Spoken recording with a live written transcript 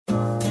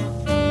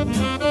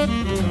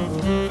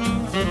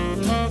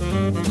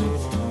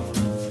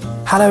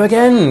Hello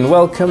again,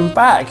 welcome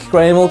back.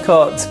 Graham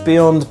Alcott,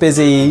 Beyond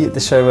Busy,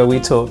 the show where we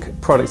talk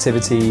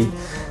productivity,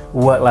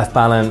 work-life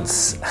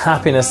balance,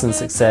 happiness and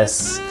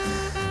success,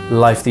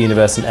 life, the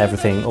universe and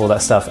everything, all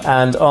that stuff.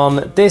 And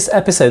on this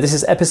episode, this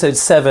is episode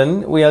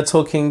 7, we are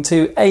talking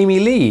to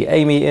Amy Lee.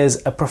 Amy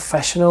is a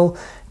professional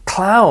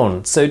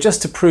clown. So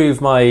just to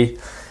prove my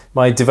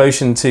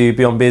devotion to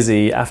Beyond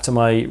Busy, after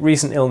my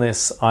recent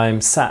illness,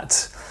 I'm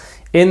sat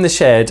in the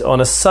shed on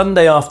a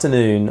Sunday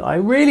afternoon.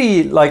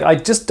 I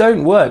just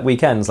don't work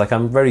weekends.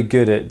 I'm very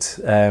good at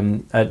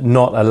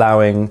not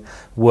allowing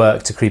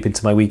work to creep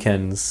into my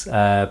weekends.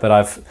 But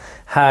I've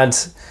had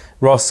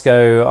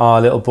Roscoe, our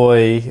little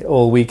boy,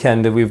 all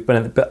weekend, and we've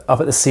been up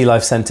at the Sea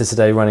Life Centre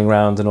today running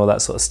around and all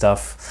that sort of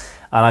stuff.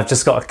 And I've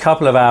just got a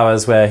couple of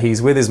hours where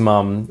he's with his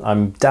mum.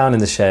 I'm down in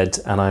the shed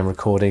and I'm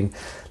recording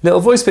little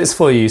voice bits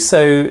for you.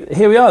 So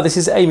here we are. This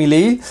is Amy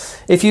Lee.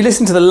 If you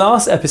listen to the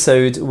last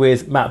episode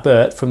with Matt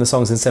Burt from the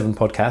Songs in 7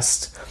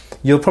 podcast,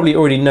 you'll probably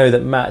already know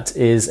that Matt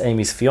is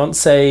Amy's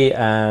fiance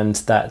and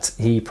that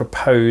he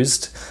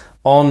proposed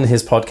on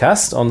his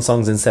podcast on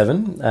Songs in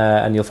 7.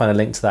 And you'll find a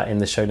link to that in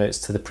the show notes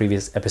to the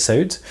previous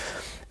episode.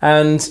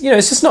 And,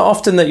 it's just not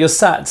often that you're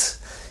sat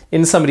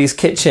in somebody's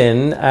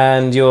kitchen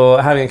and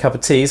you're having a cup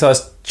of tea. So I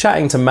was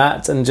chatting to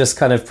Matt and just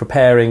kind of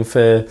preparing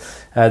for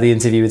the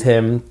interview with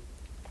him.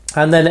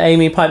 And then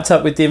Amy piped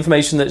up with the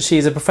information that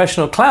she's a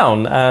professional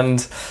clown,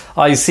 and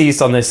I seized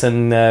on this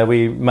and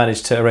we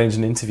managed to arrange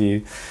an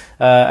interview.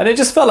 And it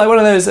just felt like one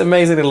of those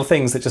amazing little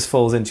things that just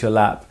falls into your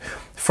lap.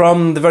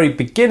 From the very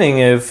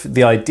beginning of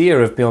the idea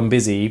of Beyond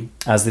Busy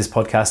as this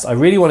podcast, I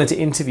really wanted to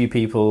interview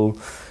people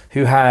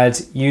who had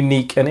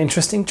unique and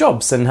interesting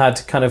jobs and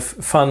had kind of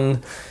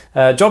fun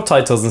job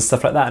titles and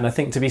stuff like that. And I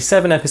think to be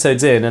 7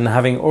 episodes in and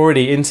having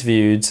already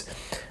interviewed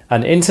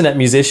an internet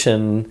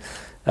musician,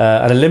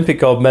 an Olympic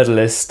gold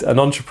medalist, an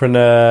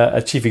entrepreneur,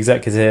 a chief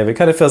executive, it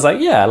kind of feels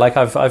like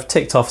I've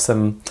ticked off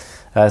some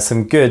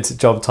good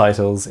job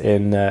titles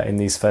in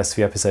these first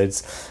few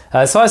episodes.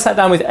 So I sat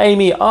down with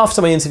Amy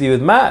after my interview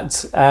with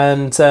Matt,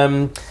 and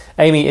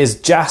Amy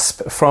is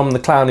Jasp from the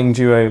clowning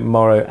duo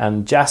Morrow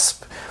and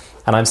Jasp.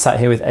 And I'm sat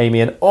here with Amy,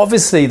 and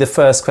obviously the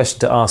first question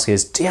to ask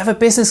is, do you have a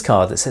business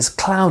card that says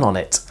clown on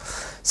it?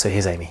 So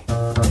here's Amy.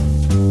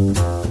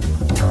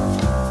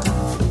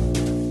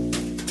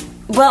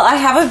 Well, I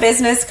have a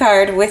business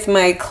card with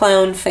my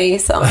clown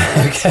face on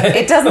it. Okay.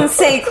 It doesn't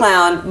say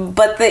clown,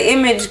 but the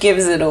image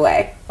gives it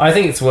away. I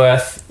think it's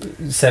worth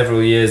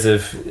several years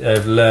of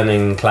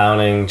learning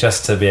clowning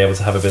just to be able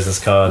to have a business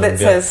card. That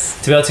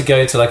says... to be able to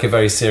go to a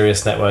very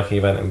serious networking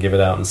event and give it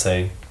out and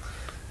say,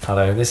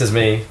 hello, this is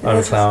me, I'm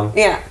a clown.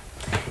 Yeah.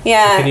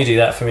 Can you do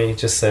that for me,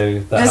 just so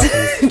that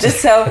happens?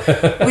 Just so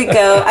we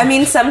go. I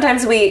mean,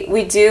 sometimes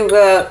we do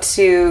go out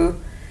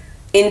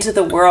into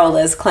the world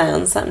as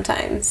clowns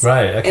sometimes.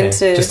 Right, okay.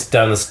 Just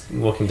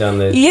walking down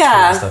the street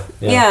and stuff.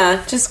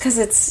 Yeah, just because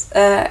it's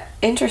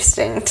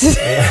interesting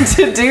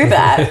to do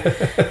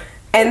that.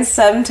 And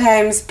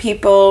sometimes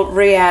people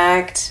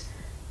react,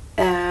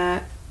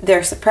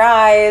 they're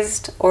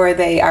surprised or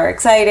they are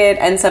excited,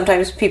 and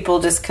sometimes people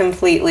just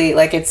completely,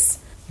 it's...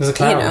 There's a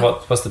clown.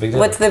 What's the big deal?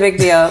 What's the big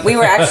deal? We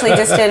were actually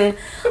just in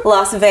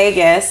Las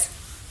Vegas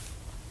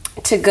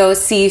to go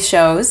see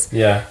shows.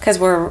 Yeah. Because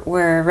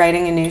we're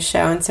writing a new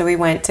show, and so we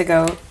went to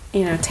go,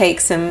 take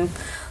some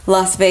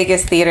Las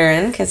Vegas theater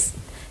in, because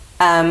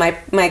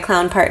my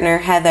clown partner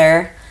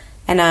Heather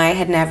and I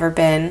had never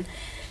been,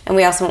 and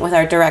we also went with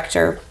our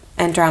director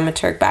and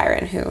dramaturg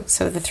Byron,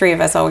 so the three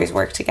of us always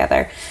work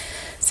together.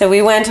 So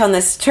we went on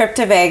this trip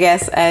to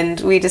Vegas,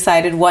 and we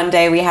decided one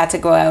day we had to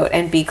go out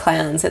and be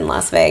clowns in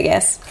Las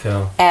Vegas.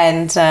 Cool.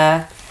 And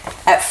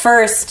at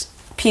first,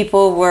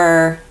 people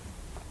were...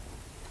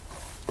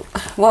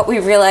 What we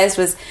realized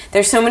was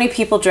there's so many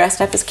people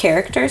dressed up as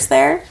characters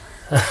there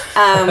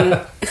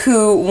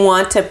who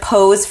want to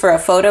pose for a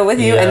photo with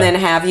you and then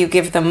have you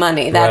give them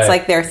money.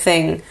 That's their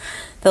thing.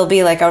 There'll be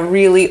a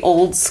really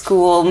old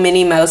school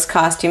Minnie Mouse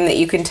costume that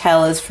you can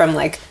tell is from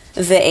the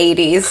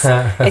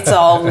 80s. It's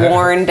all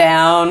worn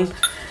down.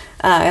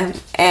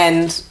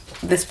 And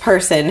this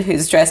person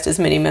who's dressed as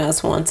Minnie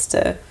Mouse wants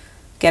to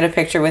get a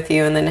picture with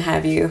you and then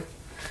have you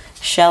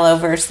shell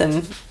over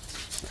some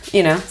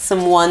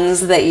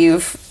ones that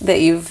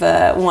you've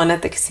won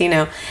at the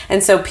casino.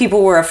 And so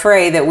people were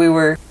afraid that we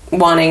were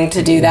wanting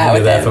to do that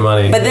with them. For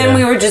money. But then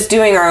we were just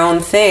doing our own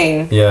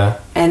thing. Yeah.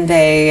 And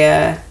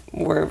they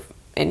were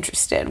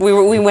interested.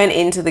 We went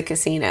into the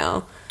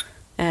casino,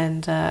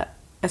 and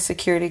a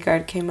security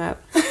guard came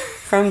up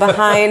from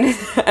behind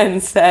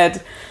and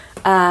said,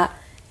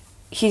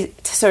 he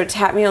sort of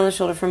tapped me on the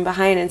shoulder from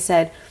behind and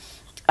said,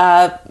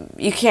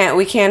 we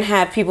can't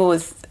have people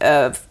with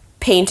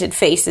painted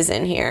faces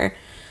in here.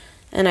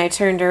 And I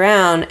turned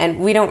around, and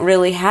we don't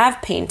really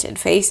have painted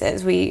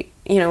faces. We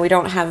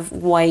don't have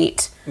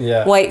white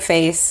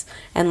face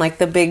and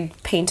the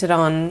big painted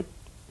on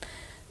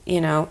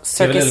circus.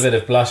 You have a little bit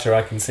of blusher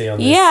I can see on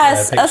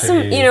this picture some,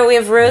 of you. We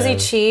have rosy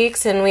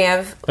cheeks, and we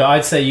have... But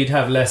I'd say you'd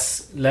have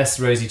less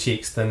rosy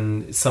cheeks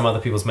than some other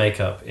people's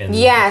makeup in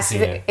yes, the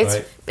casino,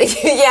 right?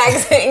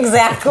 Yeah,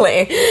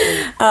 exactly.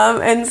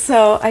 And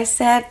so I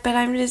said, but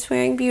I'm just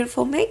wearing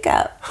beautiful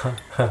makeup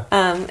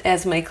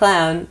as my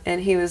clown.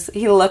 And he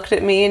looked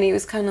at me and he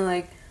was kind of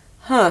like,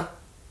 huh,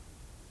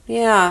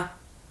 yeah,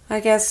 I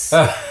guess,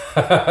 all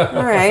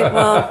right,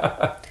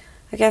 well,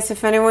 I guess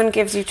if anyone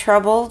gives you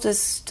trouble,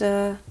 just,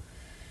 I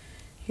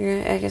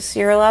guess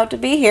you're allowed to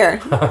be here.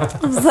 I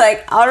was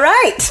like, all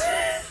right.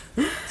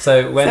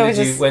 So when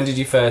did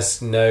you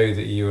first know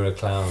that you were a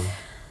clown?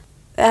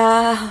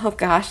 Oh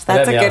gosh,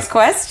 that's a good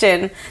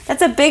question.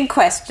 That's a big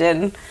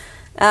question.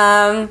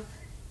 Well,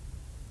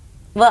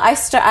 I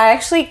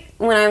actually,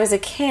 when I was a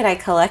kid, I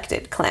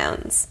collected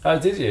clowns. Oh,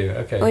 did you?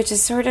 Okay. Which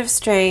is sort of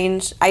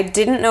strange. I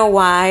didn't know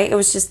why. It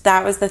was just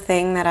that was the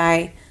thing that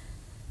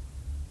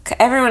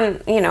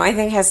everyone, I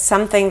think has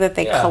something that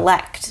they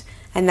collect.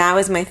 And that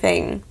was my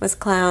thing, was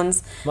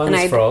clowns. Mine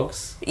was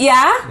frogs.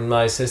 Yeah? And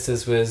my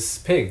sister's was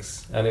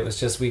pigs. And it was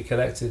just we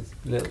collected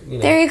little,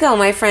 There you go.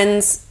 My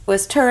friend's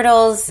was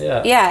turtles.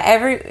 Yeah. Yeah,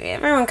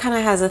 everyone kind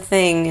of has a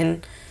thing.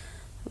 And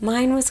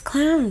mine was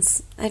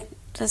clowns. I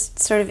just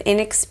sort of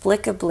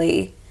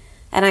inexplicably.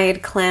 And I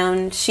had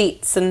clown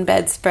sheets and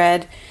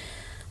bedspread.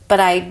 But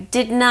I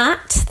did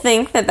not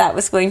think that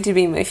was going to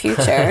be my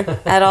future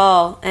at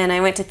all. And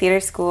I went to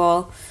theater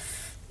school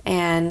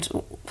and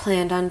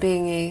planned on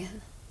being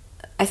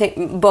I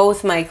think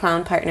both my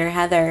clown partner,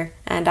 Heather,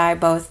 and I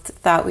both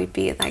thought we'd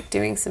be like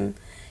doing some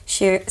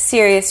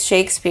serious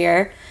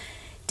Shakespeare.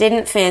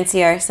 Didn't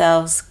fancy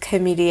ourselves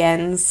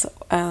comedians.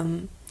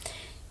 And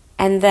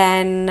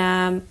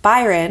then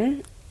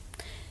Byron,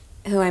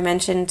 who I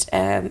mentioned,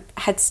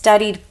 had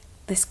studied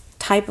this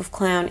type of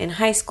clown in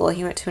high school.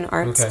 He went to an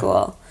art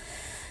school,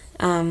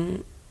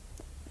 often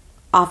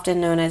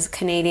known as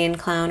Canadian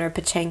clown or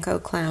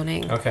Pachenko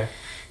clowning. Okay.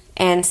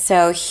 And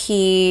so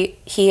he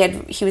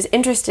was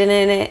interested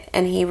in it,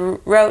 and he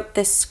wrote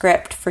this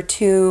script for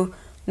 2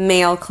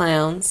 male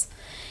clowns.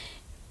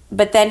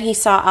 But then he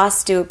saw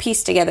us do a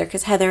piece together,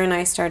 because Heather and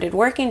I started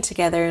working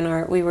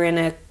together we were in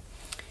a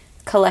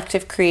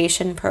collective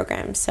creation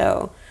program,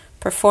 so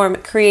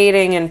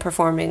creating and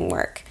performing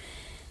work.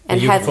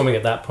 And were you performing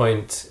at that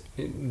point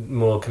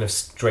more kind of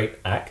straight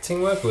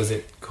acting work, or was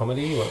it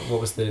comedy?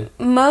 What was the...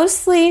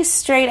 Mostly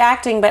straight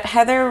acting, but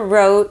Heather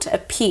wrote a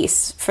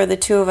piece for the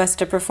 2 of us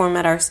to perform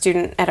at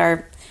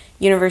our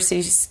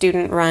university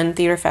student-run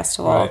theater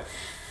festival. Right.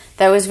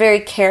 That was very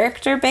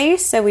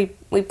character-based, so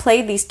we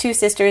played these 2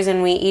 sisters,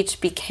 and we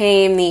each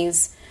became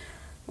these,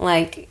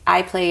 like,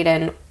 I played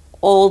an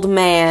old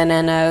man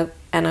and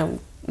a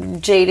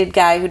jaded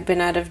guy who'd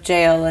been out of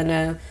jail, and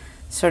a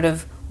sort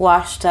of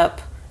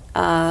washed-up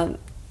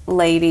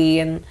lady,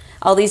 and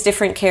all these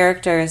different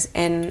characters,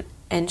 and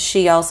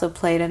she also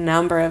played a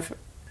number of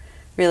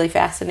really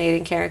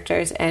fascinating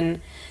characters, and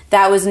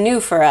that was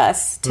new for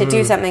us to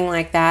do something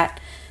like that,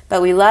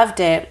 but we loved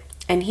it.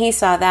 And he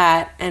saw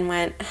that and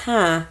went,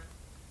 huh.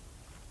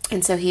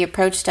 And so he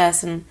approached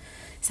us and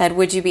said,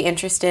 would you be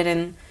interested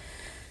in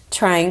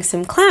trying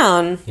some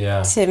clown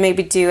to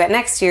maybe do at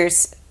next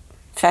year's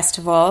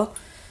festival?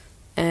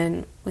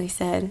 And we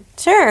said,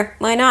 sure,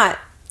 why not?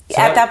 So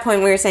at that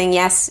point, we were saying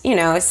yes,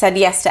 said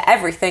yes to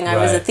everything. I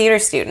was a theater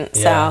student,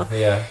 so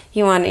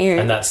you want to...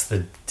 And that's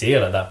the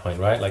deal at that point,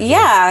 right? Like, you've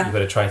got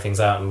to try things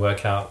out and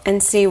work out...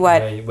 And see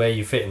where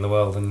you fit in the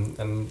world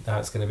and how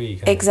it's going to be.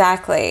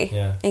 Exactly.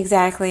 Yeah.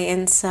 Exactly.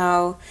 And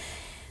so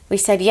we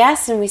said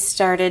yes, and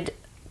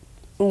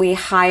we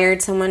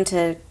hired someone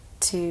to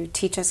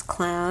teach us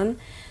clown.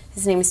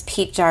 His name is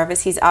Pete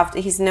Jarvis.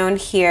 He's known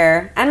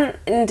here and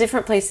in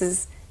different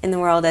places in the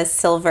world as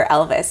Silver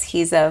Elvis.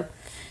 He's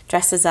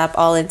dresses up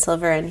all in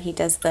silver, and he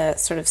does the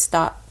sort of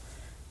stop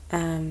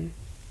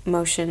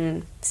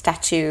motion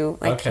statue,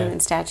 human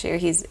statue.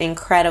 He's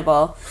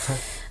incredible.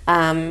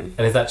 And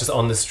is that just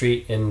on the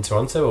street in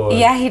Toronto? Or?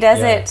 Yeah, he does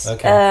it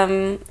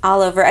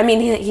all over. I mean,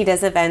 he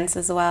does events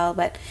as well,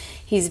 but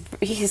he's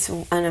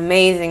an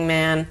amazing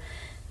man,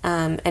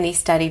 and he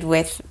studied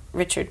with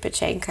Richard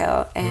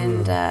Pachenko,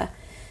 and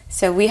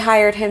so we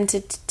hired him to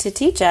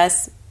teach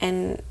us,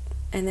 and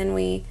then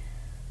we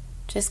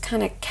just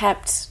kind of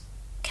kept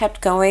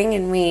going,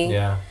 and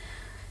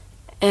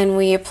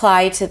we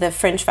applied to the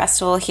Fringe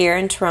Festival here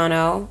in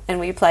Toronto, and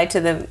we applied to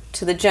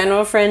the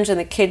General Fringe and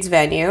the Kids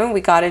venue.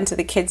 We got into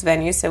the Kids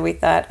venue, so we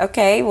thought,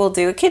 okay, we'll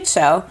do a kids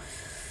show.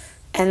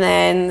 And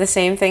then the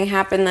same thing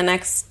happened the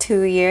next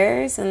 2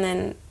 years, and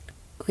then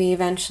we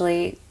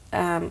eventually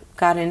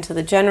got into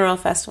the General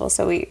Festival.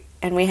 So we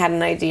had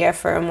an idea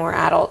for a more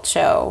adult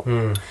show,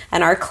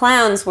 and our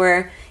clowns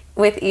were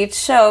with each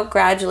show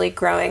gradually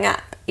growing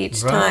up each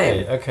time.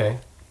 Right. Okay.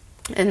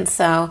 And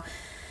so,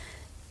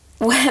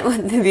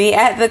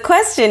 the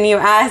question you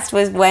asked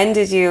was, when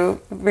did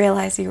you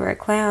realize you were a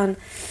clown?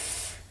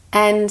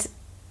 And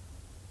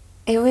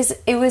it was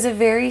a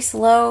very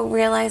slow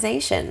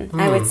realization,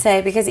 I would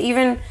say, because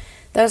even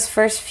those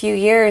first few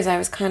years, I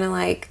was kind of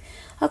like,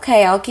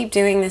 okay, I'll keep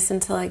doing this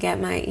until I get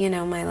my,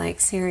 my like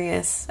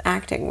serious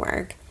acting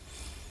work.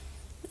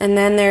 And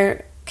then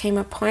there came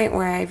a point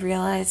where I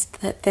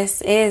realized that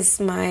this is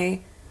my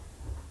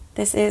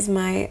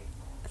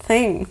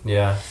thing.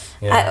 Yeah.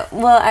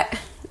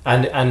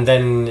 And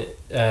then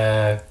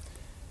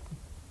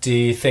do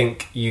you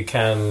think you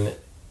can...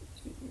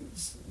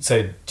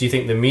 So do you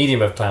think the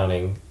medium of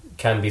clowning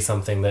can be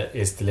something that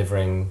is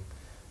delivering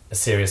a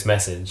serious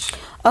message?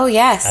 Oh,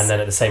 yes. And then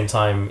at the same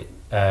time,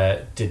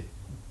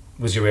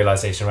 was your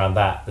realization around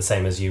that the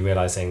same as you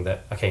realizing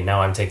that, okay,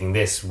 now I'm taking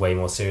this way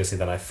more seriously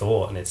than I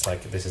thought, and it's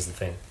like, this is the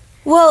thing?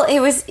 Well, it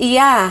was,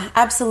 yeah,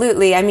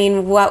 absolutely. I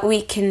mean, what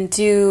we can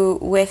do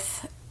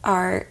with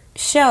our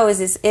shows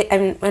is,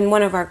 and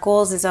one of our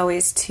goals is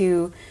always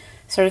to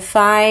sort of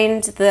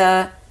find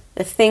the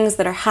things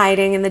that are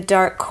hiding in the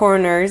dark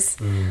corners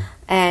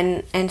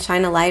and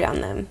shine a light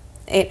on them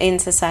in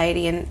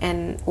society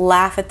and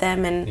laugh at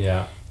them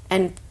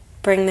and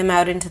bring them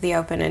out into the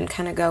open and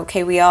kind of go,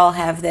 okay, we all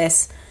have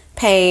this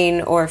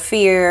pain or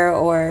fear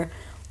or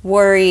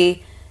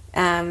worry,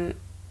 and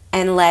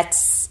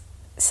let's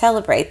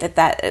celebrate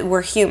that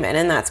we're human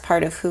and that's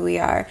part of who we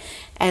are,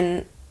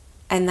 and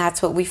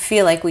that's what we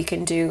feel like we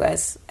can do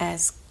as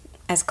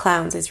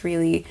clowns, is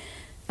really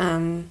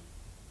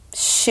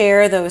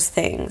share those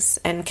things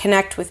and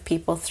connect with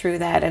people through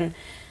that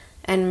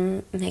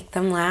and make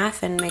them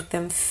laugh and make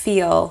them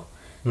feel,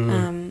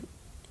 and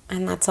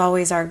that's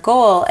always our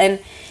goal. And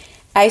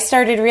I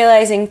started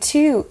realizing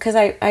too, because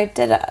I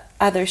did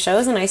other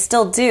shows and I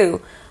still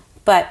do,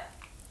 but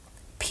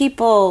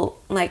people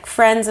like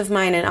friends of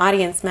mine and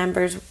audience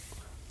members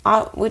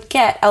would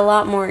get a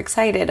lot more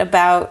excited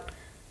about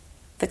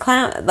the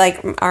clown,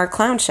 like our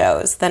clown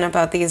shows, than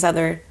about these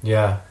other.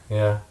 Yeah.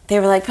 They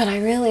were like, but I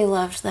really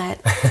loved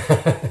that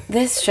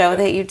this show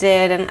that you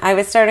did, and I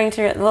was starting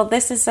to. Well,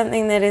 this is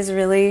something that is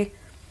really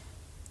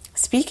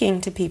speaking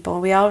to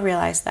people. We all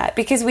realized that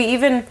because we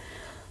even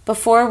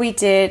before we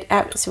did.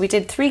 So we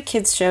did 3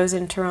 kids shows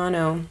in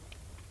Toronto,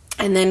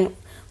 and then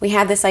we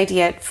had this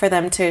idea for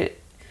them to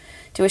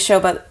do a show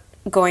about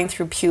going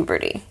through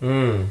puberty,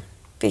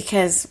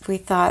 because we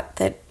thought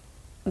that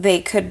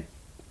they could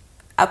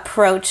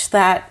approach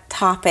that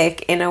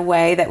topic in a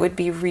way that would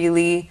be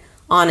really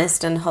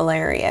honest and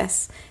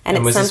hilarious. And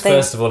it's was something...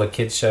 this first of all a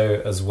kids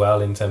show as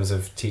well, in terms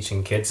of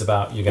teaching kids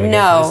about you're going to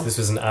go through this? This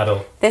was an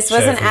adult. This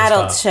was an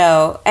adult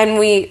show, and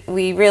we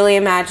really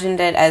imagined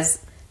it as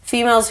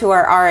females who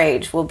are our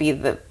age will be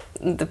the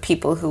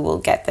people who will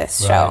get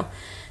this show,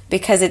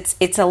 because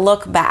it's a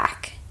look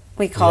back.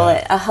 We call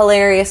it a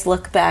hilarious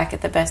look back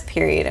at the best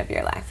period of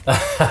your life,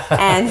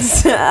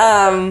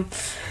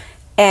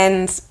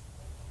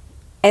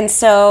 and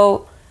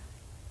so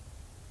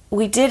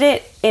we did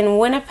it in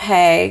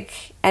Winnipeg,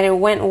 and it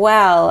went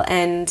well.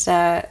 And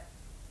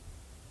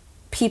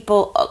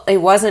people, it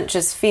wasn't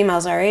just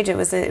females our age. It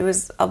was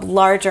a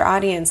larger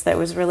audience that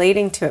was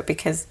relating to it,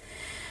 because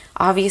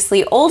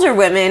obviously older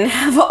women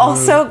have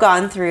also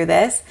gone through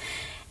this,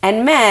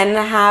 and men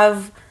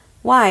have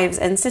wives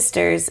and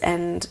sisters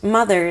and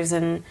mothers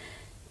and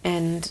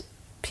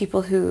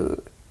people who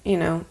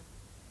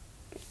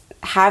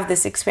have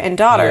this experience, and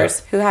daughters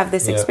who have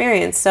this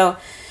experience. So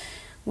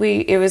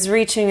it was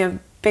reaching a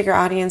bigger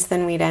audience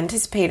than we'd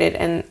anticipated.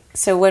 And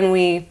so when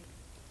we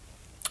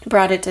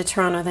brought it to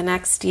Toronto the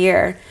next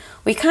year,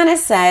 we kind of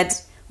said,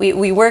 we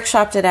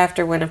workshopped it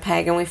after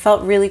Winnipeg, and we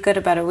felt really good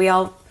about it. We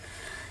all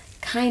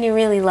kind of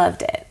really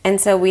loved it. And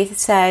so we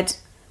said,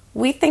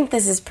 we think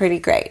this is pretty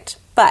great,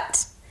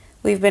 but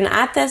we've been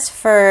at this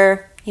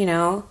for,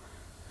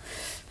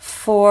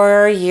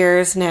 4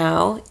 years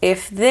now.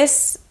 If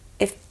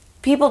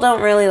people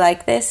don't really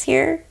like this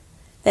here,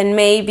 then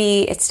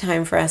maybe it's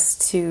time for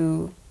us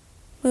to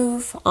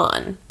move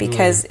on.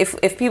 Because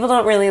if people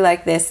don't really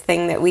like this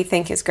thing that we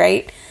think is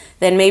great,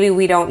 then maybe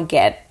we don't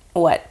get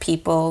what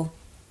people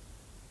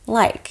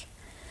like.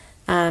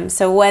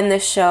 So when the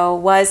show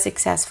was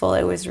successful,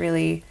 it was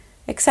really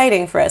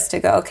exciting for us to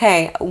go,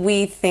 okay,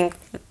 we think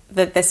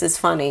that this is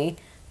funny,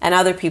 and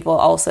other people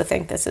also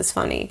think this is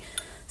funny.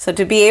 So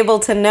to be able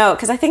to know,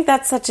 because I think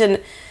that's such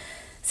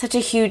a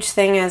huge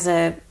thing as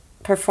a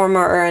performer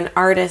or an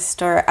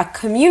artist or a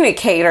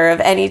communicator of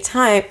any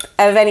type,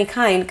 of any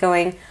kind,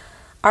 going,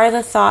 are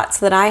the thoughts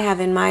that I have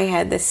in my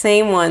head the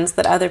same ones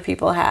that other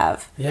people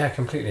have? Yeah,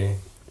 completely.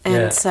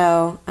 And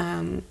so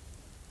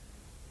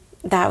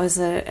that was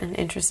an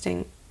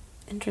interesting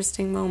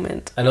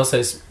moment. And also,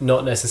 it's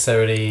not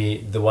necessarily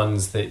the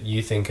ones that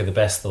you think are the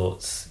best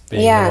thoughts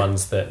being the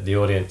ones that the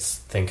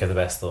audience think are the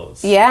best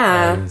thoughts.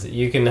 Yeah. And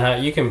you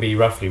can be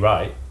roughly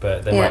right,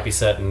 but there might be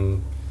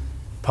certain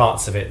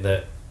parts of it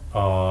that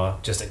are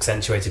just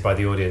accentuated by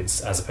the audience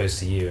as opposed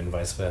to you, and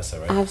vice versa,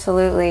 right?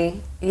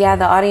 Absolutely. Yeah,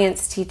 the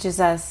audience teaches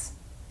us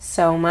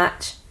so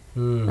much.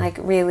 Like,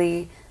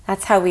 really,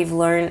 that's how we've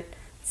learned,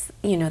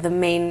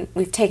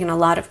 we've taken a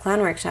lot of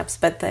clown workshops,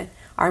 but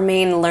our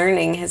main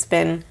learning has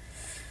been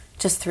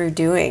just through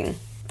doing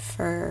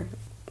for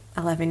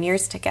 11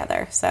 years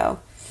together. So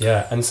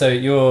yeah. And so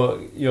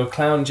your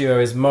clown duo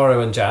is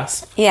Morrow and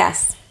Jasp.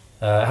 Yes.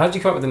 How did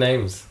you come up with the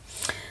names?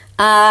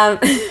 Well,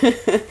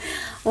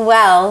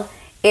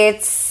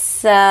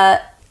 it's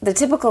the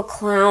typical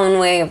clown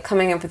way of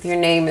coming up with your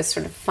name is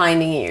sort of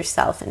finding it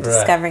yourself and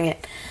discovering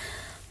it.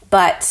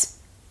 But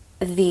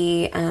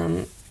the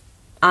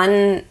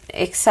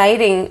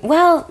unexciting,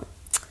 well,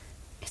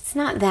 it's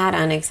not that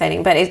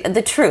unexciting, but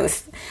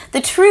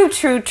the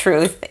true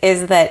truth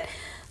is that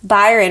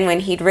Byron,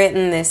 when he'd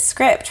written this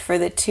script for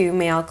the two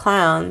male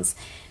clowns,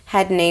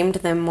 had named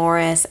them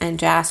Morris and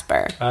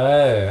Jasper.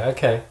 Oh,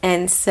 okay.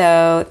 And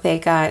so they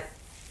got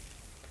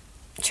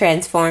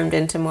transformed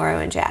into Morrow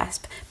and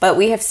Jasp. But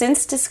we have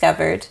since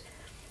discovered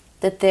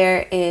that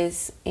there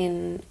is,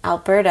 in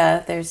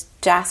Alberta, there's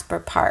Jasper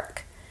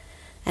Park.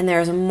 And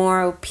there's a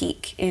Morrow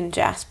Peak in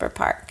Jasper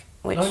Park.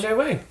 Which, oh, no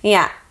way.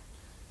 Yeah.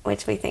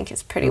 Which we think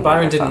is pretty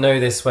Byron wonderful. didn't know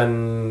this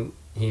when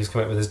he was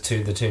coming up with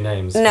the two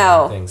names.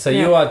 No. Thing. So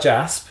you are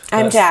Jasp.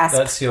 I'm Jasp.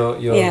 That's your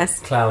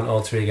clown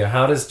alter ego.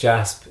 How does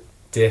Jasp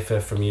differ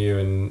from you,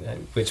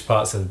 and which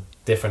parts are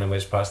different and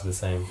which parts are the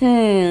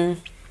same?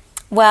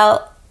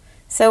 Well,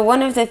 so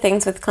one of the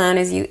things with clown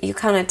is you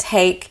kind of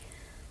take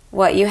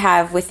what you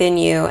have within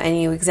you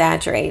and you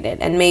exaggerate it.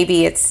 And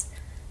maybe it's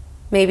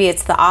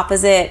the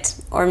opposite,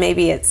 or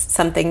maybe it's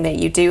something that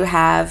you do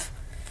have.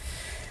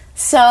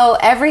 So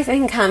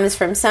everything comes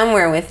from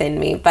somewhere within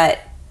me, but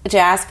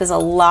Jasp is a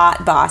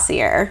lot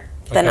bossier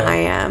than I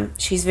am.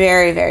 She's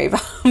very, very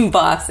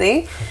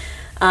bossy,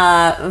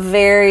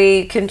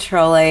 very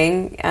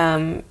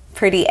controlling,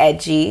 pretty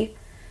edgy,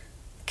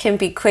 can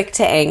be quick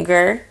to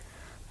anger.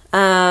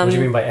 What do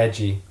you mean by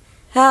edgy?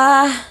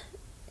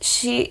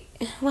 She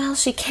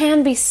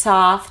can be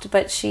soft,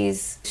 but she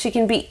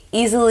can be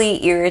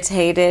easily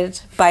irritated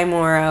by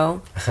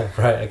Morrow.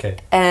 Right, okay.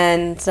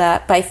 And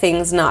by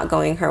things not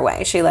going her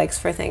way. She likes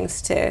for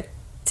things to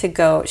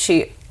go.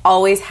 She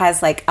always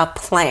has like a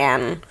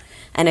plan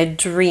and a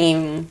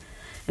dream,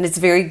 and it's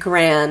very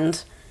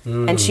grand,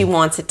 and she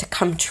wants it to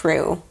come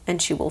true,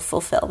 and she will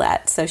fulfill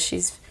that. So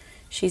she's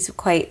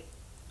quite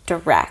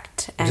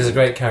direct. Which is a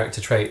great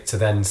character trait to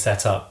then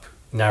set up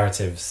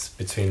narratives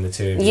between the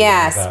two of you.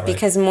 Yes, about, right?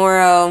 because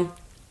Morrow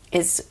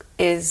is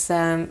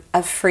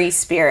a free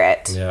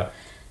spirit. Yeah.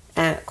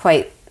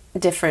 Quite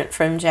different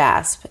from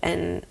Jasp,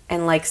 and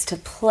likes to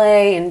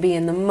play and be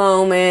in the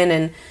moment,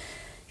 and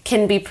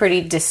can be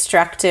pretty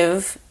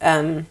destructive,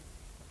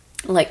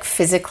 like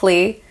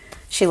physically.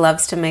 She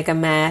loves to make a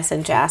mess,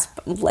 and Jasp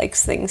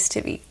likes things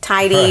to be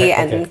tidy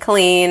and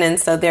clean, and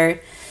so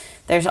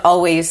there's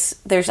always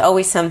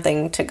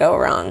something to go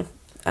wrong.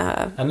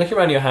 And looking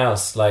around your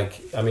house,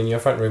 your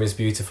front room is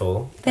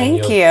beautiful.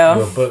 Thank you.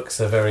 Your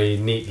books are very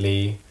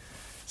neatly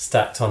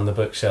stacked on the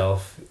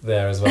bookshelf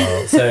there as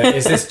well. So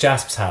is this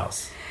Jasp's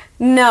house?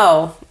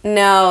 No,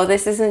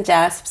 this isn't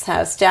Jasp's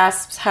house.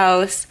 Jasp's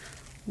house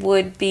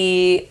would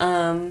be,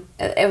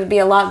 it would be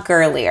a lot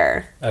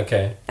girlier.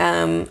 Okay.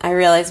 I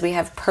realize we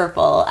have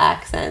purple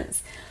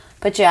accents,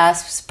 but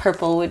Jasp's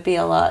purple would be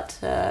a lot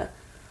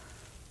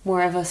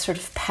more of a sort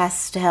of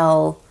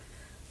pastel,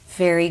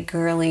 very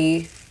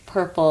girly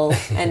purple,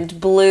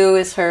 and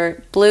blue,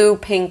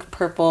 pink,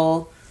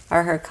 purple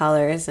are her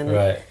colors. And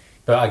right.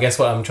 But I guess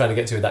what I'm trying to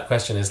get to with that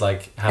question is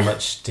how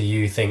much do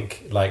you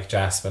think like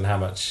Jasp, and how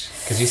much,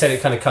 because you said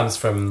it kind of comes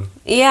from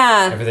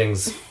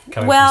everything's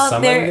coming from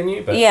somewhere within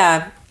you. But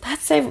yeah,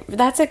 that's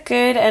a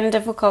good and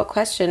difficult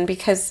question,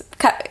 because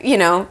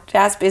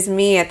Jasp is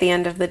me at the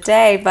end of the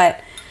day.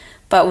 But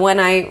when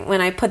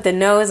I put the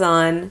nose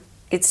on,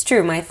 it's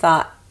true. My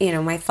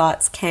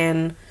thoughts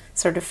can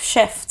sort of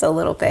shift a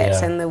little bit,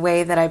 and the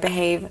way that I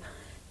behave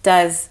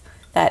does.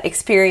 That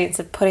experience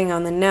of putting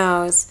on the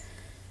nose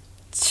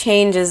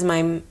changes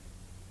my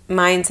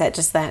mindset,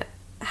 just that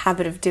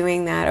habit of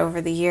doing that over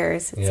the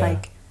years. It's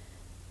like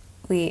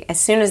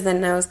as soon as the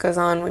nose goes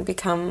on, we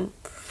become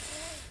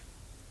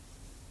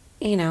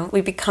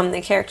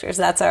the characters.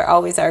 That's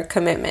always our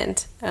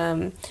commitment.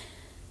 And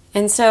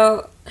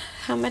so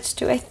how much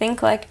do I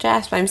think like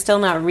Jasp? I'm still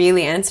not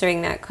really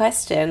answering that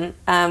question.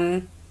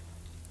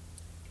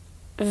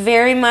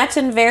 Very much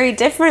and very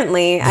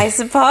differently, I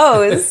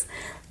suppose.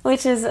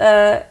 Which is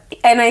and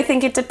I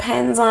think it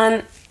depends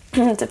on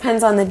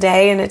the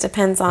day, and it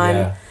depends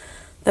on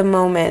the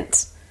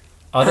moment.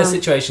 Are there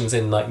situations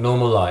in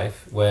normal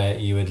life where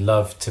you'd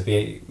love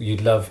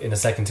in a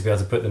second to be able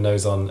to put the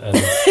nose on and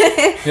you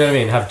know what I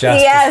mean, have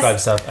Jasp describe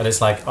stuff, and it's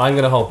like, I'm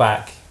going to hold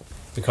back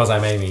because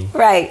I'm Amy.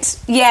 Right.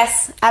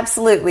 Yes,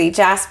 absolutely.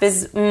 Jasp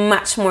is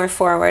much more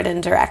forward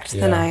and direct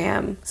than I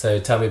am. So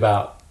tell me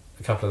about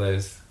a couple of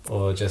those,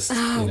 or just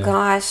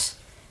gosh.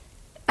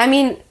 I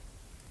mean,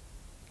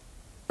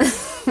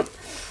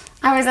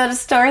 I was at a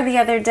store the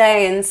other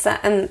day, and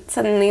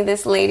suddenly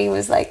this lady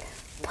was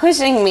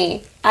pushing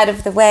me out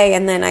of the way,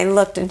 and then I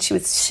looked, and she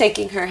was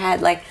shaking her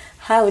head like,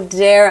 how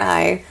dare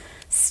I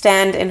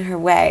stand in her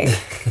way?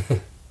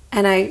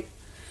 And I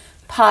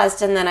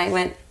paused, and then I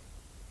went,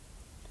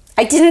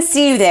 I didn't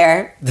see you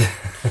there.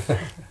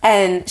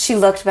 And she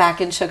looked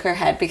back and shook her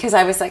head, because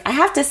I was like, I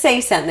have to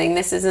say something.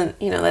 This isn't,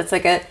 that's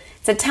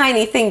it's a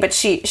tiny thing, but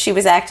she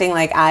was acting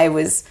like I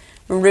was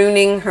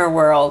ruining her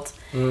world.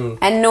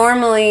 And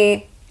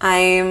normally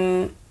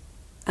I'm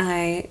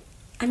I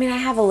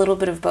have a little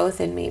bit of both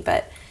in me,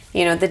 but,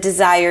 the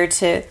desire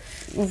to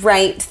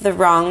right the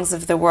wrongs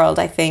of the world,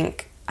 I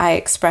think I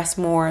express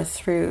more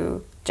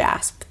through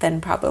Jasp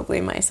than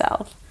probably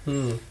myself.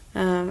 And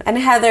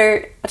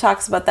Heather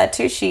talks about that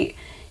too.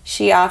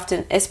 She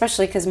often,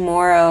 especially because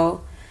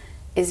Morrow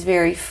is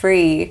very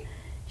free,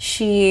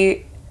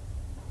 she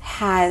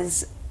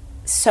has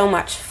so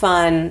much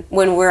fun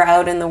when we're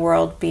out in the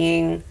world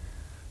being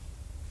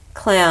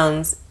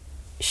clowns.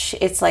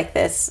 It's like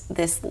this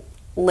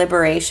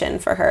liberation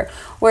for her,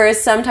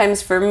 whereas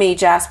sometimes for me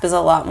Jasp is a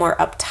lot more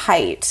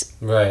uptight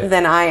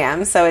than I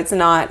am, so it's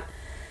not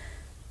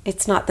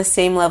the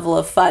same level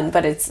of fun,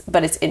 but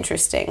it's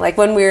interesting. Like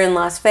when we were in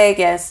Las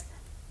Vegas,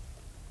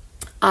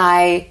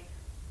 we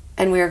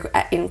were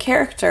in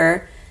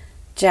character,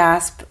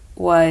 Jasp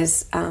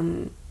was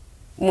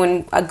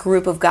when a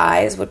group of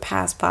guys would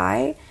pass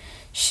by,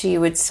 she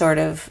would sort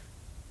of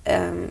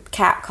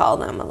catcall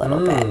them a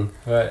little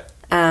bit.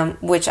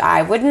 Which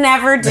I would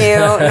never do,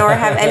 nor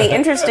have any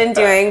interest in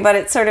doing, but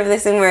it's sort of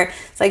this thing where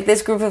it's like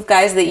this group of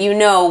guys that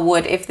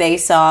would, if they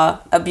saw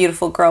a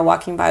beautiful girl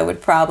walking by,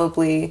 would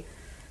probably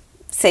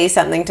say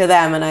something to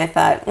them, and I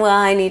thought, well,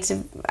 I need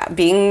to,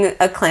 being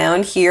a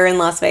clown here in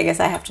Las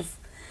Vegas, I have to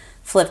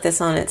flip this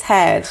on its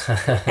head,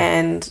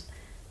 and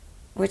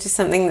which is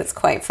something that's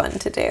quite fun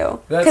to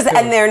do. Cool.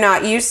 And they're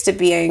not used to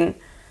being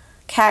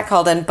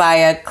catcalled, and by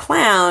a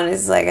clown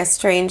is like a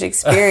strange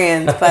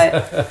experience, but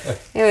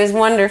it was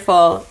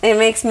wonderful. It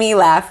makes me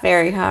laugh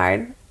very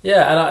hard.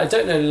 Yeah, and I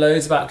don't know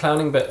loads about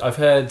clowning, but I've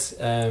heard, do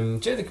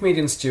you know the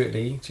comedian Stuart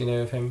Lee? Do you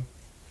know of him?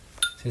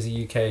 He's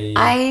a UK...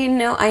 I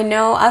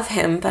know of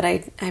him, but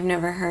I've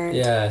never heard.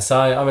 Yeah, so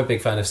I'm a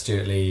big fan of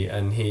Stuart Lee,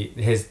 and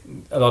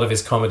a lot of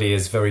his comedy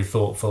is very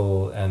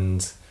thoughtful,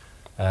 and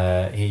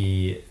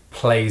he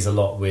plays a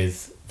lot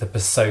with the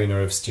persona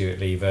of Stuart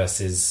Lee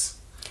versus...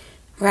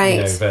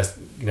 Right.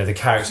 The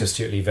character of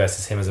Stuart Lee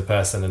versus him as a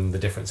person and the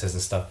differences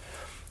and stuff.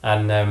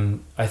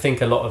 And I think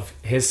a lot of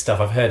his stuff,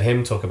 I've heard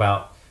him talk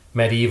about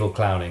medieval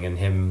clowning and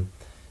him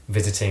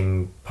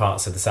visiting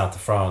parts of the south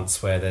of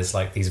France where there's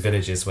like these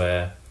villages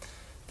where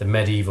the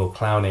medieval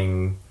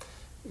clowning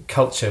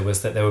culture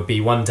was that there would be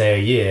one day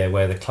a year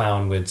where the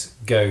clown would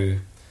go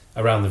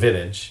around the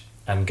village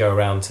and go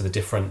around to the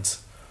different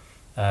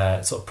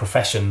sort of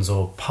professions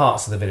or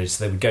parts of the village.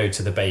 So they would go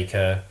to the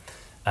baker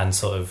and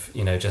sort of,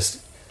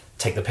 just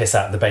take the piss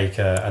out of the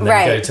baker, and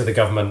then go to the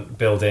government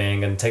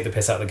building and take the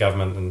piss out of the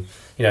government, and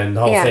and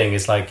the whole thing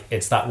is like,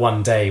 it's that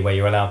one day where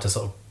you're allowed to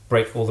sort of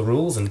break all the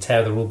rules and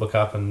tear the rule book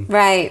up and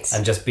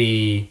just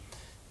be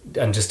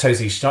and just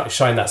totally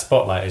shine that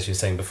spotlight, as you were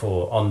saying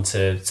before,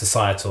 onto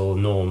societal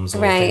norms or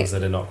things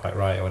that are not quite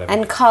right or whatever,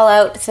 and call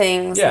out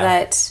things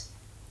that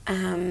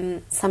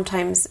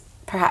sometimes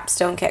perhaps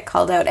don't get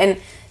called out,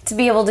 and to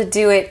be able to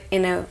do it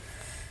in a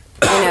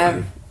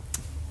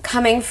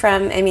coming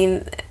from,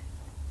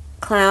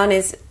 clown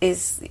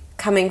is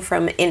coming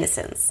from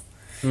innocence,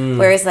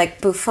 whereas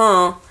like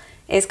Buffon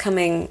is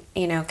coming,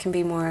 can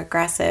be more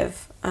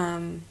aggressive,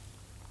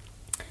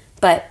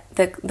 but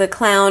the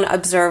clown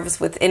observes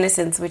with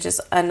innocence, which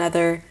is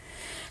another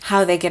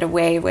how they get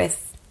away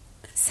with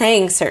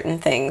saying certain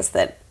things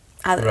that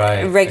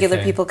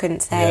regular people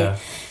couldn't say.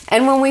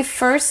 And when we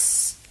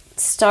first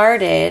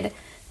started,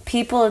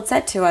 people had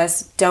said to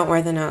us, don't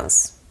wear the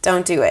nose,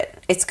 don't do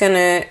it, it's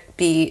gonna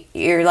be,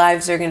 your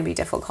lives are going to be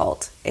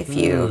difficult if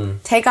you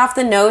take off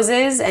the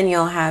noses, and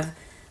you'll have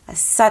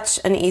such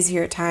an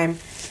easier time.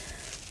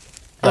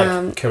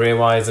 Like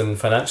career-wise and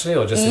financially,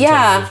 or just in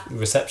terms of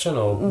reception,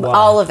 or why?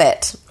 All of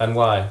it. And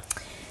why?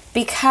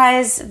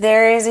 Because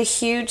there is a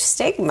huge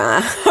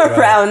stigma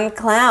around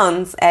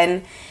clowns,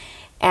 and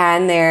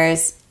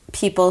there's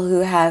people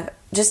who have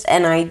just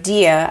an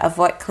idea of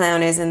what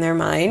clown is in their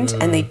mind,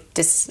 and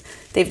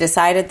they've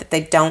decided that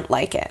they don't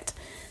like it.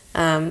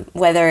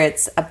 Whether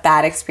it's a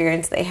bad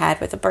experience they had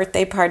with a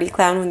birthday party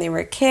clown when they were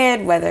a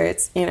kid, whether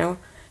it's,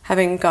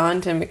 having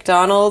gone to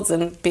McDonald's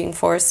and being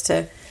forced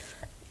to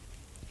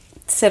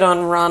sit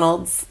on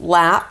Ronald's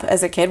lap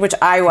as a kid, which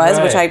I was,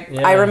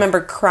 I remember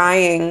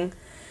crying,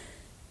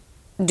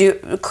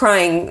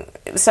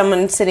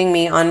 someone sitting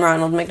me on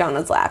Ronald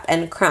McDonald's lap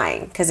and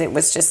crying, because it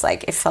was just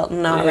like, it felt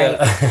not right.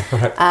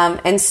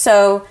 And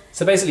so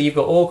basically you've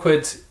got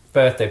awkward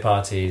birthday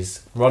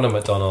parties, Ronald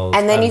McDonald,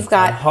 and then you've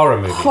got horror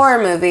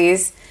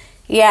movies.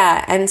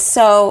 Yeah, and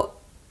so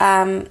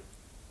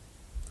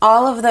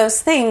all of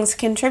those things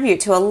contribute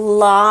to a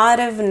lot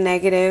of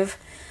negative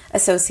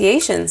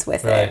associations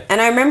with it.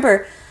 And I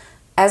remember,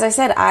 as I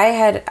said, I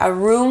had a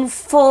room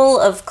full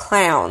of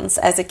clowns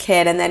as a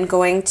kid, and then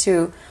going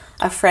to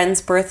a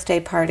friend's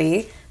birthday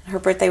party. Her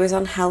birthday was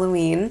on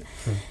Halloween,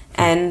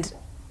 and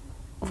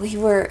we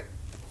were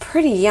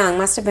pretty young,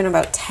 must have been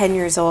about 10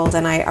 years old,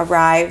 and I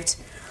arrived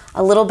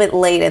a little bit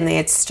late, and they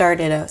had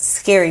started a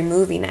scary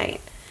movie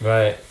night.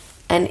 Right.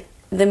 And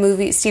the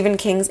movie, Stephen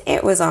King's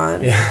It, was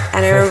on. Yeah.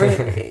 And I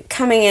remember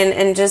coming in,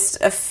 and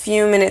just a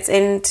few minutes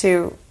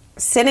into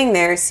sitting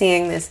there,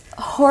 seeing this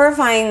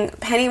horrifying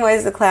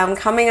Pennywise the Clown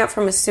coming up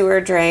from a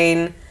sewer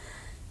drain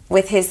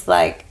with his,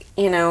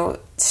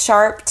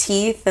 sharp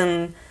teeth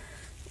and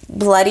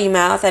bloody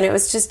mouth, and it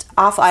was just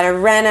awful. I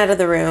ran out of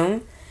the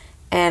room,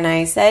 and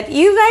I said,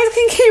 "You guys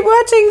can keep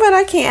watching, but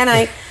I can't."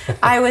 And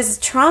I was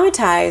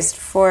traumatized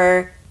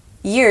for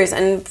years,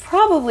 and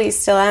probably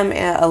still am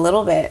a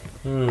little bit.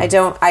 I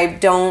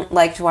don't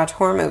like to watch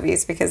horror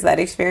movies because that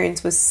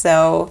experience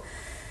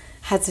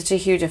had such a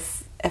huge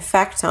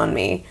effect on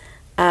me.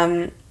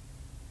 And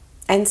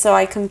so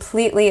I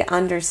completely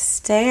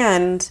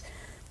understand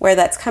where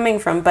that's coming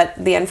from. But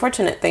the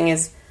unfortunate thing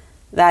is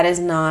that is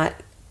not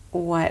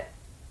what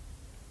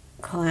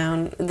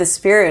the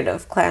spirit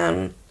of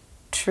clown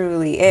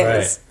truly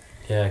is.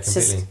 Right. Yeah,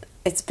 completely.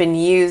 It's been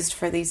used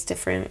for these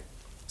different...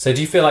 So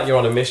do you feel like you're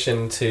on a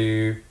mission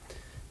to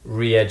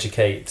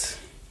re-educate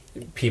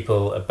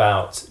people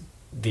about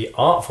the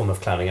art form of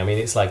clowning? I mean,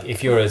 it's like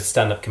if you're a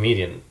stand-up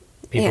comedian,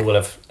 people will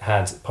have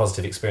had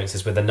positive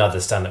experiences with another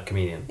stand-up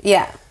comedian.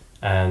 Yeah.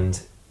 And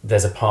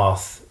there's a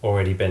path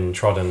already been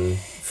trodden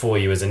for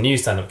you as a new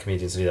stand-up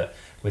comedian to do that.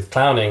 With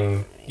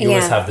clowning, you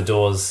always have the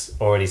doors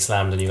already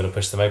slammed and you're going to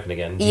push them open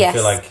again. Do you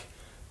feel like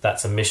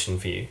that's a mission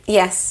for you?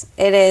 Yes,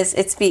 it is.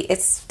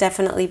 It's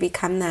definitely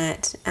become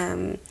that.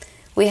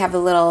 We have a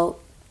little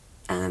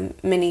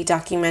mini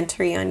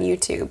documentary on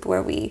YouTube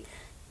where we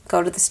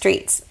go to the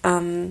streets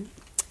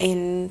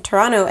in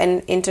Toronto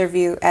and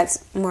interview at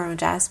Moron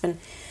Jasmine,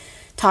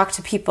 talk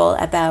to people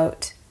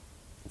about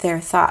their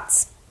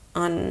thoughts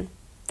on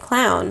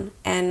clown,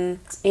 and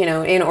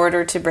in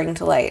order to bring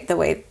to light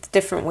the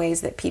different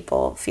ways that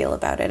people feel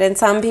about it. And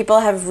some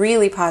people have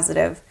really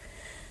positive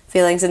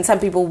feelings, and some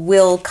people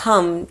will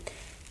come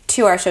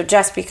to our show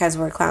just because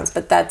we're clowns,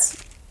 but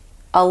that's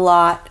a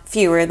lot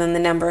fewer than the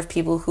number of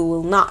people who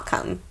will not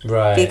come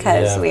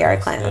because we are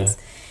clowns.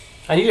 Yeah.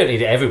 And you don't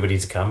need everybody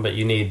to come, but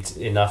you need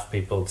enough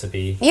people to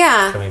be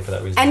coming for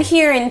that reason. And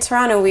here in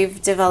Toronto,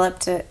 we've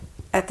developed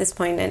at this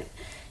point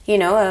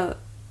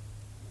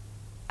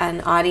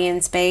an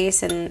audience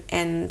base,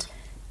 and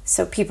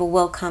so people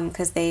will come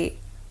because they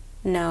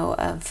know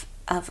of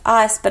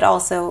us, but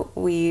also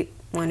we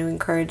want to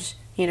encourage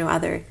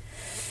other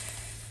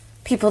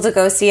people to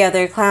go see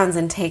other clowns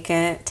and take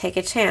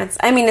a chance.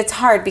 I mean, it's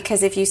hard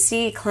because if you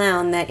see a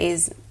clown that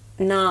is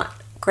not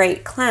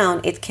great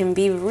clown, it can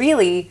be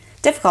really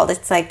difficult.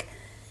 It's like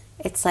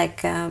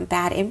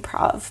bad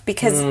improv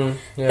because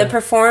the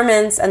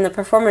performance and the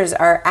performers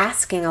are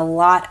asking a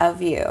lot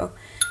of you.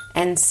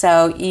 And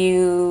so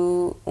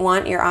you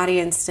want your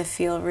audience to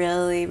feel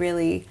really,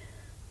 really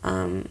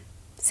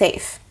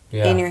safe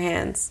in your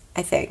hands,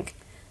 I think.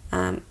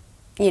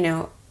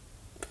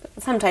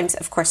 Sometimes,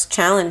 of course,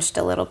 challenged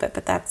a little bit,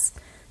 but that's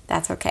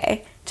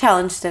okay.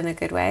 Challenged in a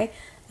good way.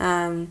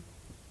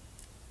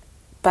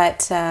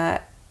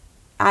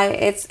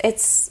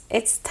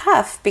 It's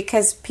tough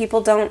because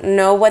people don't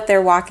know what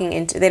they're walking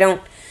into. They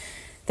don't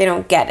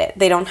get it.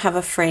 They don't have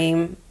a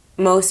frame.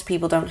 Most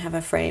people don't have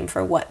a frame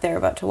for what they're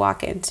about to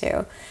walk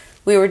into.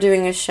 We were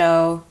doing a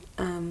show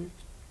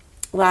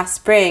last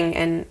spring,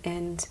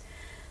 and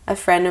a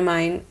friend of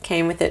mine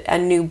came with a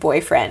new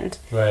boyfriend.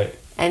 Right.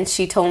 And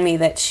she told me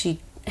that she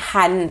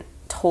hadn't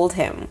told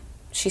him.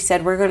 She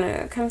said, "We're going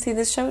to come see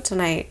this show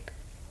tonight."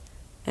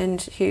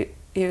 And he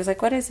was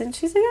like, "What is it?" And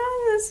she's like,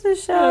 "Oh, this is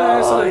a show."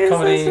 It's like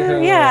comedy.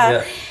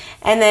 Yeah.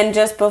 And then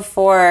just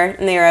before,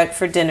 and they were out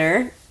for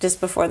dinner, just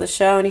before the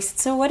show, and he said,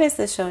 "So what is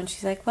this show?" And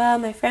she's like, "Well,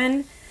 my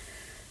friend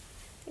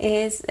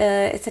it's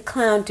a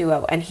clown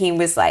duo." And he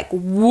was like,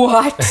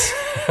 "What?"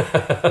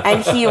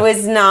 And he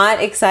was not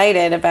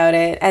excited about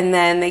it. And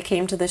then they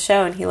came to the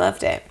show and he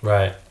loved it.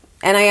 Right.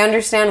 And I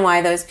understand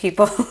why those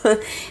people,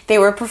 they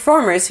were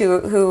performers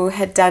who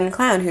had done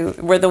clown, who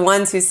were the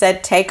ones who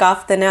said, "Take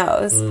off the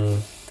nose."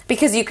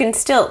 Because you can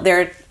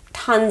there are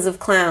tons of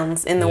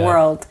clowns in the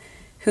world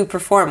who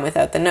perform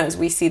without the nose.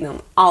 We see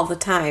them all the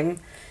time.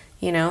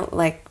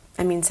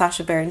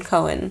 Sacha Baron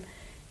Cohen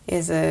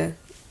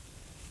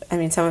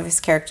some of his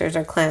characters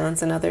are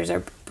clowns and others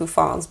are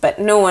bouffons, but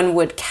no one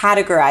would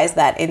categorize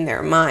that in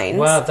their minds.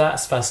 Well,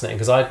 that's fascinating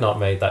because I'd not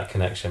made that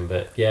connection,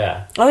 but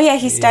yeah. Oh yeah,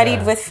 he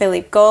studied with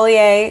Philippe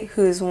Gaulier,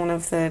 who's one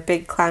of the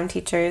big clown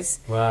teachers.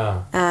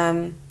 Wow.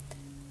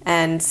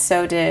 And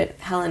so did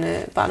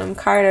Helena Bonham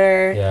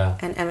Carter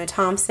and Emma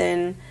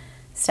Thompson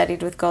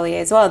studied with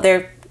Gaulier as well.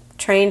 They're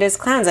trained as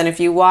clowns, and if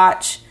you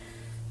watch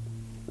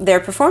their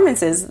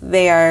performances,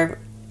 they are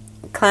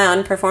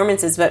clown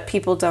performances, but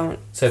people don't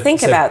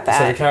think about that.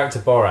 So the character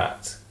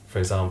Borat, for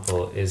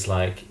example, is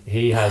like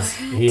he has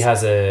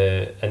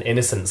an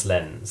innocence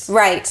lens,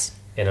 right?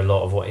 In a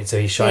lot of so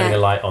he's shining a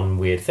light on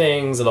weird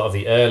things. A lot of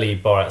the early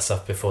Borat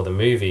stuff before the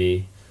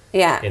movie,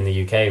 in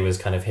the UK, was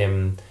kind of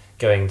him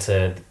going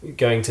to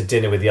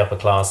dinner with the upper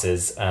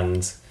classes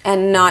and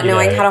not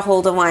knowing how to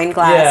hold a wine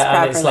glass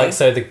properly. And it's like,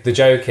 so the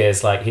joke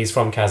is like he's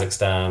from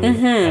Kazakhstan,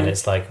 and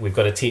it's like we've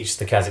got to teach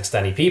the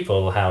Kazakhstani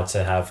people how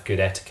to have good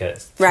etiquette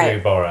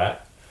through Borat.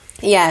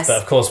 Yes. But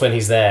of course, when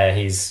he's there,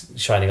 he's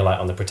shining a light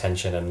on the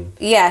pretension and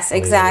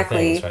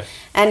exactly. Things,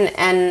 right?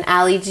 And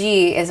Ali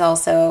G is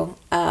also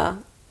a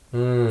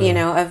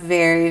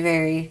very,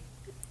 very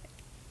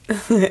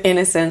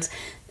innocent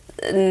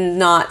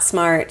not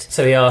smart.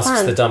 So he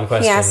asks the dumb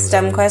questions. He asks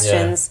dumb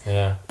questions.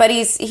 Yeah. But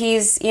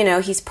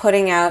he's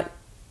putting out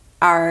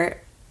our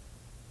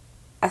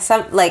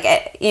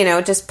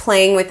just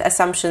playing with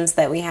assumptions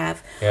that we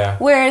have. Yeah.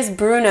 Whereas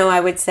Bruno, I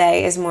would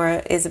say, is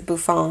a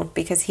Buffon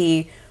because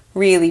he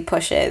really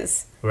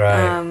pushes.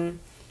 Right.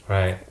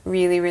 Right.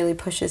 Really, really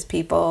pushes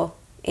people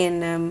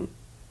in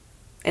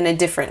a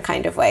different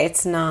kind of way.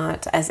 It's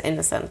not as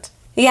innocent.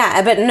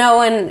 Yeah, but no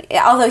one...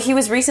 Although he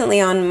was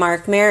recently on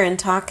Marc Maron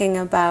talking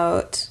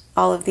about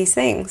all of these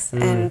things.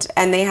 And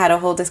they had a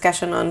whole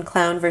discussion on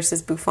Clown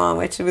versus Buffon,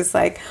 which was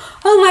like,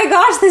 oh my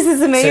gosh, this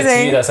is amazing. So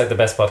to you, that's like the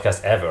best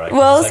podcast ever, right?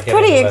 Well, it's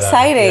pretty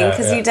exciting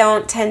because you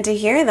don't tend to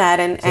hear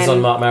that. And it's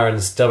on Marc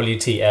Maron's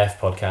WTF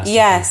podcast.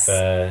 Yes.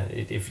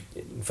 If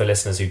for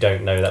listeners who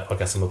don't know that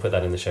podcast, and we'll put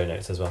that in the show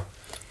notes as well.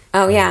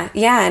 Oh, yeah.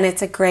 Yeah, and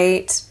it's a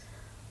great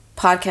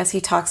podcast.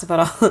 He talks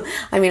about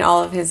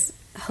all of his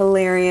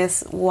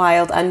hilarious,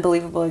 wild,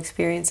 unbelievable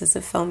experiences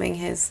of filming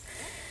his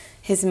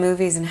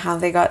movies and how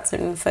they got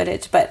certain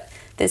footage. But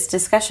this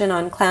discussion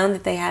on Clown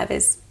that they have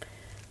is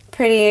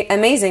pretty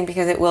amazing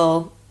because it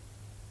will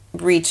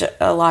reach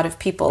a lot of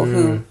people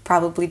who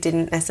probably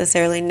didn't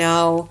necessarily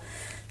know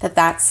that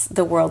that's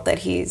the world that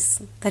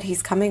he's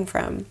coming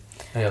from.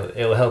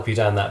 It'll help you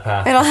down that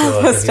path. It'll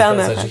help us down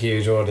that path. Such a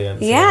huge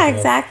audience. Yeah,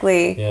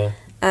 exactly. Yeah.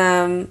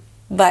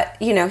 But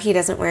he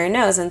doesn't wear a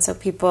nose, and so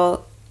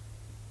people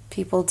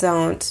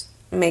don't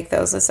make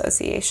those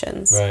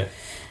associations. Right.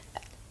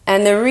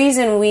 And the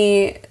reason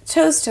we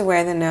chose to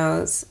wear the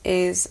nose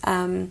is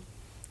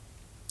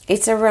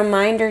it's a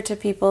reminder to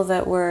people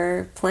that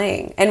we're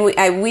playing, and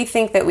we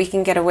think that we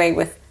can get away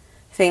with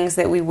things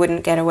that we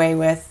wouldn't get away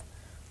with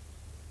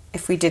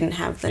if we didn't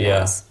have the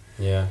nose.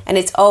 Yeah. And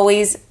it's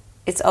always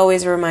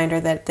a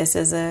reminder that this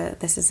is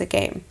a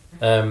game.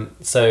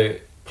 So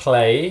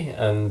play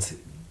and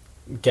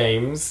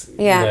games,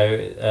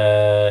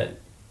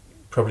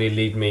 probably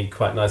lead me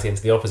quite nicely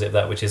into the opposite of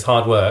that, which is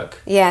hard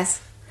work. Yes.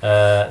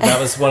 That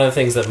was one of the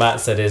things that Matt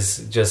said,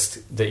 is just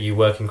that you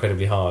work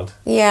incredibly hard.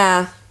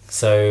 Yeah.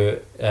 So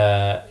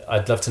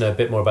I'd love to know a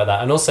bit more about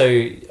that. And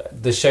also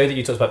the show that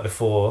you talked about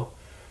before.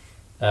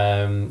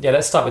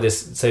 Let's start with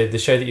this. So the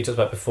show that you talked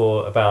about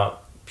before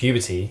about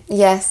puberty.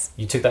 Yes.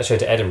 You took that show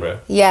to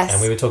Edinburgh. Yes.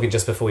 And we were talking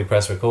just before we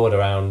press record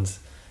around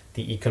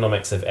the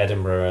economics of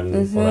Edinburgh and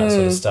all that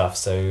sort of stuff.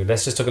 So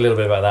let's just talk a little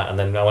bit about that, and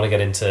then I want to get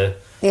into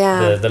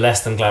the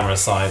less than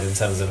glamorous side in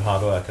terms of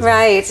hard work.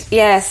 Right, well.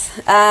 Yes.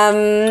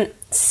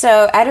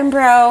 So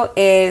Edinburgh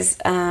is...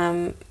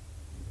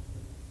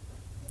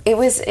 It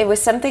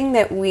was something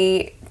that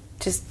we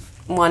just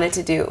wanted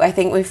to do. I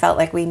think we felt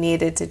like we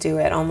needed to do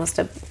it, almost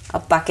a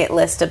bucket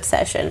list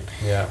obsession.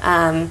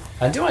 Yeah.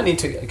 And do I need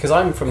to, because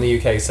I'm from the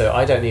UK, so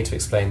I don't need to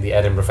explain the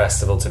Edinburgh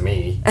Festival to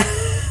me.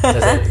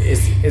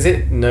 Is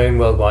it known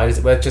worldwide? Is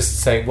it worth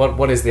just saying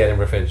what is the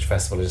Edinburgh Fringe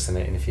Festival, just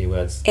in a few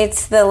words?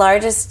 It's the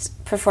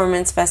largest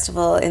performance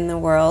festival in the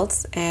world,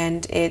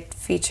 and it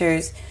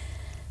features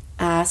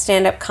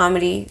stand-up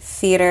comedy,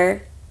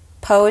 theatre,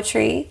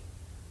 poetry.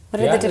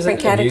 What are the different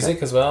categories?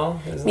 Music as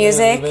well?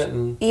 Music,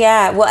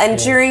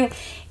 during...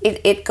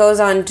 It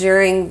goes on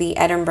during the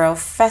Edinburgh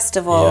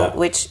Festival,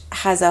 which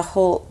has a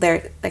whole...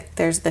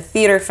 There's the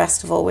theatre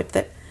festival with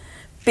the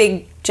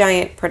big,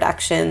 giant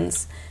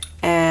productions,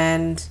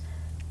 and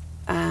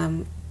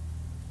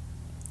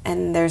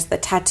there's the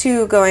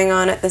tattoo going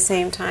on at the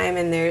same time,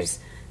 and there's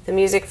the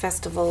music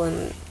festival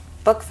and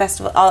book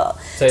festival.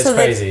 So it's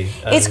crazy.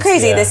 It's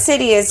crazy. Yeah. The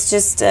city is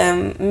just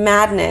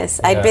madness.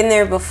 Yeah. I'd been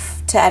there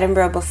to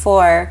Edinburgh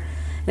before,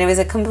 and it was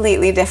a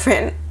completely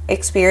different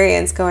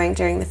experience going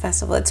during the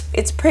festival.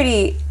 It's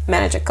pretty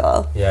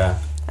magical. Yeah.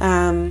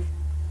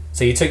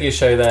 So you took your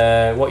show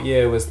there. What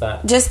year was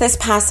that? Just this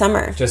past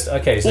summer. So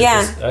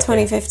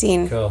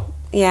 2015. Cool.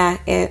 Yeah,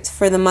 it's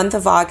for the month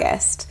of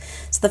August.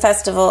 So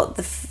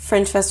the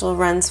Fringe Festival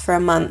runs for a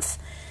month,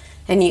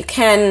 and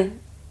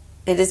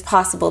it is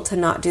possible to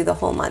not do the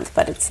whole month,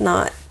 but it's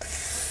not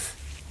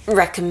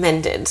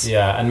recommended.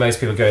 Yeah, and most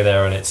people go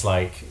there and it's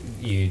like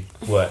you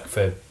work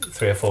for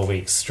 3 or 4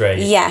 weeks straight.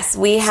 Yes,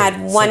 we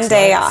had 1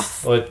 day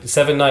off. Or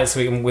 7 nights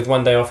with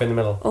 1 day off in the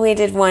middle. We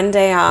did 1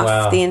 day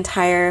off the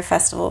entire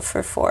festival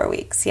for 4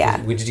 weeks, yeah.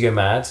 Did you go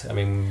mad? I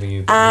mean, were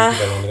you go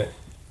along with it?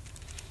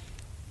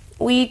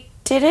 We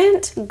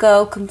didn't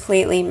go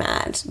completely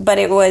mad, but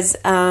it was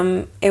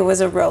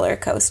a roller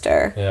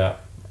coaster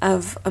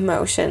of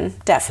emotion,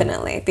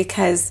 definitely,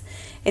 because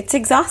it's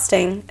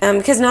exhausting.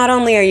 Because not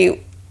only are you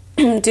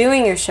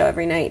doing your show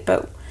every night,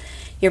 but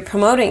you're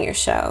promoting your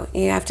show.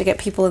 You have to get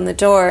people in the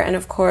door, and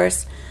of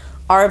course,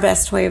 our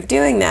best way of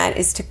doing that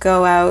is to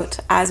go out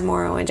as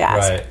Morrow and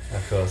Jasp. Right,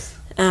 of course.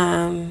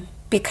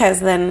 Because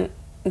then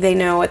they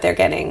know what they're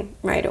getting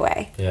right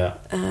away. Yeah.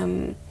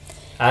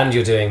 And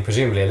you're doing,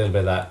 presumably, a little bit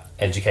of that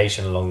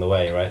education along the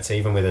way, right? So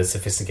even with a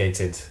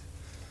sophisticated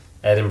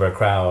Edinburgh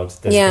crowd,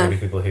 there's going to be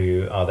people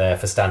who are there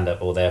for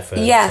stand-up or there for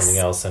something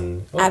else,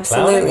 and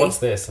absolutely, clowning, what's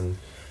this? And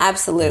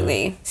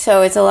absolutely.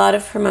 So it's a lot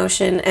of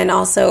promotion, and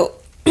also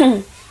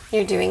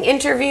you're doing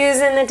interviews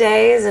in the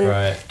days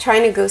and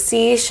trying to go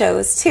see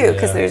shows too,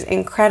 because there's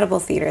incredible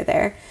theater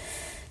there.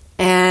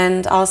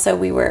 And also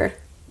we were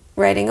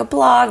writing a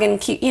blog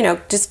and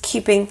just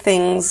keeping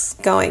things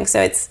going.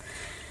 So it's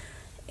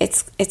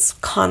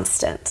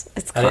constant.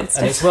 It's constant.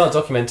 And it's well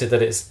documented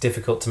that it's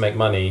difficult to make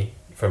money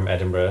from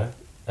Edinburgh.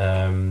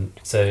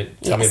 So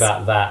tell me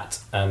about that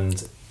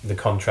and the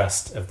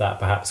contrast of that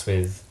perhaps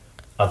with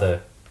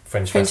other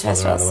French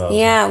festivals around the world.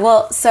 Yeah,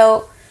 well,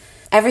 so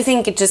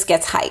everything just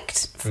gets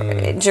hiked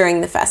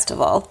during the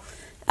festival.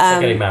 It's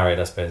like getting married,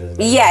 I suppose,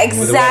 isn't it? Yeah,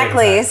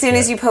 exactly. As soon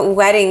as you put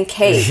wedding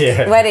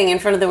in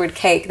front of the word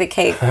cake, the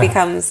cake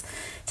becomes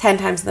 10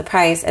 times the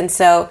price. And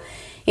so,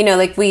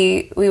 like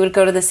we would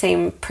go to the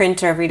same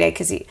printer every day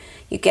because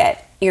you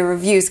get your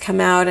reviews come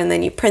out and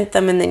then you print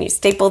them and then you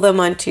staple them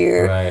onto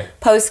your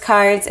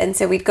postcards. And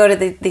so we'd go to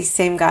these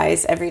same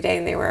guys every day,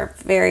 and they were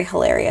very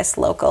hilarious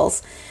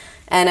locals.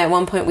 And at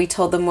one point we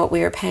told them what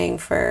we were paying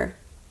for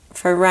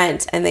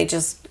rent, and they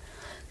just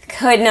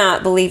could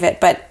not believe it.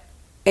 But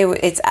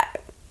it's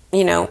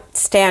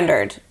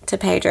standard to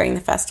pay during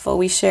the festival.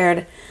 We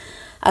shared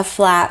a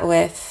flat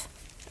with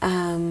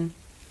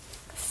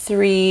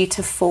 3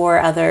 to 4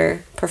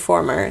 other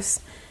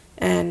performers,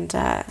 and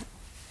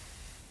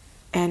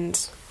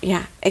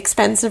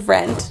expensive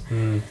rent,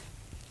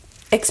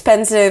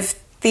 expensive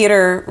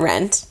theater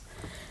rent.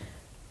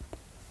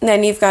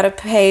 Then you've got to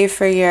pay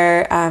for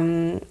your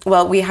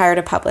we hired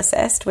a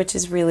publicist, which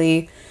is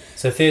really...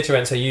 So theatre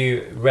rent, so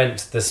you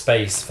rent the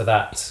space for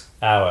that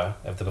hour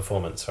of the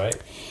performance, right?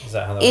 Is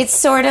that how that works? It's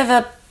sort of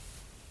a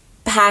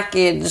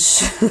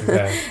package.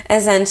 Okay.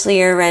 Essentially,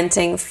 you're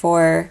renting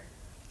for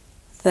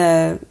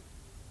the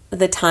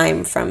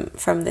time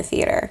from the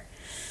theatre.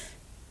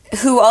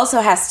 Who also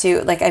has to,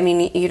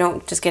 you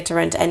don't just get to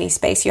rent any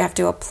space. You have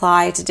to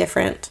apply to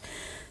different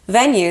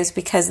venues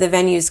because the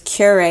venues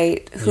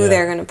curate who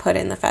they're going to put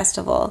in the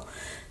festival.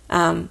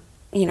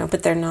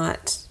 But they're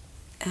not...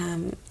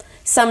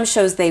 some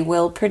shows they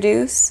will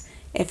produce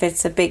if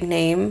it's a big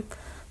name.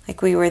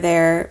 Like we were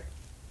there,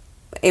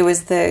 it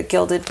was the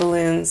Gilded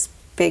Balloons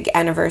big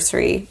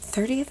anniversary,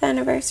 30th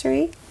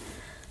anniversary.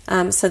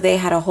 So they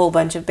had a whole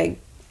bunch of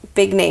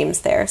big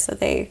names there. So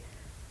they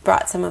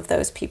brought some of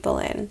those people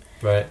in.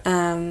 Right.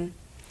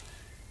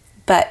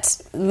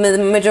 But the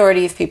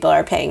majority of people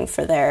are paying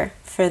for their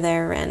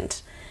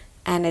rent,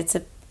 and it's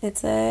a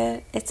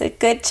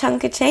good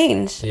chunk of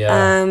change.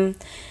 Yeah.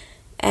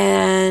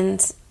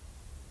 And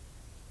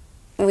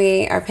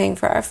we are paying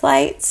for our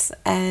flights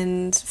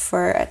and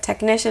for a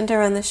technician to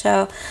run the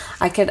show.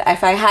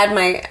 If I had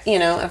my,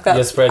 I've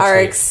got our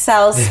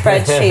Excel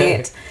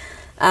spreadsheet.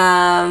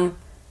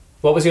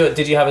 What was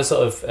did you have a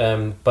sort of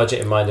budget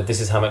in mind of this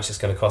is how much it's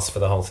going to cost for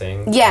the whole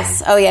thing?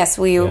 Yes. Yes.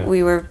 We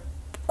were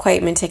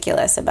quite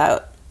meticulous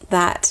about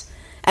that.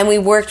 And we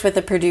worked with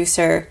a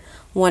producer,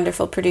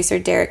 wonderful producer,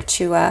 Derek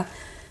Chua,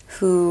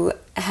 who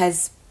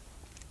has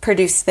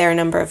produced there a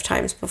number of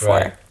times before.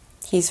 Right.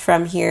 He's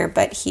from here,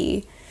 but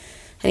he's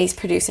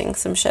producing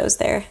some shows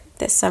there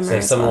this summer. So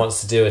if someone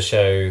wants to do a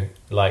show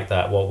like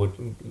that,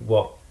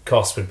 what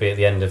cost would be at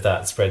the end of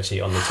that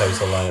spreadsheet on the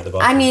total line at the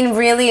bottom? I mean,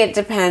 really, it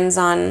depends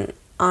on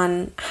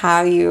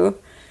how you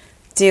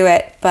do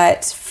it,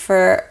 but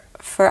for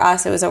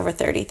us, it was over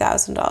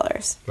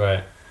 $30,000.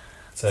 Right.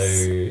 So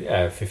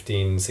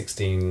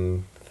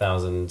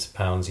 16,000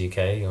 pounds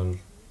UK on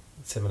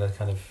similar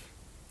kind of.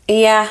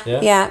 Yeah.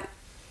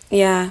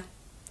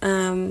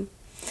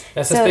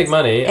 That's big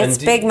money. It's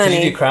big money.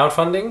 Did you do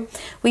crowdfunding?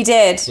 We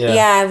did.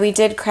 Yeah, we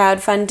did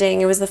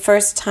crowdfunding. It was the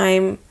first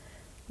time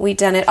we'd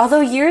done it. Although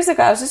years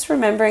ago, I was just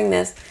remembering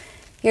this.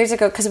 Years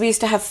ago, because we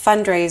used to have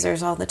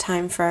fundraisers all the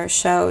time for our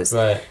shows.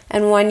 Right.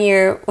 And one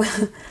year,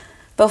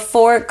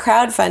 before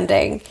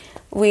crowdfunding,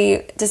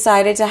 we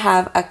decided to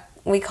have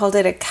we called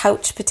it a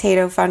couch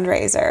potato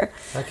fundraiser.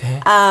 Okay.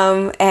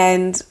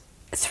 And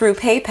through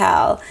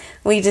PayPal,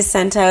 we just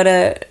sent out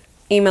a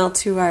email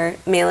to our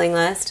mailing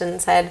list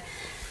and said,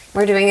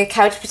 we're doing a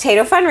couch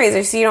potato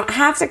fundraiser, so you don't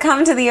have to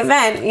come to the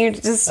event. You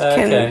just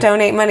can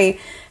donate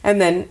money.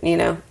 And then,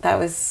 that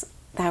was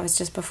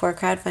just before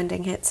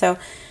crowdfunding hit. So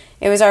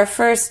it was our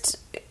first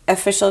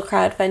official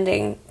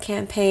crowdfunding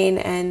campaign,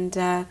 and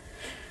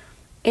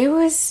it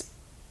was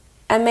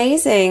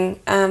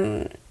amazing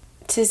to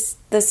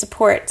the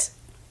support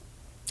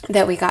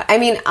that we got. I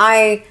mean,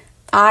 I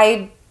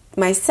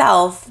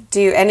myself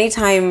do,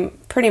 anytime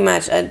pretty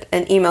much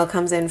an email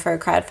comes in for a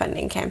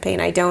crowdfunding campaign,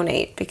 I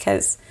donate,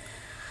 because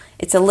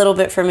it's a little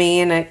bit for me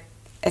and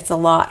it's a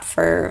lot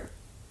for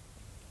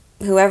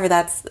whoever.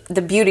 That's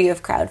the beauty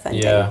of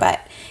crowdfunding. Yeah. But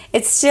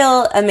it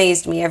still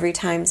amazed me every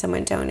time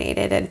someone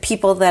donated, and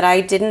people that I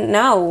didn't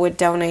know would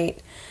donate,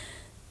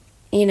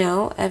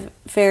 a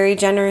very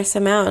generous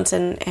amount,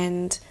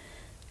 and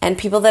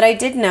people that I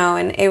did know.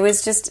 And it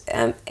was just,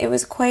 it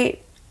was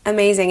quite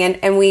amazing.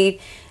 And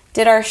we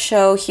did our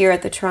show here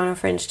at the Toronto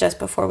Fringe just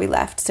before we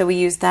left. So we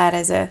used that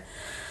as a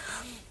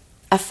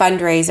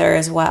fundraiser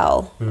as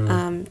well,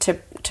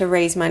 to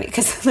raise money,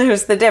 because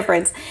there's the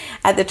difference.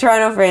 At the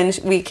Toronto Fringe,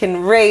 we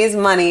can raise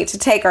money to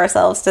take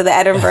ourselves to the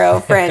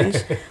Edinburgh Fringe,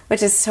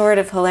 which is sort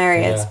of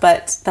hilarious,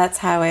 but that's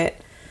how it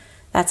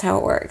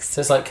works.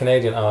 So it's like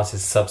Canadian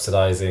artists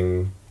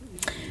subsidising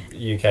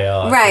UK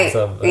art. Right.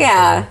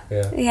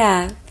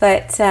 Yeah.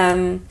 But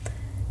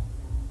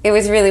it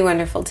was really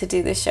wonderful to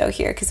do this show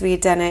here, because we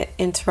had done it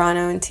in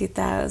Toronto in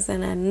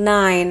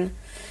 2009.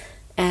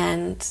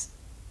 And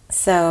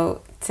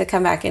so to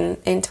come back in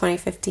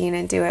 2015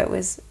 and do it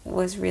was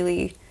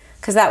really,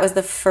 because that was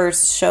the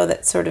first show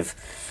that sort of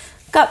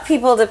got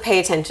people to pay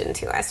attention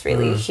to us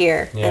really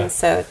here. Yeah. And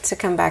so to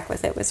come back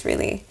with it was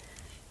really,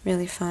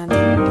 really fun.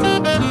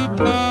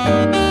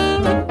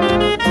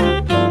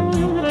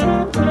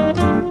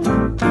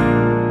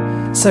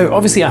 So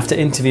obviously after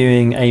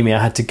interviewing Amy, I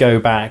had to go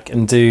back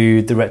and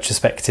do the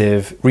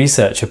retrospective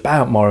research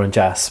about Morrow and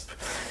Jasp.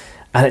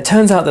 And it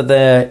turns out that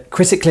they're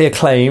critically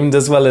acclaimed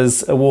as well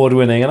as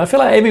award-winning. And I feel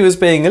like Amy was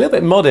being a little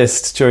bit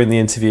modest during the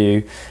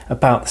interview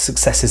about the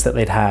successes that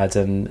they'd had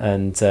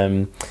and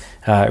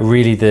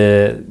really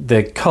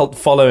the cult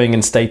following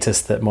and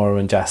status that Morrow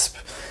and Jasp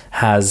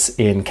has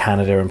in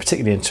Canada and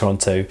particularly in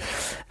Toronto.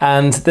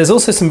 And there's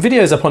also some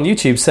videos up on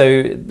YouTube.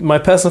 So my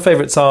personal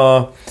favourites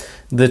are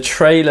the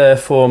trailer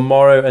for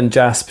Morrow and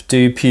Jasp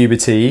Do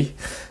Puberty.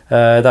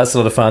 That's a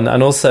lot of fun.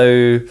 And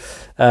also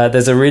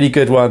there's a really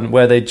good one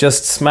where they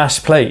just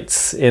smash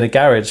plates in a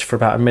garage for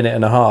about a minute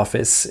and a half.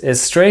 It's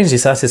strangely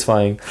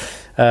satisfying.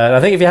 And I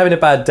think if you're having a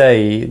bad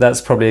day, that's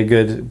probably a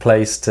good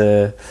place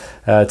to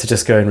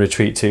just go and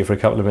retreat to for a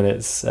couple of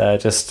minutes. I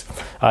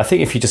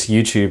think if you just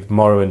YouTube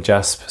Morrow and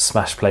Jasp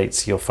smash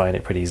plates, you'll find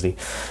it pretty easily.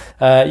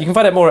 You can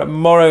find out more at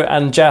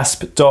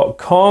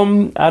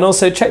morrowandjasp.com, and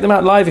also check them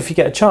out live if you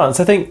get a chance.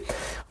 I think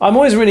I'm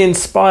always really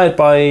inspired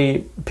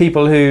by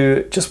people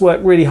who just work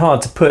really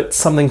hard to put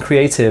something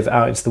creative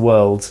out into the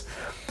world,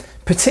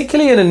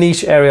 particularly in a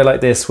niche area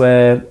like this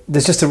where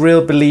there's just a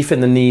real belief in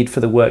the need for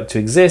the work to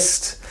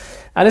exist.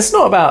 And it's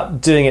not about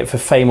doing it for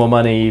fame or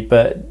money,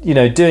 but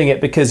doing it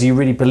because you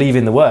really believe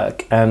in the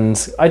work. And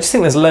I just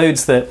think there's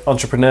loads that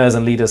entrepreneurs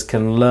and leaders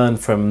can learn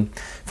from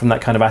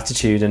that kind of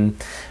attitude. And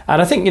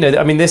I think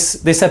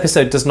this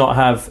episode does not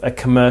have a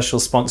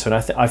commercial sponsor,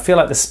 and I feel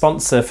like the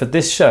sponsor for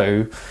this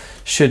show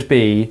should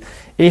be,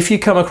 if you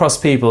come across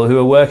people who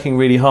are working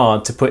really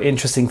hard to put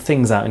interesting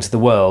things out into the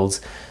world,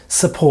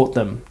 support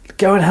them.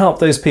 Go and help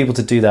those people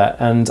to do that.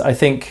 And I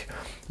think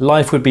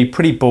life would be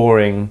pretty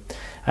boring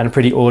and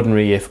pretty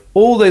ordinary if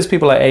all those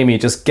people like Amy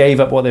just gave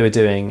up what they were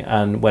doing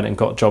and went and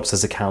got jobs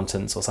as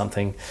accountants or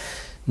something.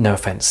 No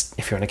offense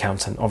if you're an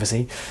accountant,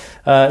 obviously.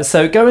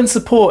 So go and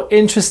support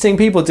interesting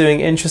people doing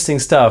interesting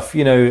stuff.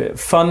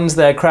 Fund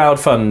their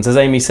crowdfunds. As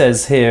Amy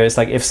says here, it's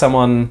like if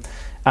someone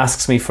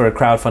asks me for a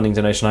crowdfunding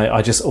donation,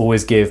 I just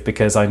always give,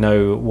 because I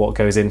know what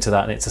goes into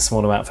that, and it's a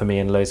small amount for me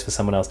and loads for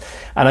someone else.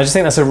 And I just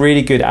think that's a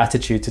really good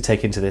attitude to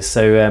take into this.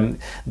 So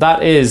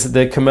that is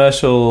the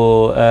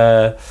commercial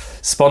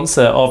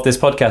sponsor of this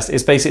podcast,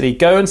 is basically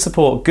go and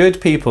support good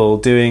people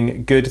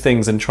doing good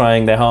things and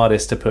trying their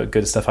hardest to put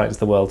good stuff out into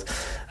the world.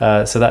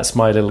 So that's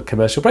my little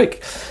commercial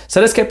break. So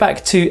let's get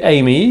back to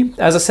Amy.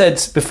 As I said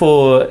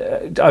before,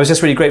 I was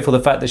just really grateful for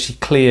the fact that she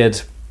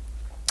cleared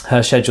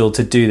her schedule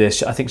to do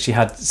this. I think she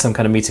had some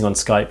kind of meeting on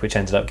Skype which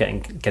ended up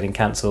getting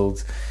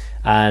cancelled,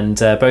 and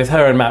both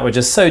her and Matt were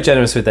just so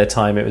generous with their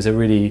time. It was a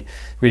really,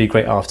 really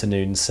great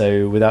afternoon.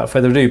 So without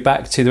further ado,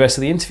 back to the rest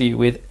of the interview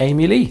with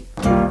Amy Lee.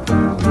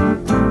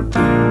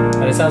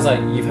 And it sounds like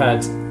you've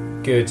had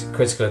good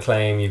critical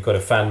acclaim, you've got a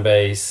fan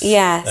base.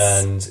 Yes.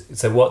 And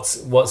so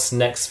what's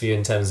next for you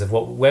in terms of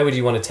where would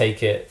you want to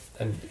take it,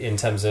 and in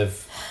terms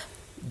of,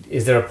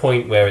 is there a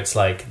point where it's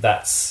like,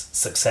 that's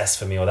success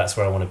for me, or that's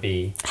where I want to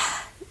be?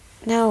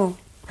 No,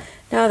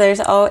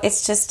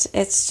 it's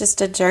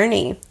just a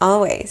journey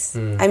always.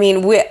 I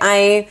mean,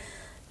 I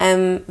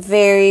am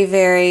very,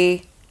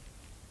 very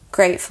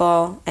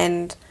grateful,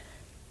 and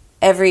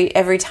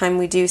every time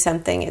we do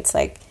something, it's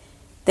like,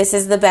 this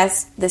is the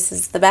best, and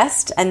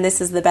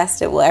this is the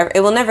best it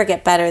will never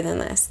get better than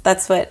this.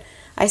 That's what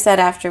I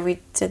said after we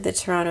did the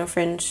Toronto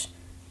Fringe.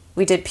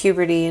 We did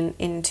Puberty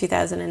in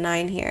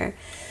 2009 here,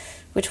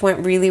 which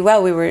went really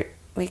well.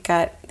 We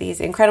got these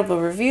incredible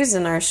reviews,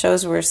 and our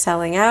shows were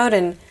selling out,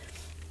 and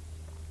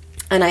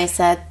I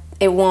said,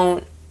 it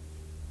won't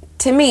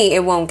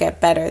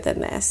get better than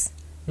this.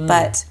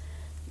 But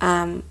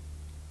I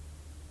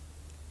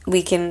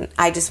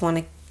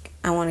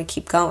want to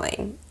keep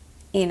going,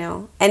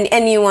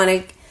 and you want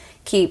to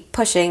keep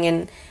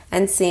pushing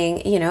and seeing,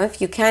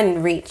 if you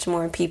can reach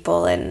more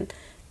people and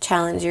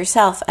challenge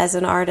yourself as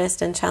an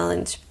artist and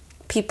challenge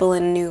people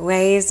in new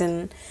ways.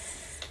 And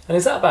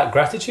is that about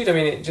gratitude? I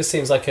mean, it just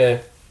seems like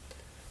it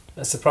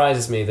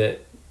surprises me that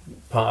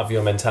part of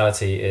your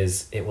mentality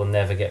is it will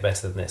never get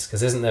better than this.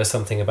 Because isn't there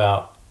something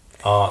about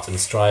art and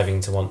striving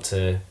to want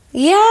to...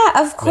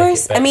 Yeah, of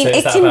course. I mean, so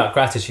is that about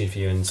gratitude for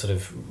you, and sort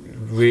of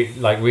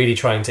really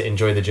trying to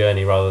enjoy the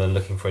journey rather than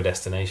looking for a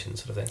destination,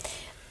 sort of thing?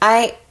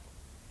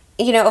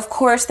 Of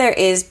course there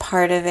is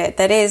part of it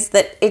that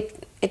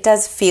it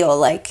does feel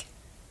like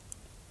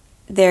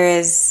there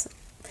is,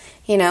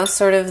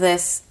 sort of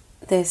this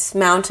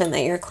mountain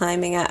that you're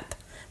climbing up,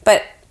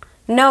 but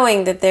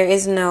knowing that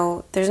there's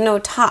no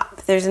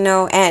top, there's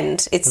no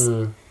end. It's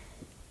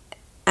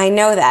I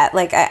know that,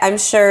 like, I'm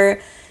sure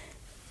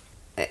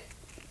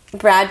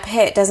Brad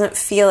Pitt doesn't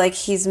feel like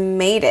he's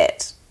made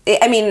it.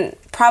 I mean,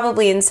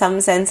 probably in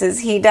some senses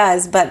he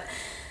does, but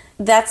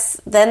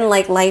then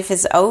like life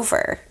is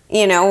over,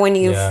 when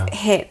you've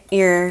hit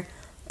your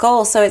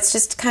goal. So it's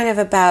just kind of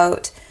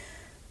about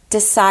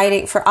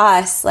deciding for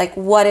us, like,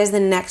 what is the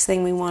next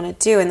thing we want to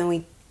do, and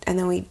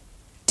then we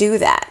do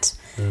that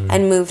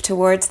and move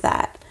towards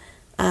that.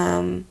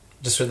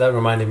 Just that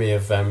reminded me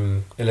of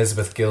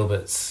Elizabeth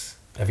Gilbert's.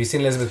 Have you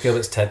seen Elizabeth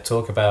Gilbert's TED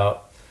Talk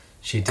about?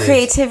 She did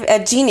creative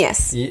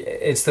genius.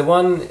 It's the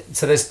one.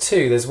 So there's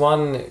two. There's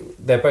one.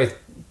 They're both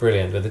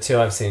brilliant, but the two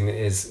I've seen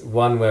is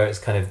one where it's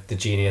kind of the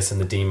genius and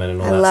the demon and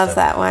all that. I love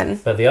that one.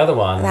 But the other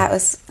one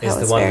is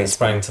the one that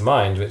sprang to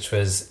mind, which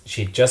was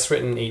she'd just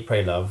written Eat,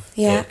 Pray, Love.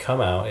 Yeah. It had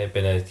come out. It had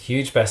been a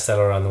huge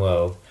bestseller around the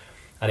world,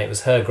 and it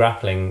was her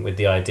grappling with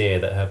the idea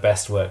that her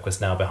best work was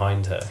now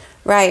behind her.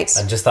 Right.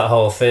 And just that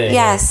whole thing.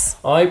 Yes.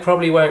 I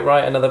probably won't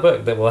write another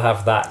book that will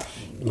have that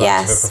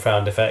much of a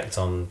profound effect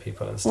on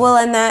people and stuff. Well,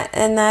 and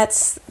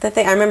that's the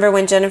thing. I remember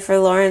when Jennifer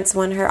Lawrence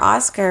won her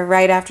Oscar,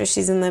 right after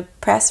she's in the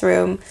press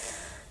room,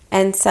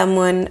 and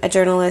a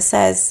journalist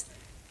says,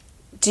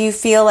 "Do you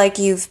feel like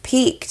you've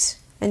peaked?"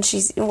 And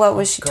she's,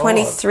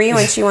 23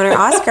 when she won her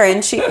Oscar,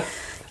 and she,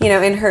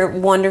 in her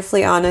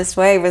wonderfully honest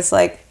way, was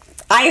like,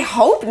 "I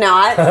hope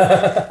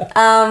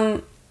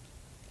not,"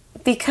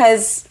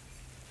 because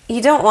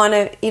you don't want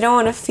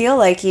to feel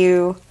like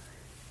you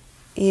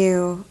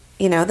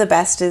the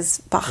best is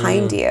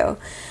behind you.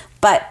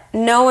 But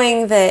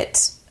knowing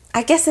that,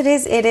 I guess it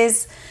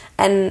is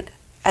a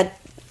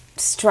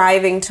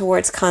striving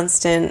towards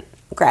constant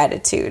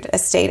gratitude, a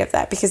state of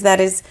that, because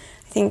that is,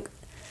 I think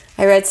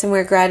I read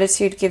somewhere,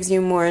 gratitude gives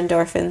you more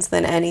endorphins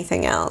than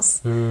anything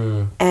else.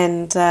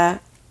 And I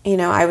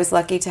was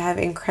lucky to have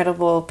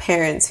incredible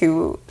parents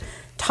who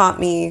taught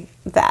me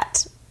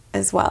that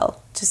as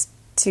well, just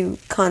to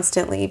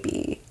constantly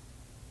be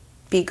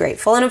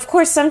grateful. And of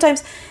course,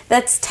 sometimes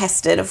that's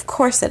tested. Of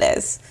course it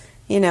is.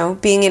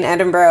 Being in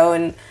Edinburgh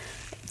and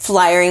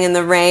flying in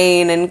the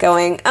rain and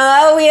going,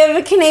 "Oh, we have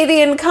a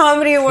Canadian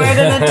Comedy Award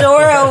and a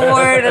Dora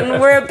Award,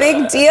 and we're a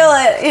big deal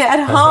at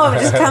home.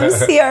 Just come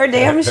see our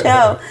damn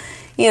show."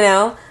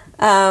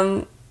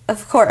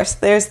 Of course,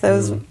 there's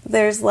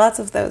lots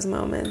of those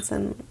moments,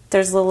 and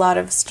there's a lot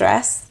of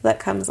stress that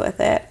comes with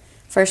it,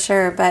 for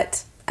sure.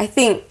 But I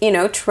think,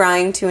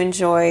 trying to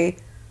enjoy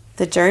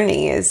the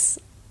journey is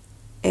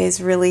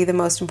really the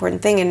most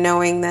important thing, and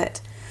knowing that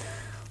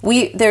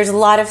there's a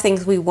lot of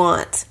things we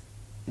want.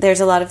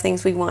 There's a lot of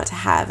things we want to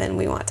have, and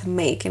we want to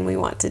make, and we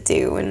want to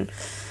do, and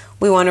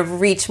we want to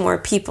reach more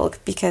people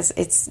because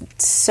it's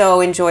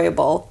so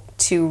enjoyable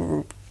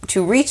to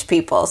reach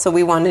people. So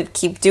we want to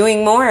keep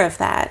doing more of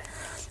that.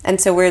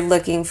 And so we're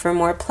looking for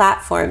more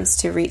platforms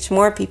to reach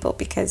more people,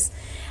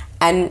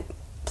 and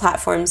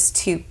platforms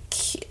to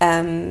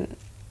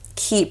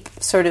keep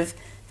sort of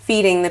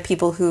feeding the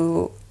people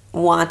who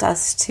want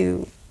us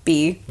to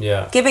be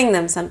giving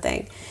them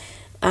something.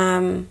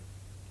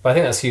 But I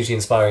think that's hugely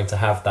inspiring to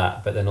have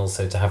that, but then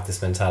also to have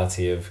this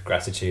mentality of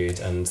gratitude,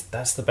 and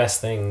that's the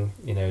best thing,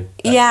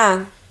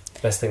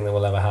 best thing that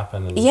will ever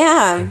happen, and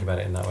think about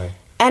it in that way.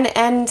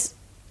 And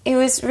it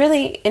was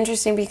really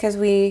interesting because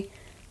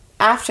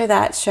after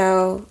that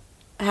show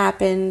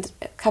happened,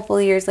 a couple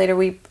of years later,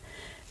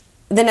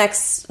 the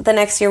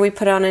next year we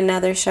put on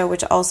another show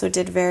which also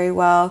did very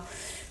well.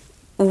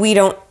 We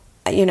don't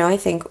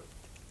think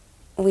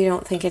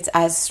it's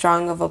as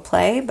strong of a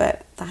play,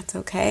 but that's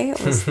okay.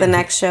 It was the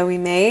next show we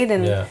made,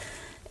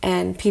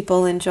 and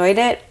people enjoyed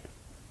it.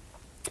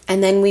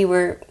 And then we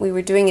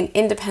were doing an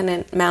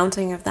independent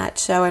mounting of that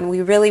show, and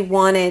we really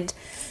wanted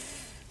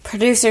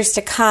producers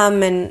to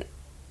come, and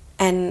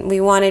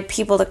we wanted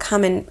people to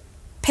come and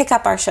pick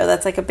up our show.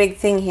 That's like a big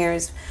thing here,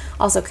 is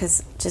also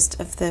because just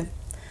of the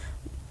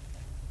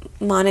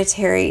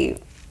monetary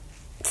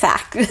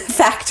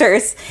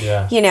factors.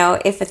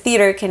 If a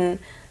theater can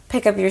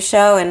pick up your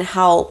show and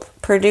help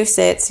produce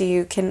it so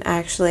you can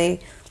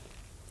actually,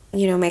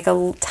 make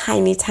a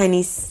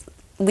tiny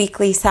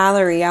weekly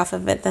salary off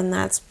of it, then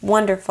that's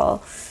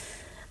wonderful.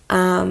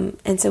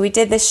 And so we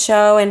did this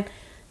show, and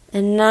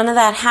none of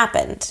that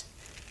happened.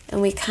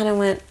 And we kind of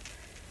went,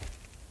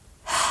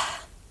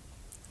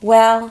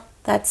 well,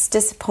 that's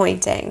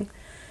disappointing.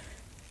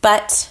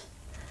 But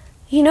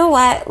you know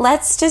what?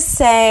 Let's just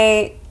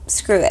say,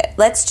 screw it.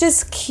 Let's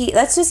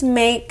just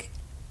make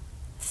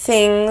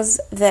things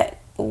that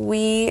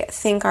we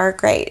think are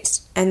great,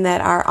 and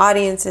that our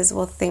audiences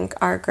will think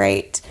are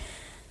great,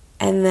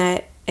 and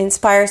that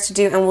inspire us to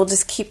do, and we'll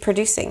just keep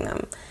producing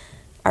them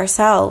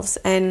ourselves.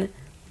 And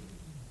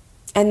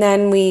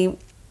then we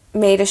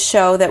made a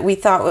show that we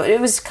thought,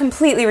 it was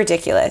completely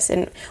ridiculous,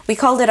 and we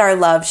called it our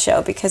love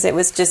show because it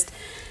was just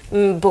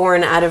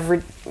born out of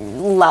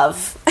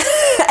love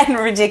and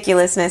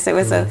ridiculousness. It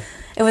was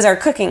our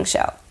cooking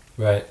show.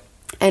 Right.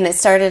 And it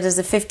started as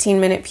a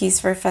 15-minute piece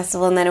for a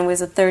festival, and then it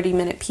was a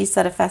 30-minute piece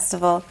at a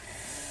festival.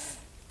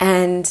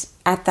 And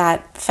at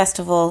that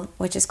festival,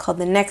 which is called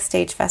the Next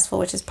Stage Festival,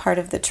 which is part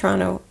of the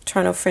Toronto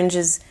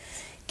Fringe's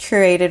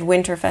curated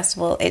winter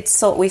festival,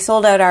 we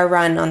sold out our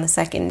run on the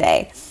second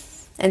day.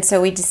 And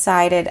so we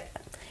decided,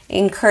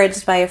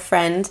 encouraged by a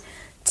friend,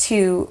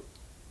 to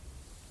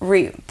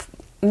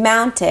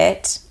mount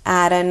it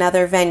at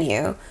another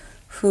venue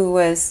who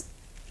was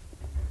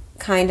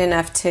kind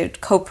enough to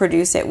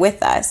co-produce it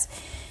with us.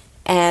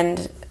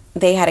 And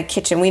they had a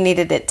kitchen. We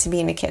needed it to be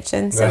in a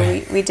kitchen, so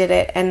we did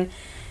it. And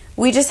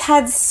we just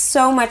had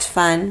so much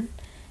fun,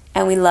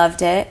 and we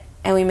loved it,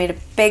 and we made a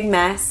big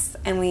mess,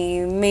 and we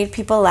made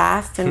people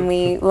laugh, and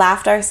we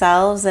laughed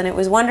ourselves, and it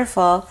was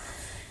wonderful.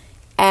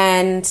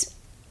 And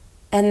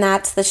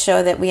that's the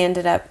show that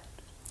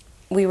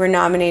we were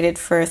nominated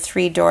for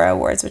 3 Dora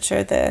Awards, which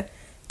are the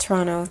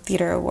Toronto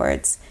Theatre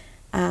Awards,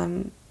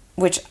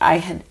 which I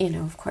had,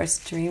 of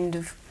course, dreamed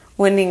of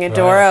winning a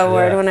Dora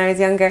Award when I was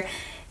younger.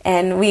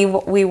 And we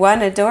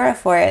won a Dora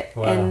for it,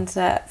 and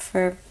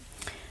for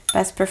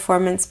best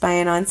performance by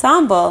an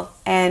ensemble.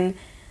 And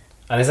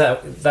is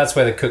that's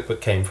where the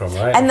cookbook came from,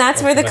 right? And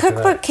that's where the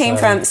cookbook came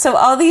from. So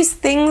all these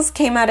things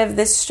came out of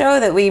this show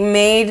that we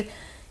made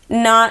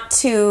not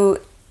to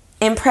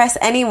impress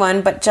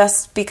anyone, but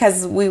just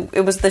because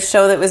it was the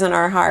show that was in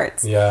our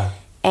hearts. Yeah.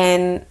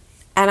 And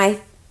I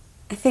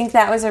think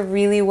that was a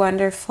really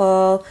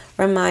wonderful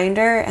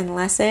reminder and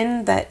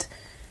lesson that,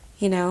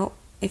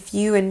 if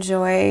you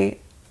enjoy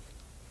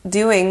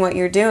doing what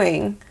you're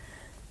doing,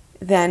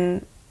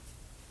 then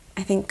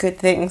I think good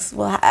things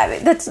will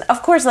happen. That's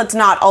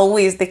not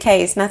always the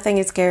case. Nothing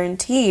is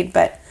guaranteed,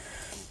 but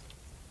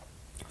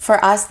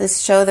for us,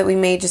 this show that we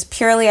made just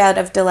purely out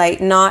of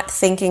delight, not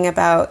thinking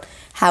about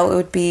how it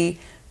would be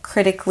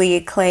critically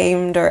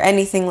acclaimed or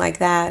anything like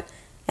that,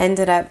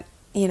 ended up,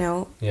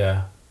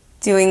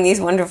 doing these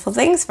wonderful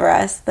things for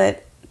us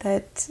that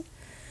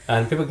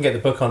And people can get the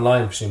book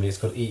online, presumably. It's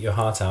called Eat Your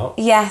Heart Out.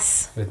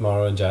 Yes. With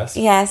Mauro and Jess.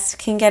 Yes,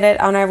 can get it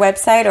on our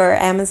website or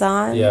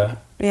Amazon. Yeah.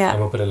 Yeah. And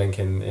we'll put a link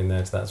in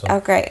there to that as well. Oh,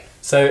 great.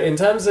 So in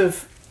terms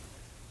of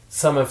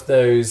some of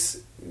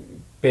those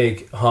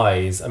big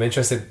highs, I'm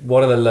interested,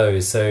 what are the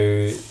lows?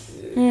 So,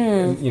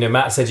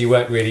 Matt said you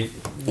worked really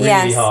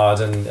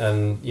hard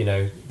and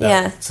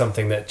that's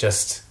something that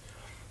just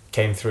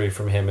came through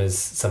from him as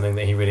something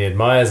that he really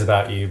admires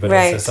about you, but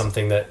also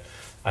something that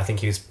I think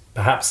he was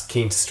perhaps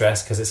keen to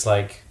stress, because it's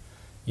like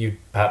you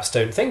perhaps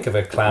don't think of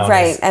a clown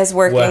as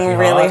working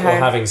really hard or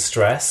having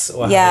stress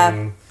or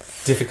having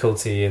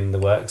difficulty in the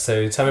work.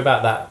 So tell me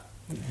about that,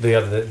 the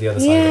other side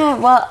of it. Yeah,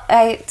 well,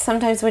 I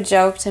sometimes would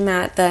joke to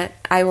Matt that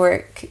we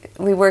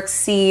work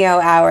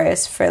CEO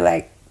hours for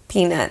like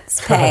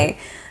peanuts pay.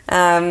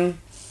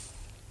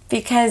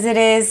 Because it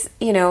is,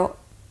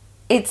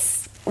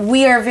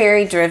 we are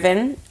very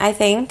driven, I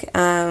think.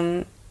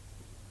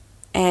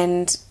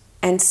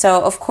 And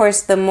so, of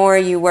course, the more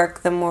you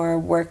work, the more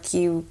work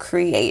you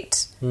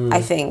create,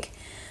 I think.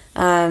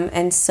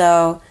 And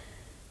so,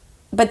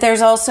 but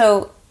there's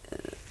also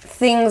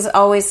things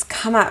always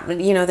come up.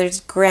 There's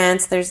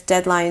grants, there's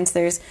deadlines,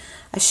 there's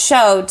a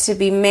show to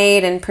be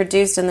made and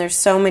produced, and there's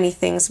so many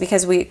things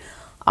because we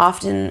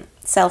often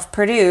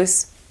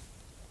self-produce.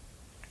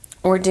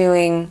 We're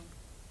doing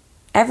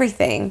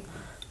everything.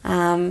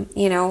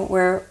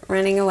 We're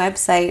running a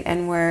website,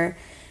 and we're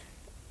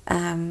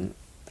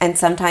and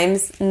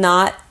sometimes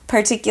not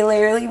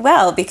particularly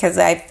well, because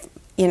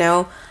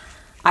none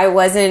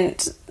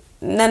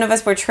of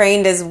us were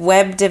trained as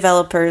web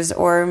developers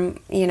or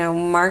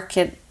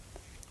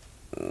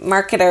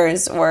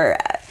marketers or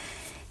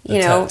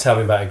tell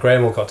me about it.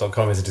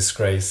 GrahamWalcott.com is a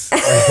disgrace.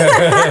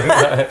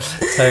 I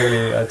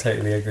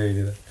totally agree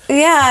with that.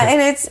 Yeah, and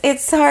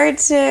it's hard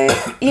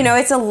to,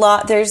 it's a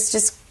lot. There's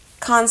just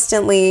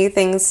constantly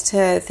things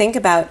to think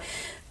about.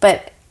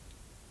 But,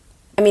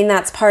 I mean,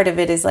 that's part of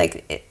it, is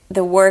like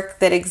the work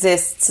that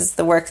exists is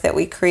the work that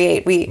we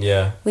create.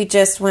 We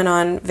just went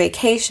on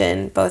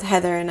vacation, both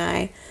Heather and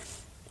I.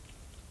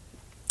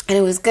 And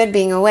it was good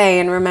being away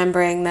and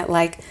remembering that,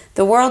 like,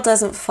 the world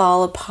doesn't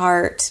fall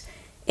apart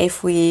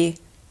if we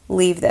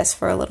leave this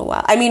for a little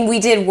while. I mean, we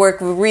did work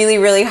really,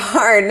 really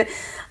hard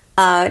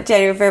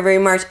January, February,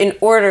 March in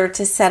order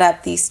to set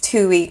up these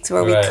 2 weeks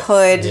where we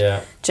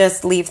could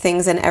just leave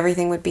things and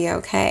everything would be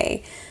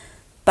okay.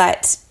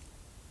 But,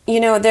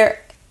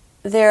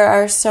 there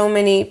are so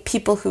many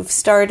people who've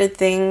started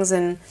things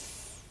and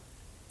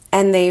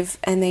they've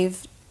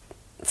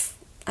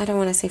I don't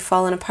want to say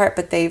fallen apart,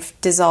 but they've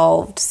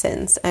dissolved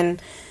since.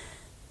 And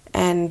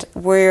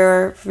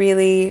we're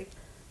really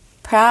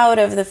proud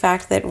of the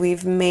fact that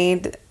we've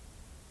made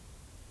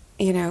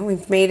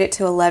it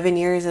to 11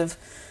 years of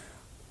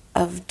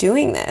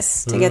doing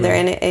this together.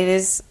 And it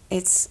is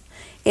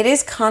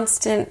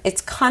constant.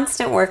 It's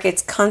constant work.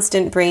 It's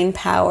constant brain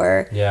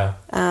power. Yeah.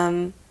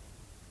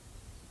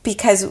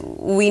 Because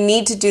we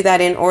need to do that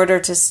in order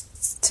to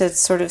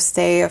sort of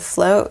stay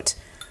afloat.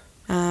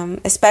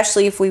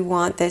 Especially if we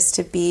want this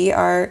to be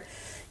our,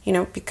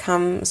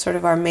 become sort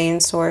of our main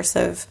source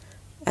of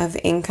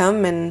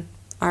income and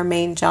our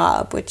main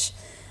job, which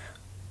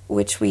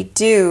we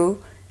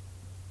do,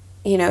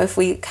 you know, if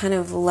we kind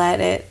of let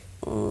it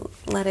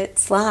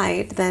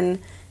slide, then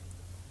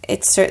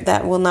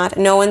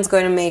no one's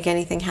going to make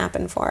anything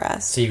happen for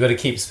us. So you've got to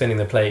keep spinning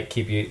the plate,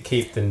 keep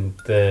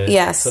the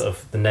yes. sort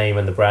of the name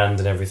and the brand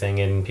and everything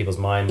in people's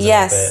minds.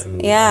 Yes, a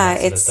bit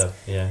and it's sort of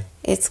stuff. Yeah,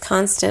 it's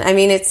constant. I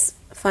mean, it's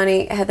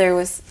funny. Heather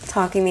was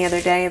talking the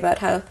other day about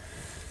how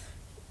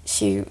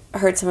she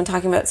heard someone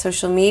talking about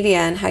social media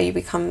and how you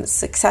become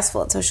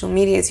successful at social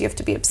media is you have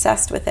to be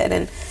obsessed with it,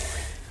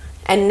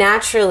 and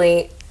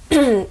naturally,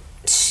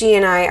 she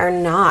and I are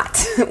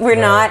not. We're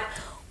not.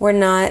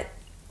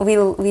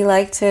 We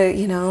like to,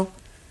 you know,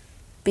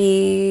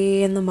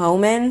 be in the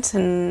moment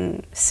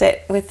and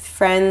sit with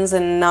friends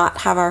and not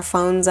have our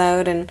phones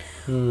out, and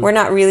we're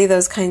not really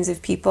those kinds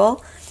of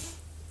people.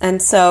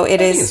 And so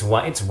it's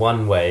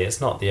one way.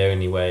 It's not the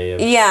only way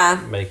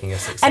of making a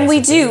success. And we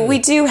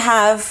do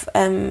have,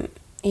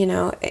 you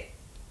know,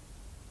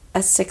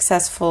 a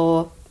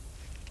successful.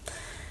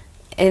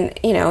 And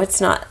you know,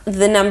 it's not,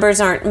 the numbers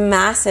aren't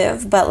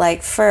massive, but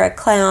like for a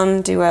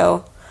clown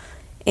duo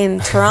in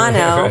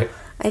Toronto. Right.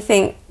 I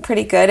think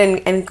pretty good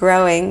and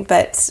growing,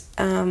 but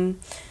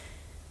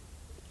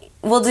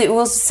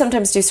we'll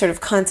sometimes do sort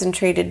of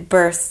concentrated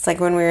bursts, like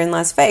when we were in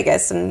Las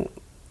Vegas and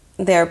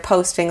they're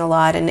posting a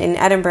lot, and in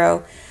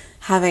Edinburgh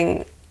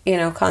having, you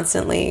know,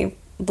 constantly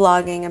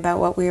blogging about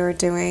what we were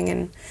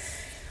doing,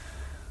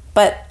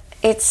 but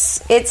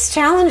it's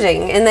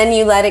challenging, and then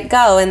you let it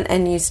go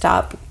and you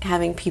stop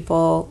having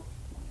people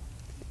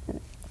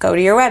go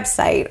to your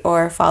website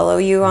or follow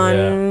you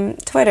on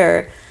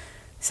Twitter.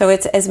 So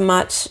it's as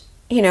much,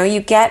 you know, you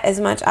get as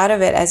much out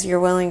of it as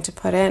you're willing to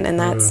put in, and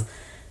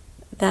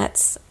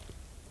that's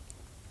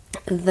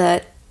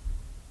the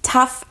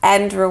tough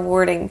and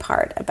rewarding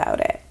part about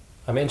it.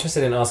 I'm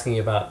interested in asking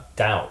you about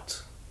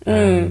doubt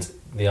and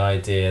the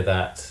idea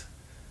that,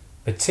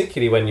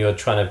 particularly when you're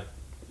trying to,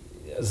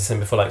 as I said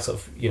before, like sort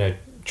of, you know,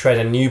 tread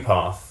a new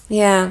path,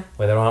 where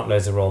there aren't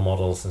loads of role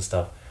models and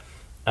stuff,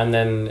 and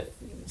then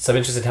so I'm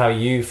interested how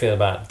you feel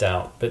about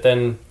doubt, but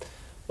then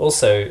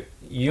also,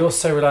 you're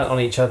so reliant on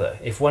each other.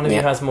 If one of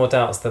you has more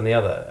doubts than the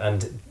other,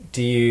 and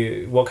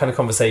what kind of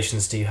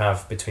conversations do you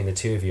have between the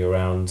two of you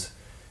around,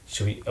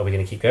 are we going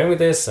to keep going with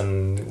this,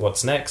 and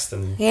what's next?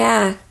 And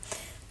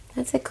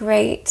that's a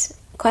great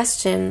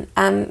question.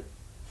 I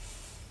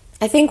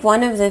think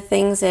one of the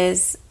things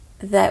is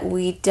that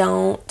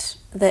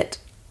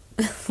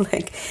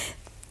like,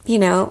 you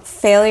know,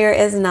 failure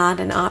is not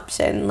an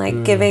option.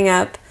 Like giving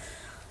up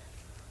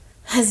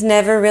has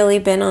never really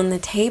been on the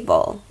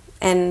table,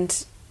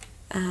 and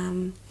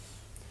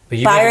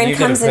but Byron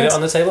comes never put it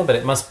on the table, but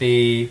it must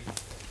be,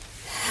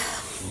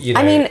 you know,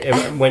 I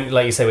mean, when,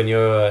 like you say, when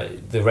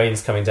the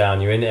rain's coming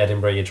down, you're in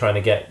Edinburgh, you're trying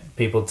to get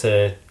people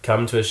to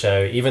come to a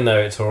show, even though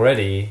it's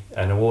already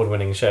an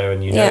award-winning show,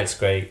 and you know it's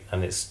great,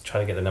 and it's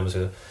trying to get the numbers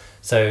with it.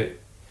 So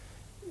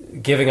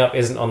giving up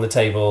isn't on the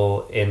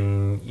table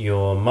in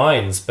your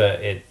minds,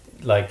 but it,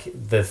 like,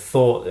 the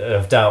thought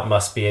of doubt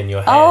must be in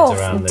your heads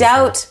around this.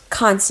 Doubt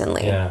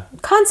constantly.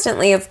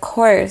 Constantly, of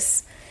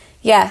course.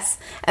 Yes,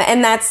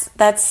 and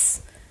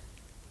that's.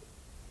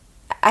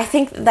 I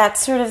think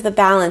that's sort of the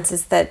balance,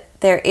 is that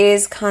there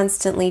is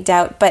constantly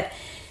doubt, but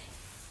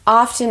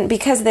often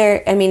because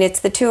it's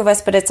the two of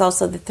us, but it's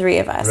also the three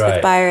of us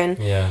with Byron.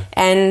 Yeah.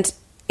 And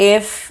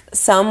if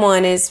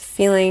someone is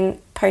feeling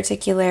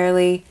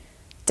particularly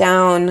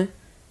down,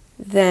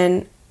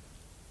 then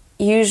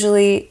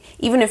usually,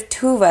 even if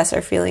two of us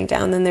are feeling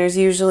down, then there's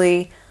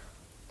usually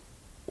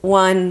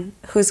one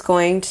who's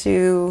going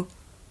to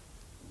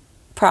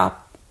prop.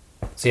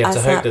 So you have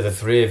to hope that the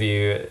three of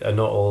you are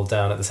not all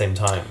down at the same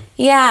time.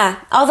 Yeah.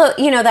 Although,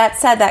 you know, that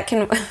said, that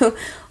can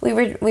we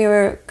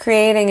were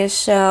creating a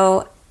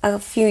show a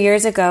few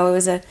years ago. It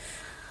was a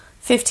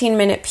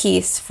 15-minute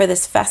piece for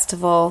this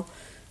festival,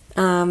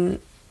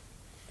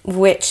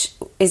 which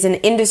is an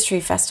industry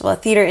festival, a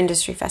theater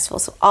industry festival.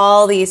 So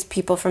all these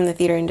people from the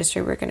theater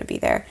industry were going to be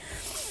there,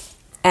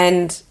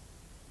 and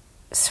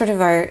sort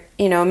of are,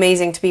 you know,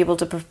 amazing to be able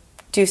to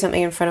do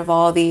something in front of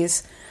all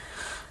these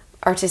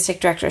artistic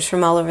directors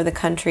from all over the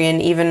country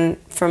and even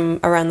from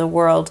around the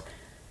world.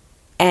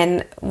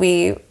 And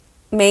we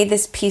made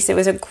this piece. It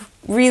was a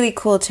really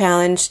cool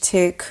challenge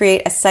to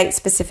create a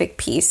site-specific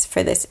piece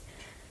for this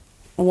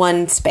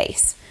one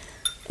space.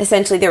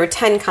 Essentially, there were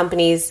 10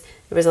 companies.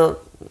 There was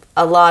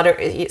a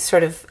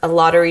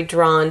lottery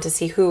drawn to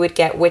see who would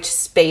get which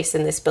space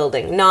in this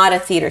building. Not a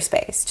theater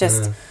space,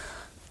 just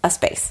a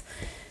space.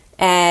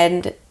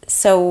 And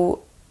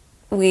so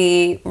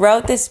we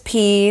wrote this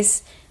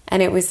piece,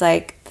 and it was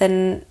like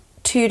then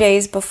 2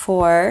 days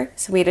before,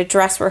 so we had a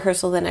dress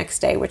rehearsal the next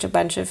day, which a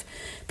bunch of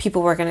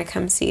people were going to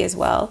come see as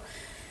well.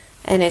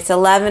 And it's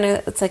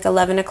like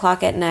 11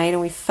 o'clock at night, and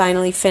we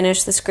finally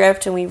finish the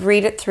script, and we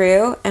read it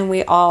through, and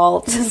we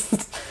all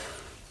just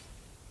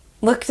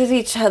looked at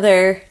each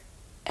other,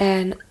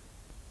 and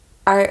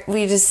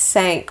we just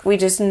sank. We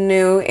just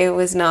knew it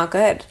was not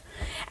good.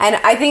 And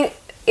I think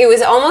It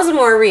was almost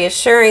more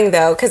reassuring,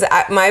 though, because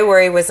my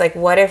worry was like,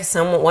 what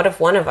if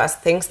one of us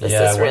thinks this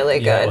is really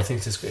good? Yeah,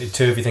 thinks it's great.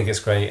 Two of you think it's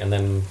great, and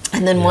then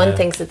one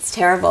thinks it's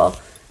terrible.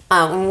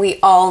 We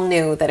all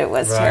knew that it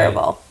was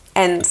terrible,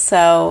 and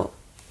so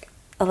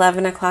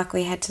 11 o'clock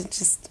we had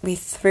to we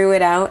threw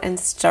it out and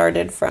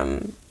started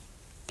from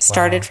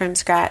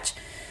scratch.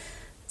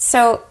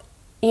 So,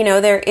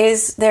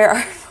 there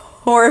are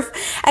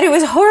and it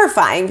was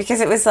horrifying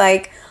because it was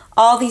like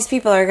all these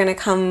people are going to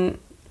come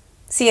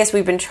see us.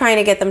 We've been trying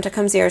to get them to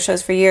come see our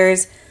shows for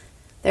years.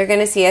 They're going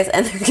to see us,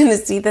 and they're going to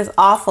see this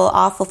awful,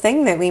 awful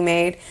thing that we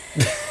made.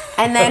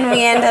 And then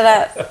we ended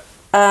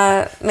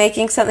up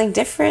making something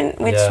different,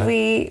 which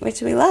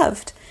we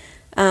loved.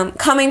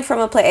 Coming from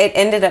a play, it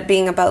ended up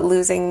being about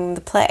losing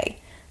the play.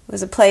 It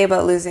was a play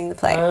about losing the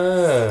play.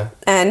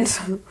 And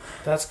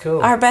that's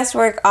cool. Our best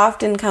work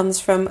often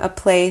comes from a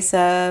place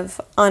of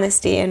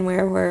honesty and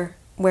where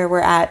we're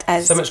at.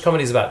 As so much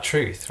comedy is about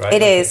truth, right?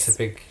 It is. It's a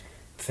big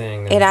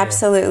thing. It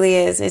absolutely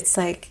is. It's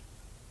like,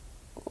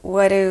 we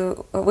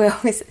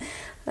always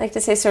like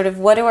to say, sort of,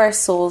 what do our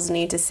souls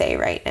need to say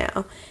right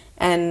now,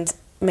 and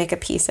make a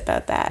piece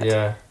about that.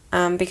 Yeah.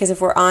 Because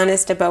if we're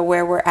honest about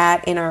where we're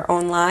at in our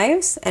own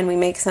lives and we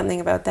make something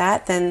about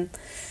that, then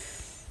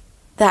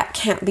that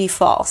can't be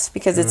false,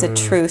 because it's a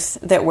truth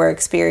that we're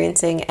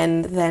experiencing,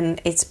 and then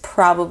it's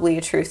probably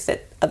a truth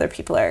that other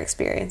people are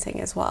experiencing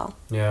as well.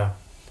 Yeah.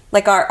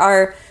 Like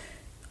our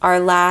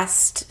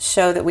last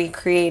show that we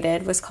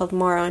created was called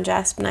Mauro and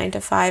Jasp 9 to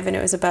 5, and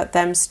it was about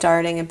them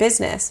starting a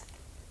business.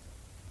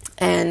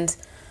 And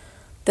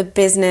the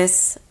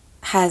business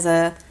has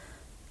a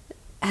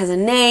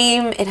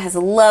name, it has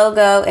a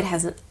logo, it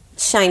has a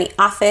shiny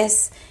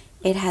office,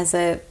 it has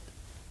a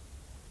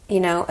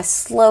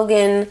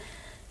slogan.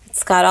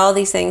 It's got all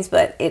these things,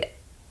 but it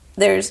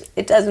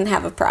doesn't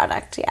have a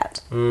product yet.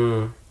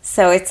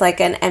 So it's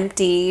like an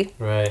empty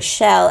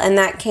shell, and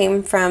that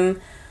came from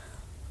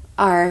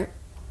our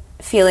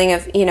feeling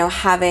of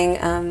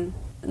having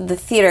the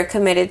theater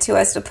committed to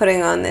us to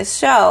putting on this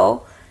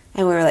show,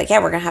 and we were like,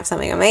 yeah, we're gonna have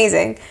something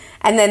amazing.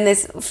 And then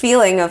this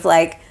feeling of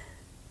like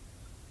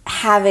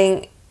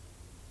having,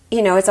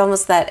 it's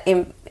almost that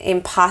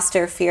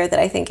imposter fear that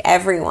I think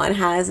everyone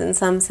has in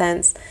some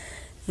sense,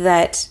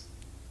 that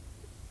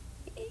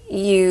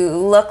you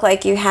look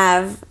like you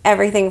have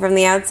everything from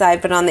the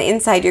outside, but on the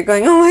inside you're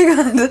going, oh my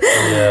god,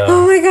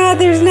 oh my god,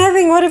 there's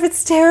nothing, what if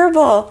it's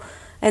terrible?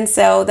 And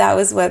so that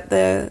was what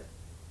the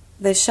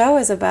show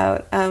is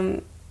about,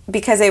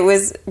 because it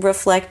was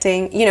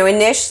reflecting,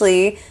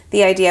 initially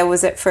the idea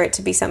was for it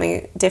to be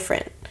something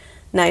different.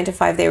 9 to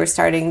 5, they were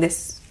starting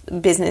this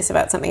business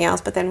about something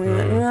else, but then we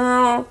went,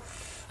 no.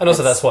 And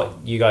also that's what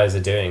you guys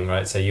are doing,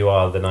 right? So you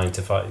are the 9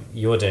 to 5,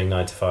 you're doing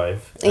 9 to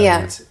 5.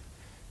 And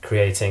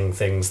creating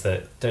things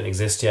that don't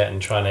exist yet and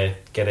trying to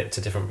get it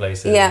to different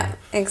places. Yeah,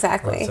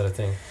 exactly. That sort of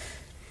thing.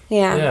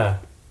 Yeah.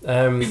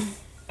 Yeah.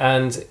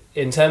 And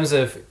in terms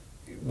of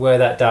where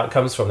that doubt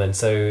comes from then,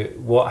 so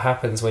what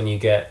happens when you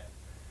get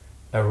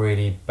a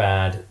really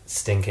bad,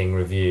 stinking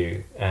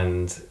review?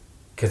 And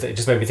because it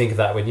just made me think of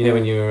that when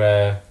when you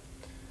were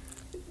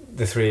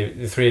the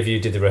three of you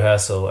did the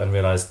rehearsal and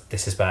realised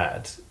this is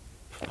bad.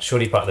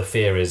 Surely part of the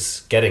fear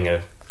is getting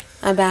a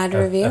bad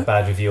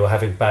review or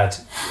having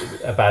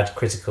a bad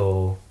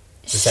critical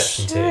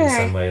reception to it in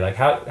some way. Like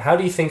how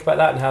do you think about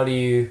that, and how do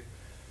you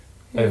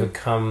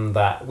overcome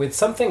that with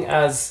something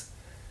as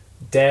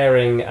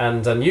daring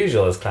and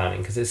unusual as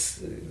clowning? Because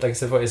it's, like I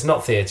said, it's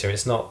not theatre,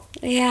 it's not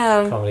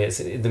comedy.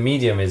 The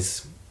medium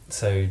is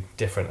so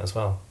different as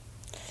well.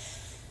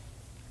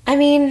 I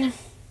mean,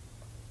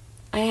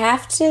 I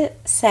have to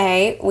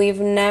say we've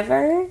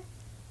never.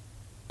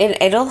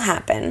 It'll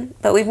happen,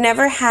 but we've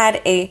never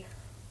had a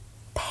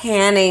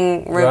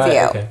panning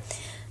review. Right,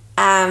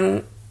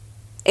 okay.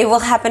 It will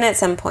happen at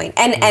some point,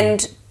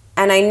 and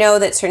I know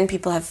that certain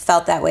people have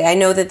felt that way. I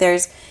know that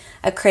there's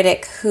a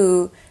critic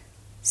who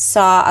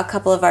saw a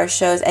couple of our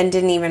shows and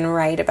didn't even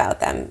write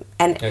about them,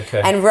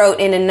 and wrote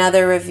in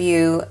another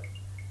review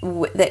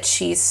that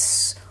she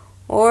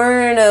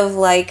sort of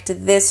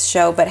liked this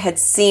show, but had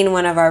seen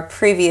one of our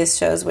previous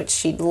shows which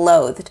she'd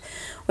loathed,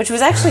 which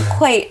was actually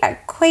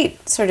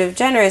quite sort of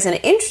generous and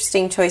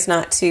interesting choice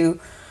not to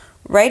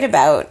write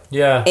about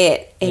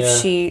it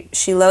if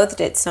she loathed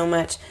it so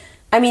much.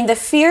 I mean, the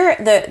fear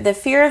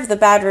of the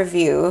bad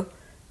review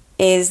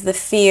is the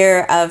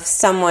fear of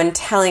someone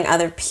telling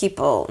other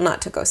people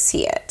not to go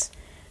see it,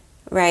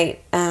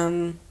 right?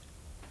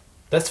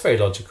 That's very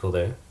logical,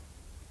 though.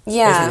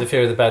 Yeah. Isn't the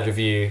fear of the bad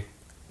review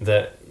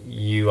that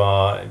you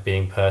are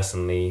being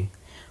personally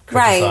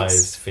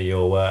criticised for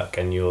your work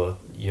and your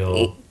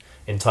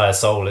entire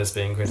soul is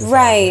being criticised?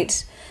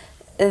 Right.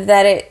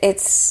 That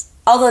it's...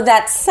 Although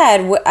that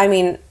said, I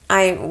mean,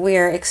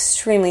 we're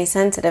extremely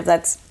sensitive.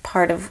 That's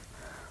part of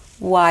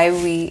why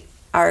we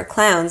are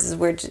clowns, is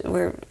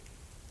we're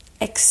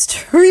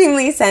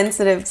extremely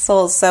sensitive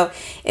souls. So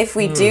if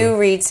we do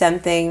read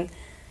something,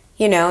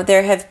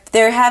 there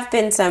have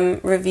been some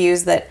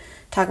reviews that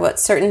talk about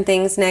certain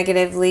things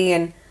negatively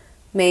and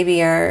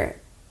maybe are,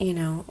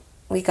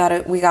 we got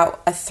a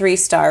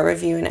 3-star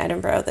review in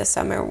Edinburgh this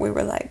summer. We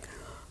were like,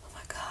 oh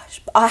my gosh.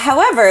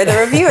 However, the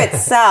review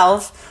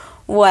itself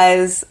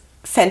was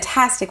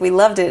fantastic. We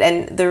loved it.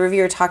 And the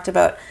reviewer talked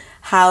about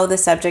how the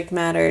subject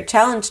matter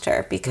challenged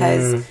her,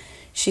 because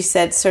she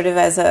said sort of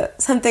as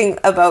something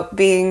about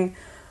being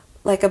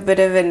like a bit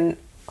of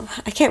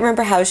I can't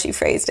remember how she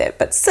phrased it,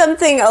 but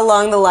something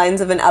along the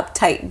lines of an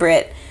uptight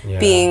Brit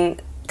being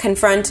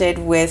confronted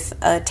with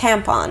a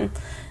tampon,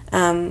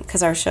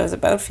 because our show's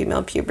about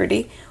female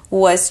puberty,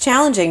 was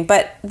challenging.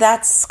 But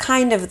that's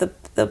kind of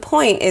the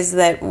point, is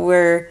that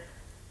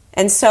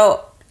and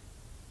so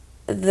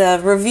the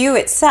review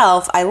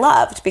itself I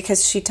loved,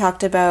 because she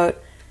talked about,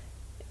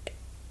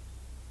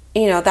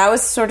 that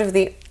was sort of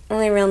the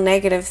only real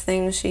negative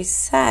thing she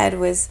said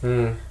was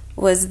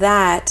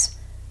that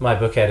my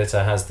book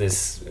editor has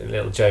this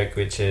little joke,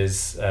 which is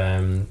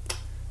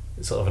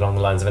sort of along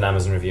the lines of an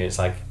Amazon review. It's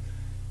like,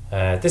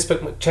 this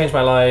book changed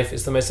my life.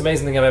 It's the most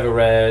amazing thing I've ever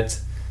read.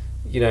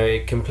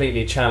 It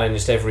completely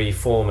challenged every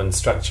form and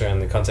structure,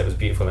 and the concept was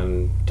beautiful,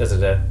 and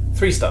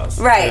 3 stars.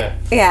 Right,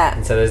 yeah.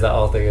 And so there's that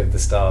whole thing of the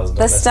stars.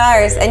 The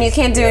stars, and you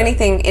can't do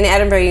anything. In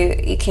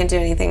Edinburgh, you can't do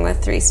anything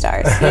with 3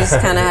 stars. You just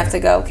kind of have to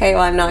go, okay,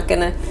 well, I'm not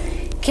going to...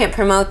 Can't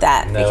promote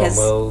that. No because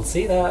one will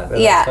see that.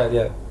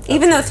 Yeah.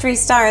 Even though 3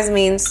 stars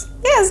means,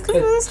 it's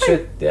good.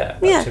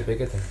 That should be a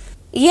good thing.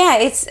 Yeah,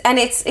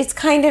 it's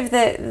kind of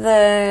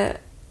the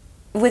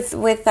with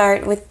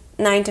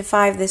 9 to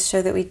 5, this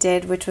show that we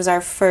did, which was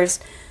our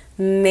first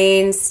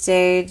main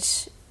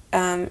stage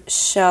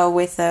show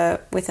with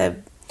a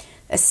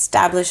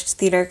established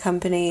theatre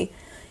company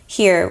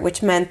here,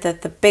 which meant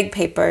that the big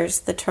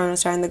papers, the Toronto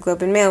Star and the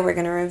Globe and Mail, were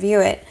going to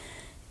review it,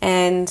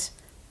 and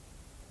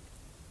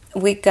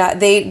we got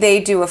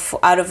they do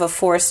out of a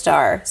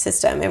 4-star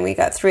system, and we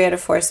got 3 out of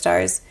 4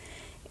 stars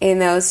in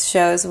those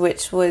shows,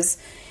 which was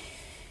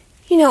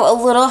a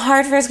little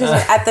hard for us, because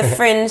at the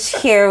Fringe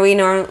here we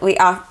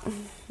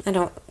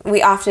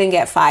often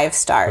get 5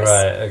 stars.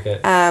 Right.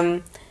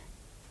 Okay.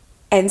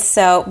 And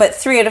so, but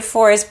 3 out of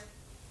 4 is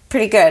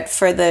pretty good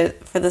for the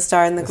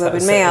Star and the Globe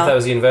and Mail. If that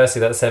was university,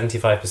 that's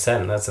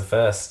 75%. That's a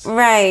first.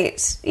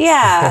 Right.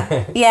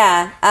 Yeah.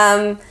 Yeah.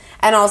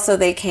 And also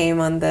they came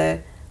on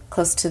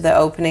close to the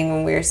opening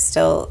when we were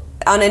still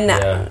on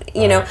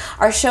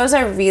our shows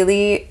are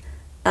really,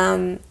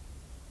 I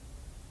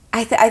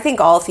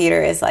think all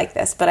theater is like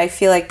this, but I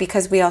feel like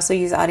because we also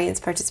use audience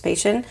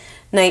participation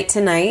night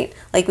to night,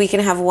 like we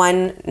can have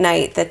one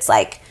night that's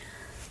like,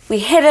 we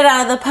hit it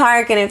out of the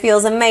park and it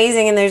feels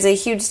amazing and there's a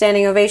huge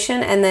standing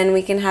ovation, and then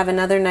we can have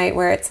another night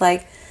where it's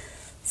like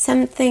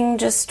something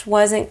just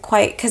wasn't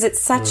quite, because it's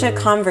such a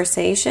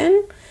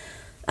conversation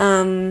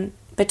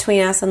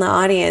between us and the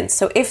audience.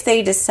 So if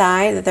they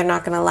decide that they're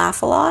not going to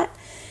laugh a lot,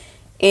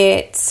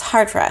 it's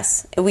hard for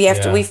us. We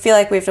have to. We feel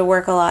like we have to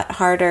work a lot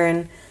harder,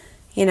 and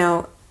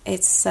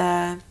it's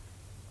the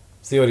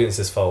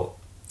audience's fault.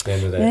 At the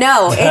end of the day.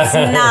 No, it's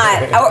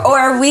not.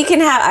 or we can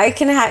have.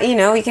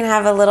 We can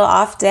have a little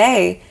off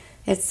day.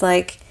 It's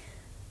like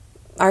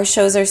our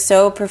shows are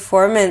so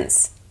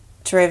performance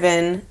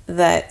driven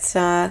that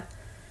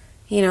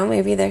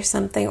maybe there's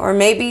something, or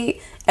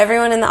maybe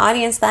everyone in the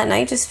audience that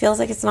night just feels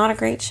like it's not a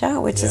great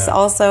show, which is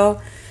also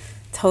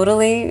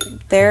totally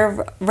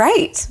their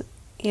right.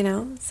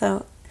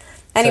 So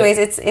anyways,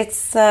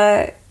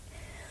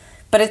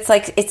 but it's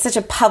like it's such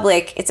a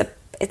public,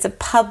 it's a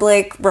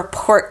public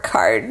report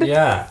card.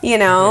 Yeah.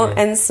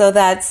 And so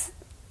that's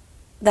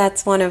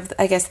one of,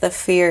 I guess, the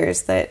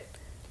fears that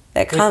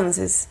comes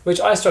is,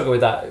 which I struggle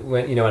with that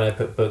when I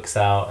put books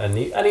out, and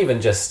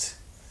even just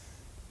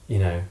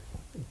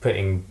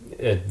putting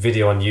a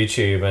video on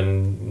YouTube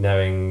and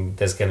knowing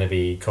there's going to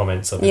be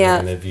comments, or people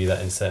are going to view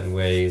that in certain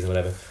ways or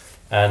whatever.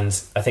 And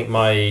I think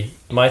my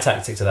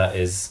tactic to that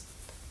is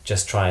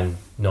just try and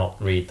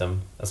not read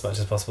them as much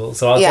as possible.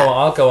 So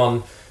I'll go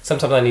on.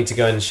 Sometimes I need to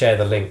go and share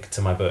the link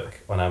to my book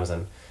on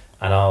Amazon,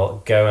 and I'll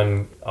go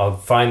and I'll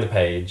find the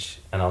page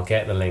and I'll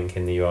get the link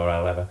in the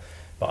URL, whatever.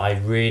 But I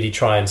really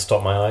try and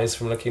stop my eyes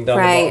from looking down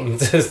the bottom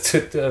to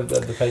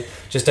the page.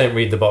 Just don't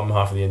read the bottom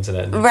half of the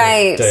internet.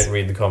 Right. Don't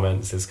read the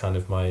comments is kind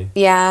of my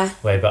way.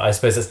 But I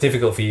suppose that's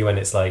difficult for you when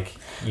it's like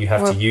you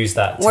have to use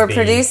that to be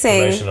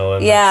promotional.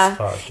 And that's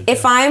part of the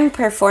if I'm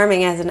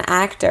performing as an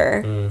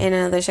actor in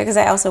another show, because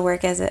I also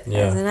work as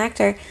an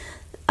actor,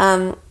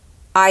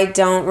 I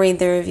don't read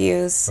the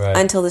reviews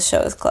until the show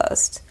is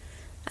closed,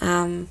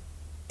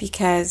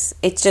 because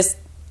it just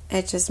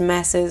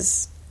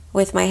messes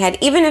with my head.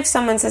 Even if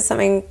someone says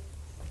something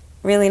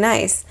really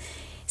nice,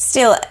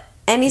 still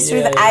any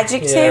sort of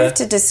adjective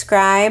to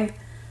describe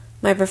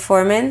my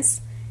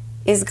performance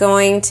is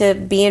going to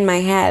be in my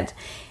head.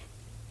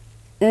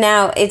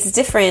 Now it's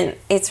different.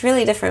 It's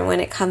really different when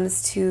it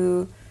comes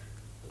to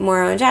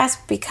Mauro and Jas,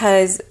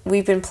 because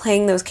we've been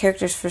playing those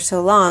characters for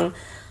so long.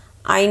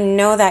 I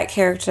know that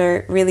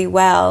character really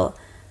well,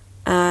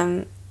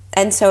 and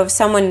so if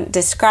someone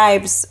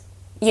describes,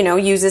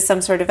 uses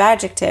some sort of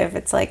adjective,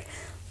 it's like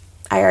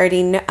I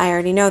already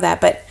know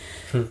that. But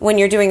when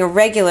you're doing a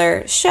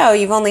regular show,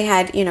 you've only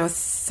had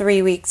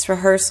 3 weeks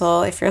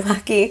rehearsal, if you're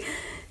lucky,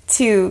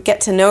 to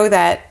get to know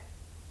that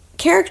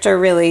character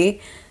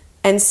really.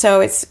 And so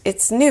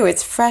it's new,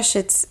 it's fresh,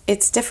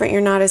 it's different.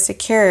 You're not as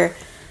secure,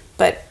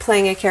 but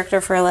playing a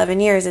character for 11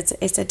 years,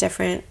 it's a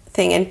different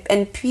thing.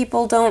 And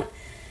people don't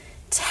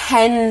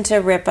tend to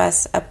rip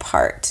us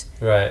apart.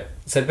 Right.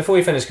 So before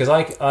we finish, because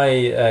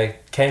I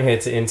came here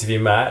to interview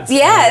Matt.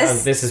 Yes. And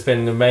this has been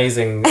an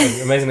amazing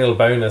little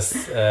bonus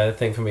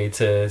thing for me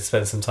to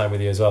spend some time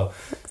with you as well.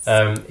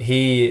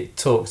 He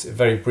talked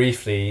very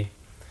briefly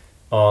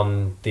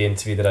on the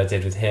interview that I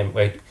did with him,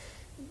 where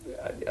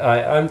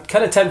I'm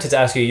kind of tempted to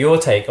ask you your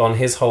take on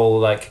his whole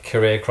like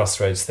career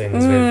crossroads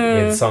things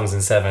with Songs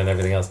in Seven and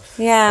everything else.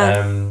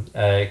 Yeah. Can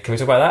we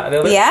talk about that a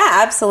little bit?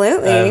 Yeah,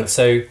 absolutely.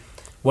 So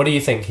what do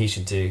you think he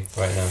should do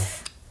right now?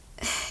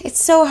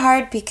 It's so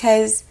hard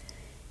because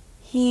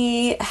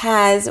he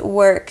has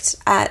worked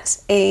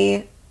at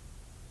a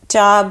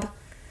job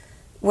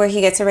where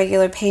he gets a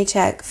regular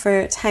paycheck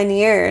for 10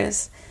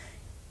 years,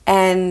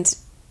 and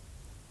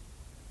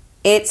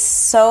it's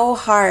so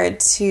hard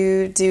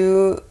to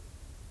do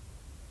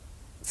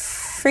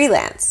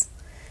freelance,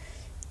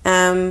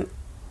 and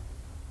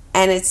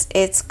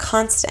it's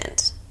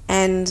constant.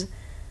 And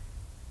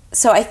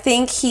so I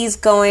think he's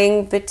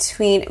going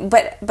between,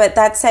 but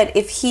that said,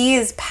 if he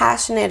is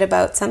passionate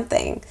about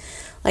something,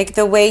 like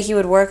the way he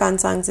would work on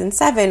Songs in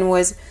Seven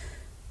was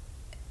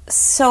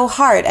so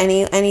hard, and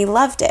he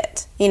loved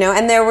it, you know.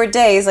 And there were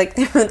days, like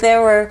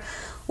there were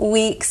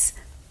weeks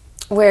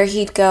where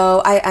he'd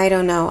go, I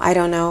don't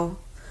know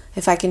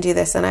if I can do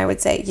this. And I would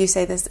say, you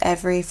say this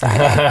every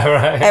Friday.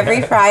 Right.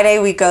 Every Friday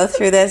we go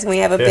through this and we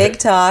have a big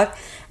talk,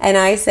 and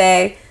I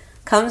say,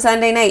 come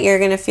Sunday night, you're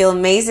going to feel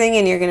amazing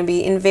and you're going to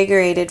be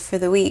invigorated for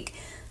the week.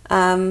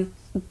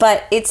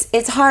 But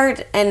it's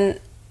hard. And,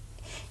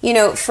 you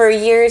know, for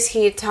years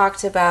he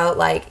talked about,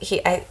 like,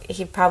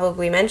 he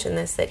probably mentioned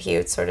this, that he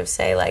would sort of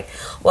say, like,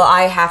 well,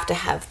 I have to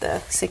have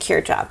the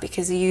secure job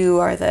because you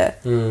are the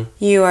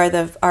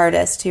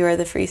artist, you are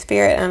the free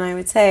spirit. And I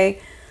would say,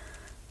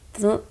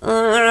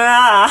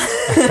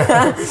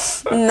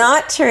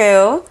 not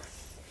true.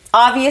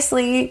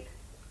 Obviously,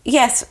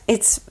 yes,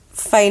 it's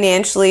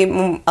financially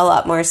a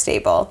lot more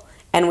stable,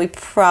 and we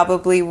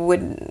probably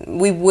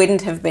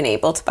wouldn't have been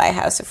able to buy a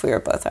house if we were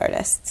both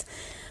artists.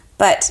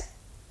 But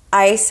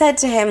I said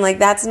to him, like,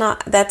 that's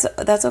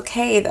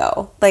okay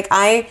though. Like,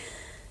 I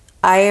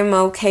am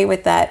okay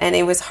with that. And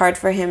it was hard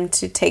for him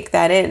to take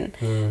that in.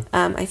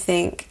 I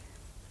think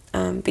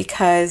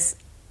because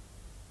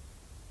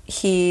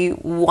he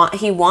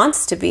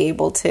wants to be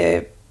able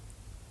to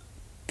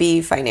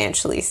be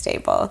financially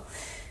stable,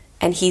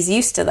 and he's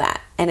used to that,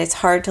 and it's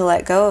hard to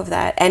let go of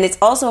that. And it's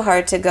also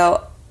hard to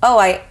go, oh,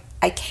 I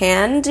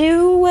can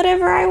do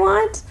whatever I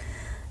want,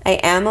 I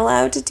am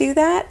allowed to do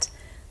that.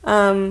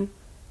 And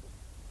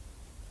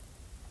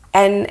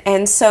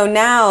so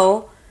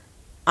now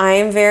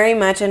I'm very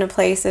much in a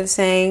place of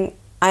saying,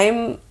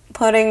 I'm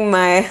putting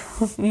my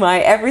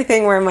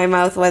everything where my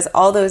mouth was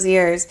all those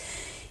years.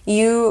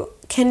 You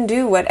can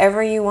do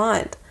whatever you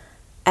want,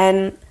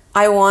 and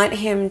I want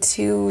him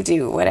to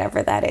do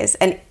whatever that is.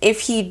 And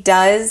if he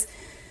does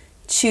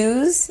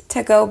choose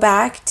to go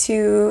back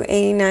to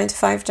a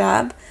 9-to-5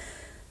 job,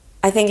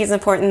 I think it's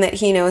important that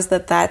he knows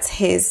that that's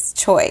his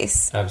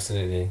choice.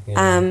 Absolutely.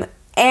 Yeah.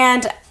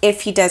 And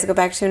if he does go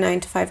back to a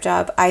 9-to-5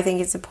 job, I think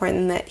it's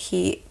important that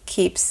he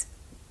keeps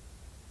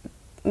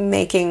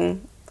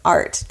making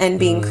art and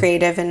being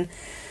creative and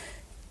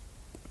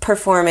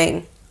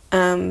performing,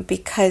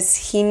 because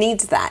he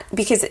needs that.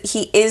 Because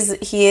he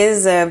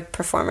is a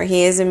performer,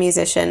 he is a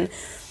musician,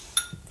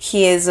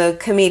 he is a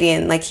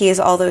comedian, like, he is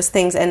all those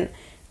things. And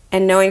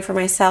knowing for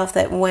myself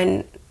that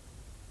when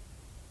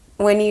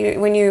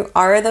you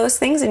are those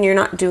things and you're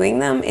not doing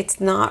them,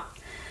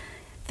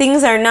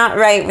 things are not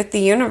right with the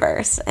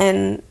universe.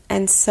 And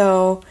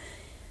so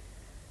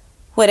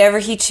whatever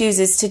he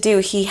chooses to do,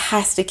 he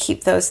has to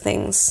keep those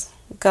things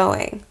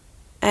going.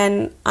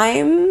 And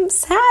I'm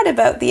sad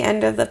about the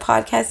end of the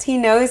podcast. He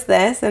knows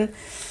this, and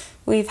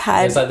we've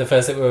had... It's like the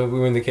first... we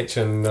were in the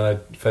kitchen when I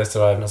first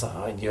arrived, and I was like,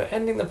 oh, you're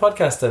ending the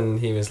podcast. And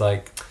he was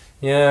like,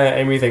 yeah,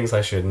 Amy thinks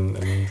I shouldn't,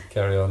 and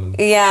carry on.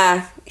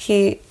 Yeah,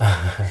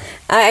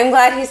 I'm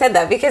glad he said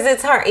that, because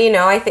it's hard, you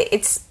know. I think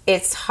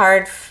it's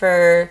hard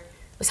for...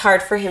 It was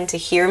hard for him to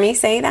hear me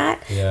say that,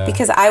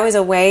 because I was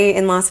away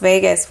in Las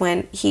Vegas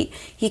when he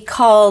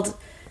called,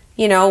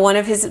 you know, one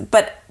of his...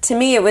 But to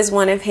me, it was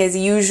one of his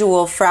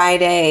usual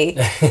Friday,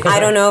 I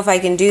don't know if I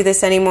can do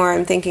this anymore,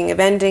 I'm thinking of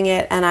ending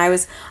it. And I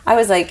was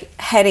like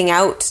heading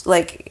out,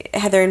 like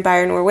Heather and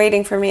Byron were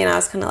waiting for me, and I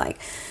was kind of like,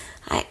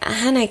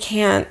 I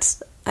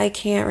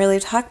can't really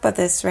talk about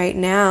this right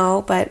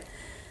now, but,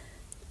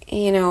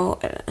 you know,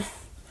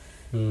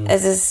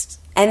 as this...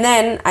 And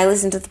then I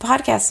listened to the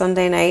podcast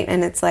Sunday night,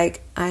 and it's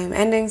like, I'm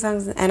ending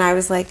Songs, and I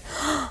was like,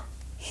 oh,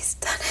 he's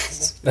done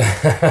it.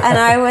 And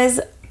I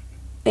was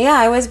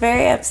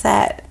very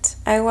upset.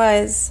 I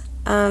was.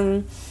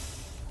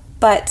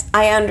 But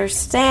I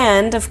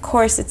understand, of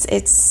course,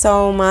 it's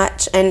so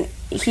much, and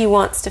he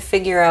wants to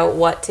figure out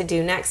what to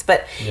do next.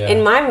 But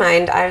in my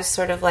mind, I was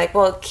sort of like,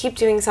 well, keep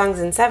doing Songs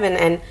in Seven,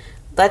 and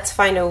let's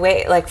find a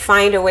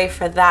way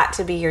for that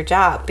to be your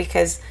job,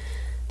 because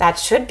that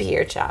should be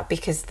your job,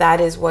 because that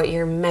is what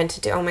you're meant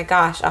to do. Oh my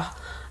gosh,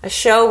 a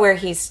show where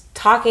he's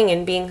talking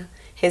and being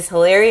his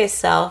hilarious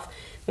self,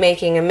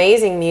 making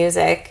amazing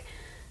music.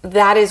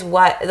 That is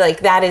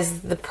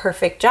the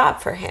perfect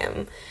job for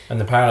him. And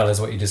the parallel is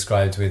what you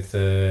described with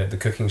the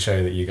cooking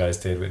show that you guys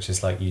did, which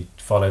is like you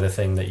follow the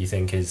thing that you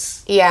think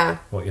is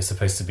what you're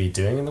supposed to be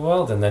doing in the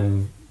world, and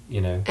then,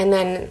 and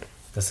then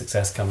the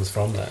success comes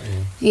from that.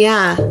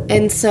 Yeah.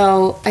 And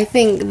so I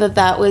think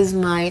that was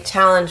my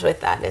challenge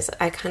with that, is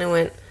I kind of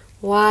went,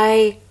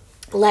 why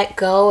let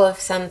go of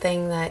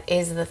something that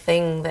is the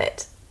thing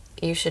that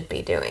you should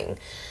be doing?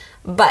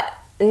 But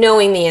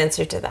knowing the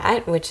answer to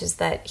that, which is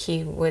that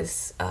he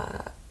was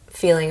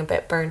feeling a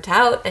bit burnt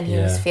out, and he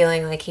was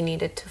feeling like he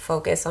needed to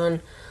focus on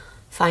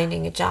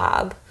finding a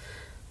job.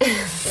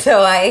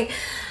 So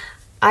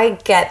I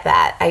get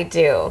that, I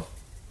do.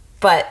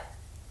 But,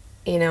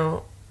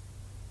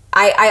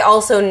 I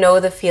also know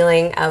the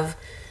feeling of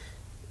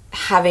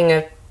having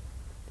a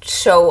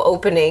show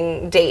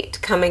opening date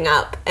coming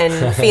up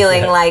and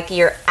feeling like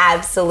you're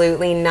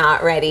absolutely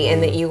not ready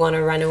and that you want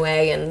to run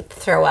away and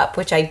throw up,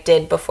 which I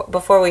did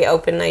before we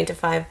opened 9 to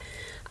 5.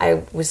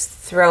 I was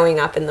throwing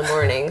up in the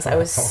mornings. I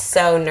was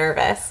so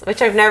nervous,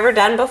 which I've never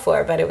done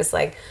before, but it was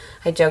like,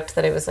 I joked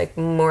that it was like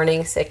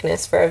morning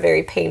sickness for a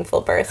very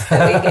painful birth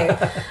that we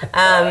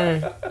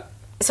gave.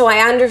 So I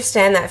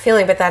understand that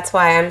feeling, but that's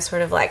why I'm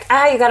sort of like,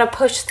 you got to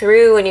push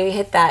through when you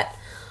hit that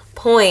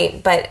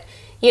point. But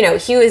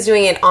he was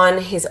doing it on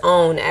his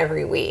own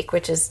every week,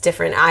 which is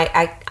different.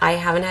 I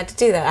haven't had to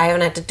do that. I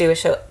haven't had to do a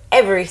show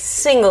every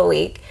single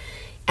week.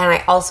 And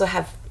I also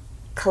have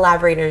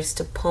collaborators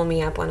to pull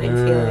me up when I'm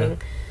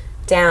feeling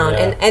down.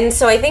 Yeah. And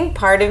so I think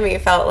part of me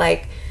felt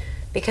like,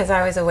 because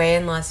I was away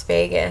in Las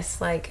Vegas,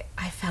 like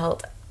I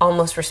felt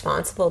almost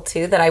responsible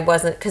too, that I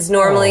wasn't, because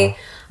normally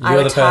I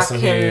would talk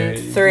him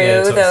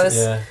through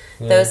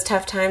those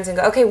tough times and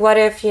go, okay, what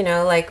if,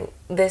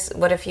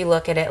 what if you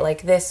look at it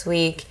like this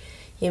week,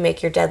 you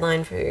make your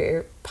deadline for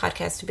your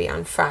podcast to be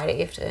on Friday.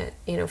 You have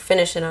to,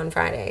 finish it on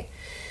Friday.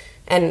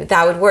 And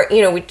that would work.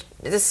 We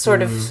just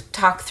sort of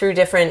talk through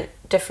different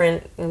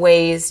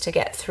ways to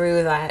get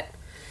through that.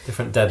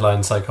 Different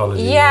deadline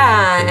psychology.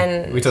 Yeah.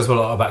 And we talked a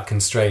lot about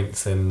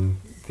constraints in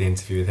the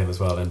interview with him as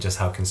well, and just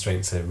how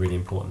constraints are really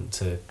important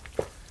to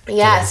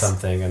do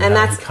something. And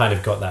how he kind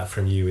of got that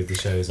from you with the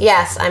shows.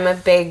 Yes, I'm a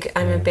big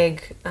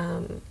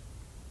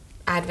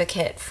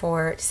advocate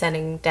for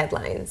setting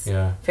deadlines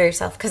for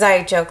yourself, because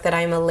I joke that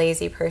I'm a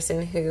lazy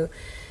person who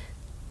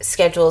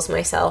schedules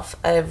myself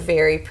a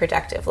very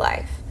productive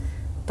life.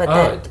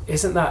 But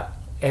isn't that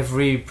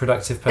every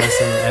productive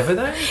person ever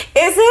though? Is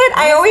it?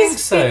 I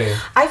always think so.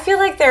 I feel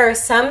like there are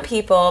some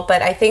people,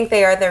 but I think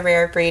they are the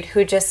rare breed,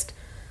 who just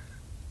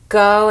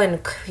go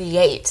and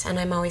create, and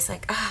I'm always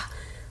like,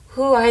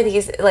 who are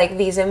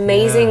these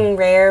amazing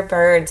rare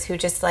birds who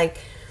just like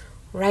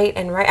write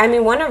and write. I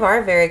mean, one of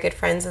our very good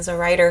friends is a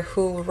writer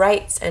who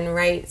writes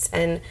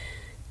and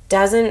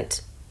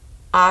doesn't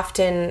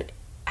often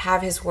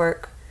have his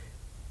work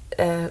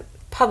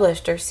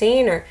published or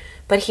seen,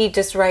 but he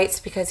just writes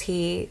because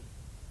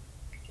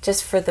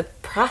just for the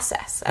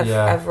process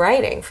of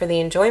writing, for the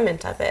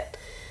enjoyment of it.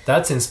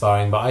 That's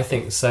inspiring, but I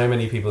think so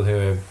many people who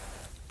are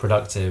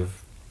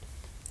productive,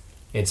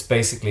 it's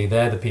basically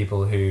they're the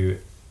people who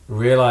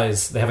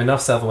realize they have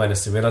enough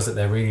self-awareness to realize that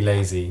they're really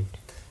lazy,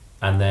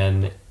 and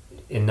then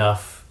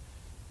enough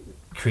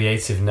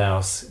creative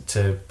nous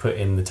to put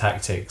in the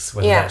tactics,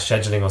 whether that's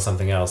scheduling or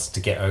something else, to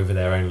get over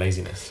their own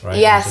laziness, right?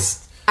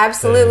 Yes,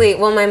 absolutely.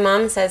 Well, my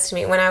mom says to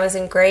me, when I was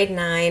in grade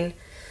 9,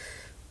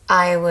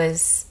 I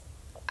was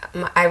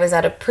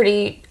at a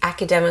pretty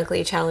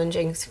academically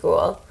challenging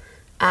school,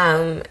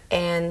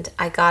 and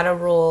I got a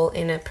role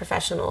in a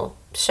professional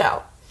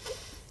show.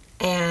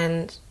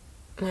 And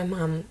my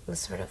mom was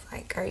sort of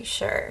like, are you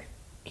sure?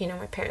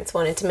 My parents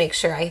wanted to make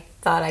sure I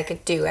thought I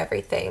could do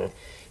everything,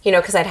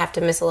 because I'd have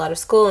to miss a lot of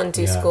school and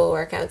do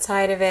schoolwork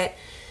outside of it.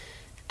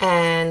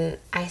 And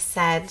I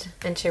said,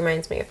 and she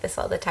reminds me of this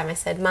all the time, I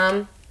said,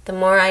 Mom, the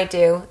more I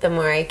do, the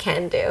more I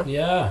can do.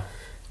 Yeah.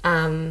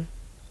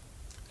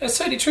 It's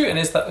totally true. And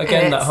it's that,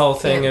 again, that whole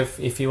thing of,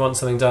 if you want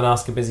something done,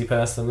 ask a busy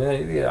person.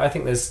 I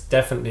think there's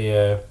definitely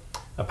a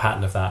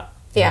pattern of that.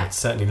 Yeah.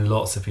 Certainly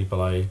lots of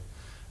people I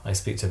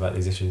speak to about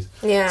these issues.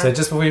 Yeah. So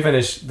just before we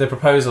finish, the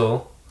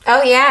proposal...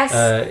 Oh, yes.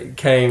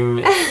 Came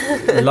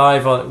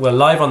live on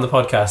the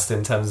podcast,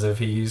 in terms of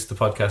he used the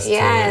podcast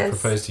to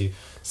propose to you.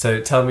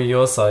 So tell me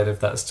your side of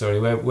that story.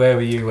 Where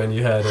were you when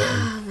you heard it?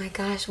 Oh my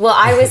gosh. Well,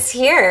 I was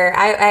here.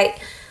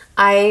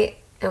 It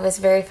was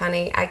very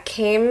funny. I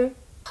came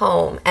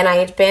home and I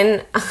had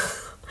been,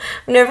 I've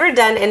never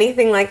done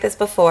anything like this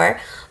before,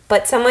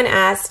 but someone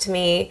asked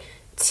me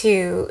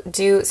to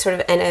do sort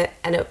of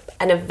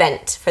an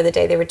event for the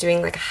day. They were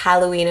doing like a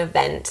Halloween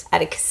event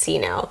at a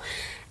casino,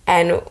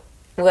 and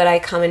would I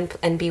come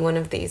and be one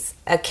of these,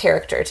 a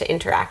character to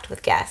interact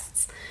with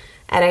guests?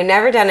 And I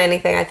never done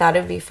anything. I thought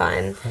it'd be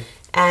fun.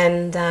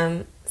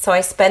 And So I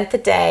spent the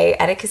day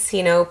at a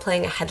casino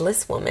playing a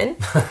headless woman.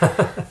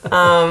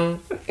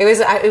 It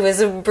was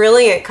a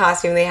brilliant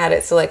costume. They had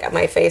it so like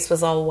my face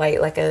was all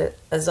white like a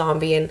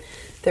zombie, and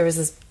there was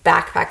this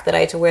backpack that I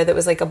had to wear that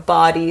was like a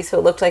body, so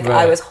it looked like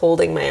I was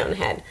holding my own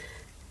head.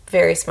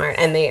 Very smart.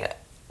 And they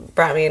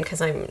brought me in because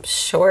I'm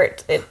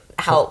short. It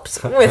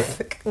helped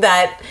with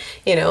that,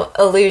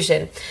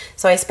 illusion.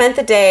 So I spent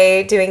the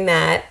day doing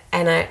that,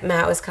 and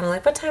Matt was kind of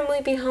like, what time will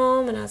you be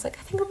home? And I was like,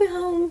 I think I'll be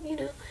home,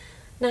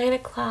 9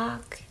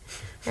 o'clock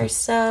or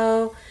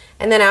so.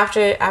 And then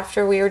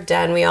after we were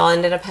done, we all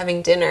ended up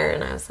having dinner,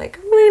 and I was like,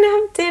 I'm going to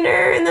have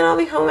dinner, and then I'll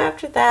be home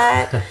after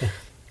that.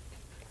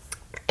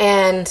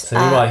 And so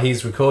meanwhile,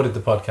 he's recorded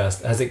the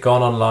podcast. Has it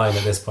gone online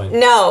at this point?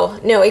 No,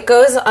 it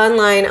goes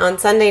online on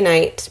Sunday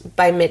night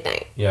by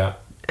midnight. Yeah.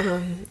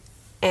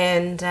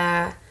 And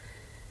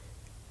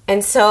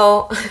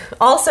so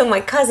also my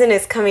cousin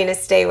is coming to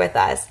stay with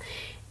us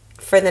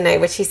for the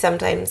night, which he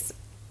sometimes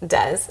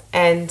does.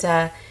 And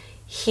Matt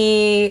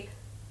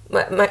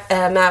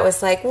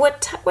was like,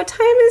 what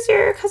time is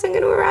your cousin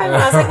going to arrive?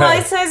 And I was like, well,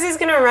 he says he's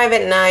going to arrive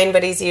at 9,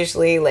 but he's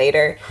usually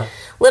later.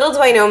 Little do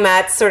I know,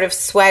 Matt's sort of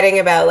sweating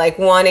about like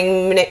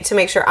wanting to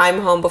make sure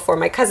I'm home before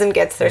my cousin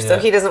gets there, so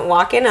he doesn't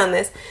walk in on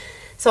this.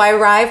 So I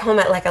arrive home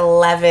at like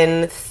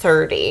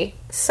 11:30,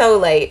 so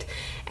late.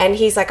 And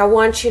he's like, I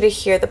want you to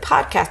hear the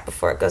podcast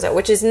before it goes out,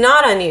 which is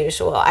not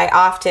unusual. I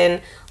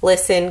often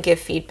listen, give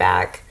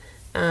feedback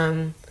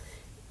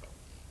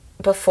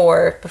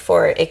before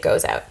it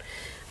goes out.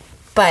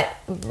 But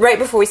right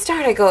before we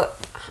start, I go,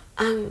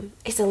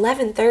 it's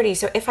 11:30,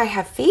 so if I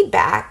have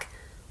feedback,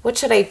 what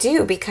should I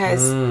do?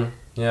 Because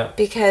he's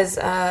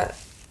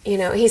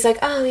like,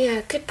 oh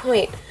yeah, good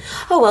point.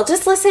 Oh, well,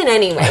 just listen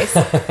anyways.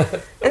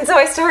 And so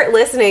I start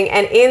listening,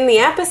 and in the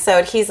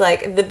episode, he's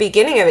like, the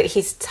beginning of it,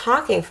 he's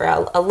talking for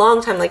a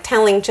long time, like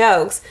telling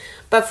jokes,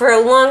 but for a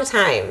long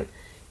time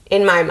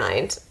in my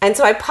mind. And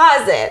so I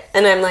pause it,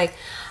 and I'm like,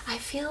 I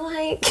feel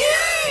like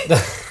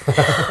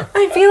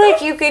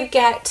you could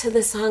get to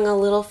the song a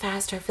little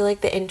faster. I feel like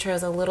the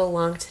intro's a little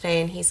long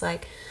today. And he's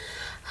like,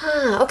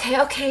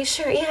 okay,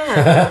 sure,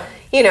 yeah.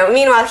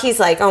 Meanwhile, he's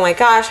like, oh my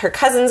gosh, her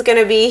cousin's going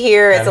to be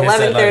here. It's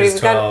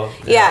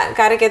 11:30.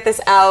 Got to get this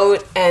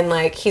out. And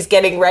like, he's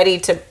getting ready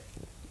to,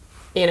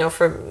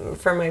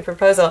 for my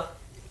proposal.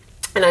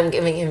 And I'm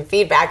giving him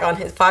feedback on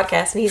his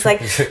podcast. And he's like,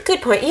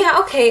 good point. Yeah,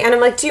 okay. And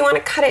I'm like, do you want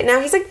to cut it now?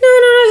 He's like,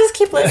 no, just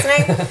keep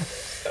listening.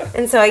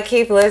 And so I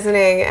keep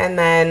listening, and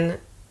then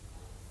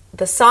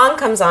the song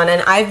comes on,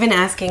 and I've been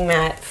asking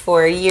Matt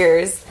for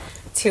years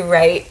to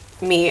write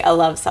me a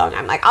love song.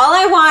 I'm like, all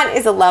I want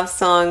is a love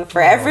song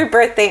for every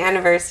birthday,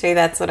 anniversary.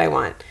 That's what I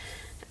want.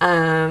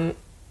 And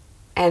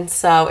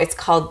so it's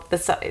called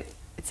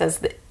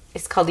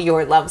it's called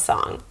Your Love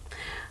Song,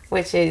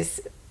 which is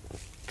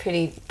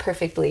pretty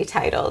perfectly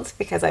titled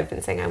because I've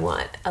been saying I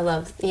want a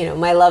love,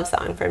 my love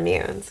song from you,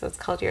 and so it's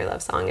called Your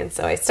Love Song. And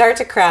so I start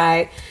to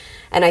cry.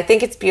 And I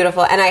think it's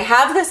beautiful. And I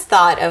have this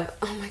thought of,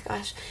 oh my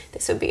gosh,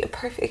 this would be a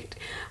perfect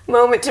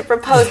moment to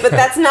propose. But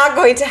that's not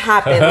going to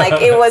happen. Like,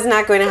 it was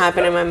not going to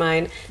happen in my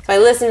mind. So I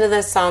listen to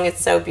this song.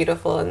 It's so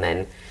beautiful. And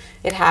then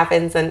it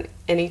happens. And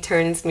he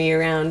turns me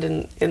around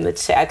in the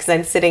chair. Because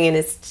I'm sitting in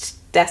his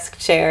desk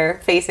chair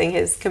facing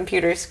his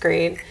computer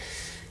screen.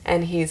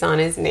 And he's on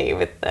his knee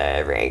with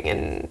the ring.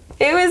 And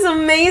it was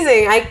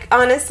amazing. I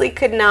honestly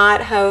could not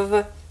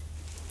have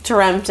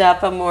dreamt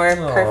up a more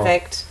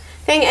perfect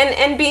thing,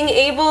 and being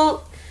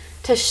able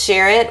to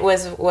share it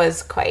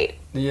was quite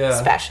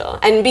special,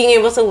 and being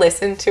able to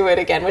listen to it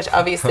again, which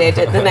obviously I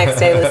did the next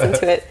day. Listened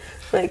to it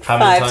like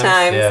 5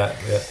 times.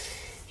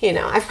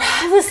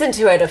 I've listened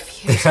to it a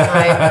few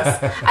times.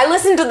 I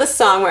listened to the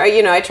song where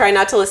I try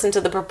not to listen to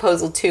the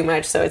proposal too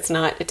much, so it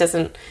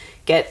doesn't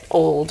get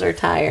old or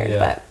tired.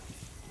 But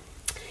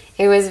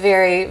it was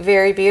very,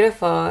 very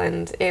beautiful,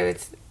 and it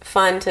was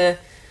fun to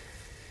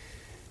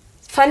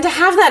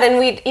have that. And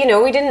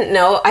I didn't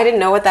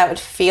know what that would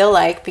feel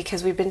like,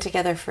 because we'd been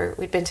together for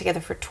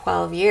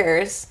 12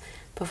 years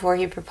before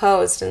he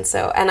proposed. And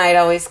I'd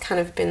always kind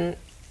of been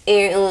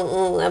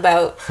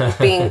about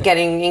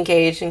getting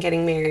engaged and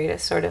getting married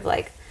as sort of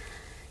like,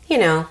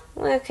 I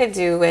could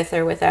do with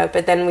or without.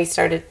 But then we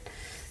started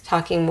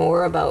talking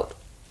more about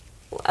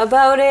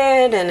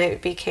it, and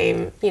it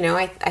became,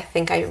 I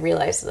think I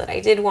realized that I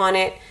did want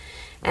it,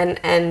 and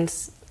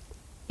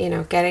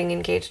getting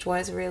engaged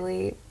was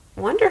really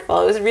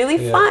wonderful. It was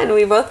really fun.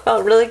 We both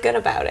felt really good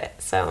about it.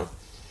 So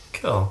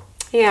cool.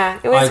 Yeah,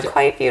 it was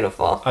quite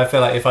beautiful. I feel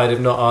like if I'd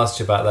have not asked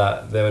you about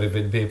that, there would have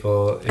been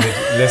people who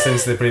listened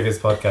to the previous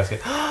podcast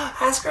going,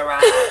 ask her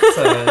about it.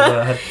 So,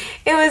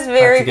 it was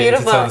very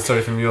beautiful. To tell the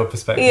story from your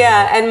perspective.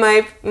 Yeah, and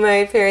my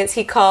parents,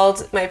 he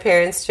called my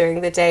parents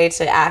during the day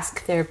to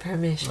ask their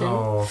permission.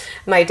 Oh.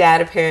 My dad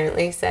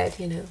apparently said,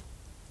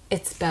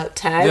 it's about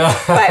time,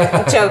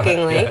 but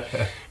jokingly.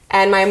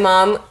 And my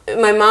mom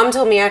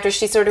told me after,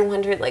 she sort of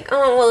wondered, like,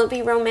 oh, will it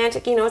be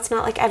romantic? It's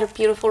not like at a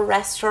beautiful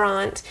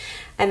restaurant.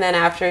 And then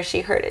after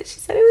she heard it, she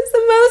said it was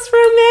the most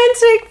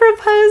romantic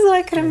proposal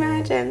I could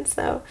imagine.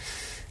 So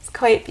it's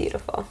quite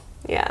beautiful.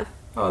 Yeah.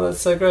 Oh,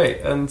 that's so great,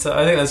 and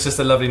I think that's just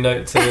a lovely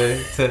note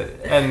to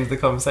end the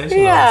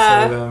conversation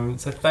on.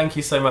 So thank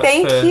you so much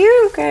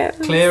for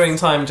clearing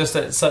time just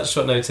at such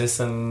short notice,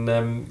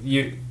 and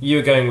you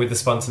were going with the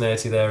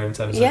spontaneity there in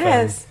terms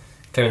of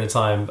clearing the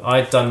time.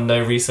 I'd done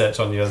no research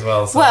on you as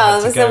well. So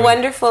it was a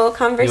wonderful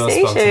conversation.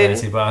 Your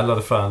spontaneity, but I had a lot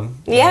of fun.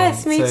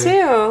 Yes, me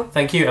too.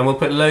 Thank you, and we'll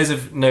put loads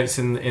of notes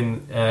in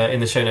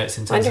the show notes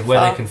in terms of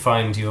where they can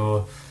find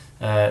your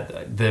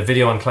the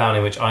video on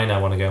clowning, which I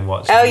now want to go and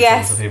watch.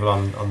 Tons of people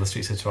on the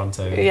streets of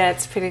Toronto. Yeah,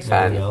 it's pretty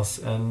fun. Else.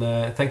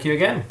 And thank you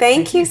again.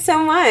 Thank you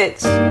so much.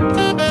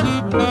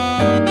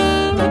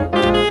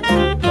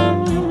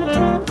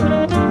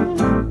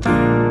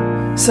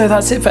 So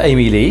that's it for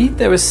Amy Lee.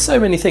 There were so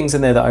many things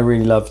in there that I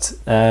really loved,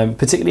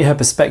 particularly her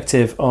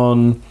perspective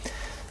on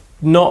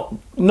not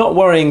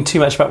worrying too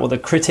much about what the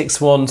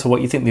critics want or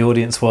what you think the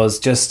audience was.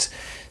 Just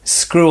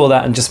screw all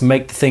that and just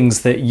make the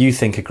things that you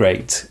think are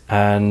great.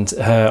 And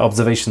her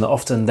observation that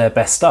often their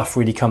best stuff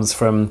really comes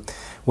from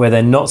where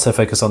they're not so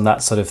focused on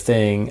that sort of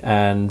thing,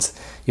 and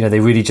they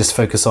really just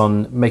focus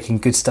on making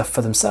good stuff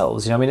for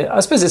themselves. I mean, I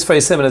suppose it's very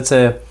similar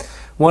to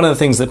one of the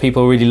things that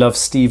people really love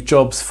Steve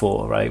Jobs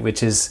for, right?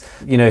 Which is,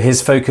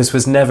 his focus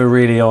was never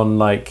really on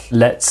like,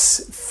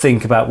 let's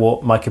think about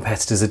what my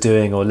competitors are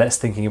doing, or let's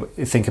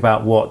think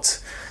about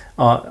what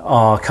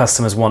our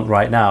customers want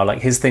right now.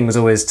 Like, his thing was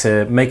always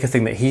to make a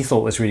thing that he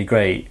thought was really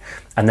great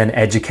and then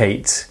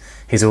educate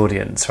his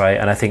audience, right?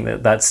 And I think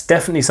that that's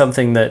definitely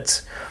something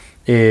that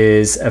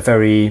is a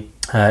very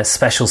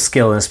special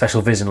skill and a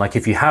special vision. Like,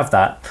 if you have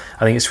that,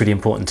 I think it's really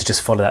important to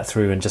just follow that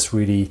through and just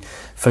really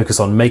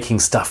focus on making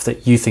stuff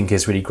that you think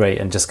is really great,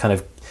 and just kind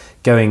of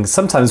going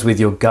sometimes with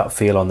your gut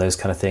feel on those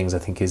kind of things. I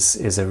think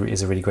is a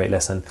really great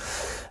lesson.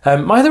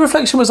 My other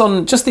reflection was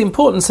on just the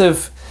importance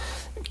of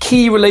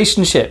key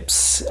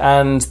relationships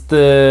and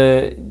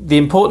the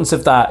importance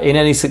of that in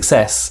any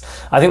success.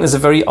 I think there's a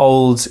very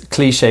old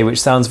cliche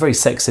which sounds very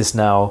sexist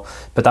now,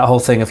 but that whole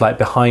thing of like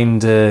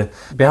behind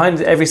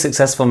every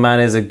successful man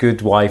is a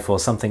good wife, or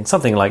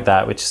something like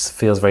that, which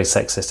feels very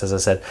sexist, as I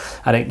said.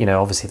 And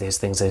obviously those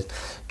things are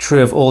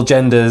true of all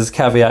genders,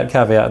 caveat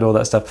and all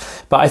that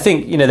stuff. But I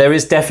think there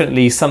is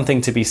definitely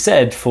something to be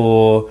said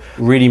for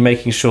really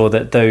making sure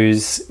that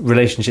those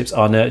relationships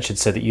are nurtured,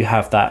 so that you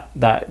have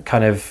that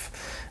kind of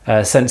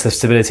sense of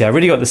stability. I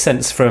really got the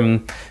sense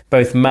from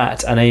both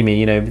Matt and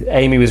Amy.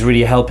 Amy was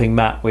really helping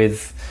Matt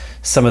with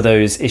some of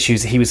those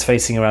issues that he was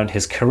facing around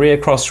his career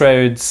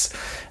crossroads.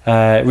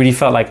 It really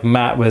felt like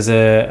Matt was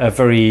a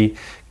very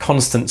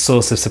constant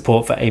source of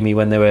support for Amy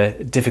when there were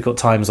difficult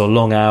times or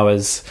long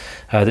hours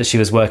that she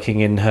was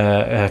working in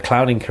her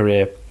clowning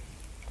career.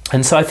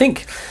 And so I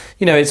think,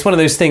 it's one of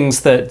those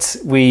things that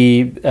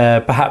we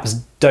perhaps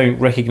don't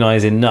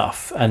recognise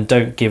enough and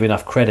don't give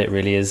enough credit,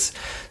 really, is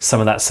some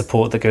of that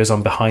support that goes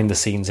on behind the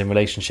scenes in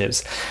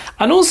relationships.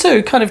 And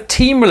also kind of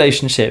team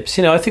relationships.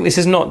 I think this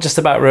is not just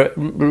about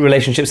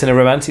relationships in a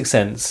romantic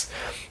sense.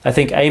 I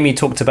think Amy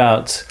talked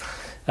about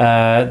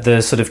the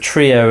sort of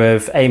trio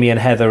of Amy and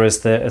Heather as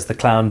the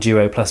clown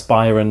duo, plus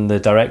Byron, the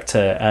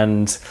director.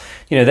 And,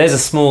 there's a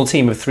small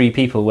team of 3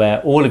 people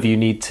where all of you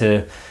need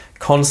to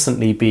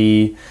constantly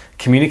be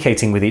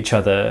communicating with each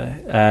other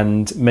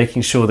and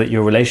making sure that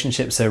your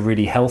relationships are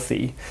really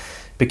healthy,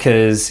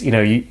 because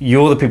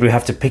you're the people who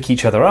have to pick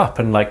each other up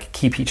and like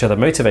keep each other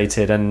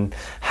motivated and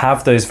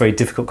have those very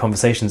difficult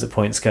conversations at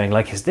points, going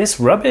like, is this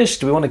rubbish?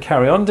 Do we want to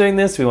carry on doing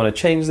this? Do we want to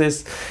change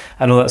this?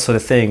 And all that sort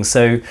of thing.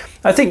 So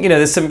I think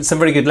there's some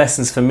very good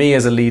lessons for me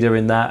as a leader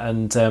in that,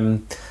 and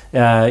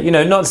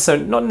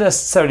not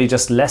necessarily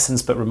just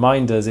lessons, but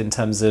reminders in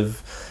terms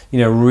of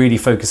really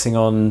focusing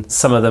on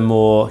some of the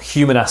more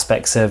human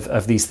aspects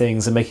of these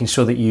things, and making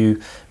sure that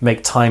you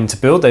make time to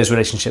build those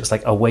relationships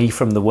like away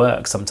from the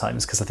work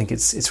sometimes, because I think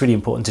it's really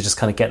important to just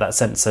kind of get that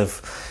sense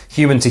of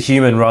human to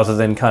human rather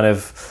than kind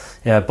of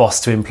boss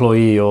to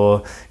employee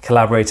or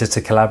collaborator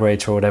to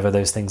collaborator or whatever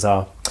those things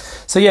are.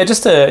 So yeah,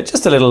 just a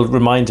little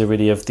reminder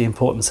really of the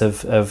importance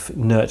of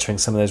nurturing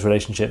some of those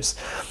relationships.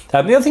 The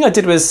other thing I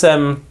did was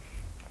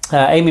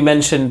Amy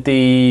mentioned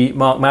the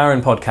Mark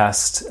Maron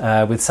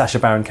podcast with Sacha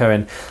Baron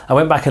Cohen. I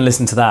went back and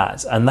listened to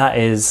that, and that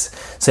is,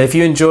 so if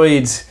you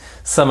enjoyed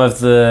some of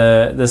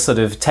the sort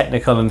of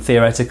technical and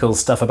theoretical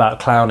stuff about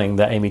clowning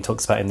that Amy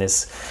talks about in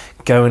this,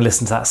 go and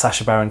listen to that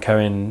Sacha Baron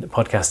Cohen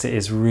podcast. It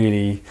is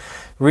really,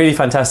 really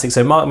fantastic.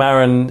 So Mark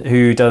Maron,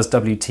 who does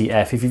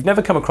WTF, if you've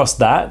never come across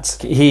that,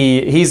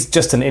 he's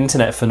just an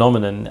internet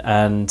phenomenon,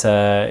 and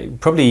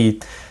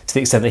probably to the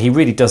extent that he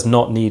really does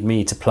not need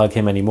me to plug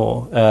him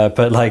anymore.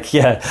 But like,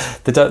 yeah,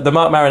 the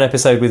Mark Maron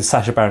episode with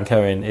Sacha Baron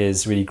Cohen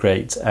is really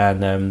great.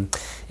 And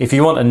if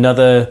you want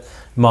another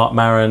Mark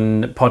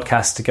Maron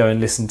podcast to go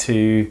and listen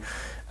to,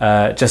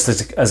 just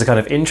as a kind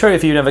of intro,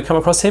 if you've never come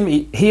across him,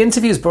 he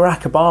interviews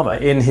Barack Obama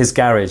in his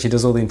garage. He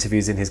does all the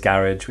interviews in his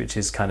garage, which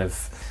is kind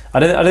of I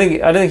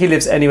don't think he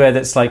lives anywhere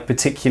that's like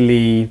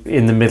particularly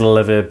in the middle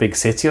of a big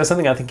city or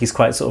something. I think he's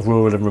quite sort of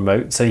rural and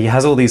remote. So he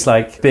has all these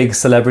like big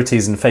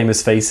celebrities and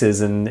famous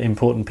faces and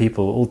important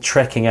people all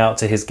trekking out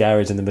to his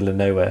garage in the middle of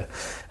nowhere.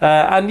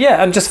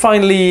 And just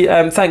finally,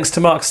 thanks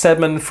to Mark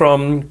Steadman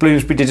from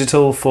Bloomsbury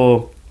Digital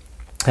for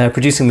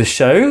producing the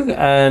show.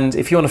 And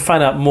if you want to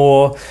find out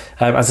more,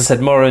 as I said,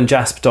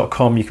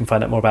 moraandjasp.com, you can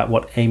find out more about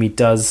what Amy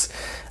does.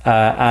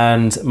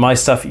 And my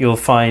stuff you'll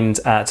find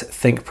at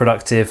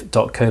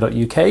thinkproductive.co.uk,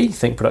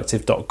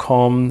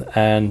 thinkproductive.com,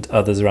 and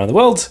others around the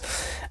world.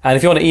 And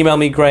if you want to email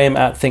me, Graham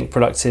at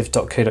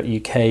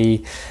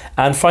thinkproductive.co.uk.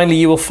 And finally,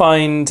 you will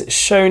find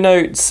show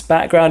notes,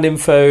 background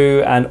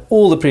info, and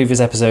all the previous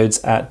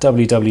episodes at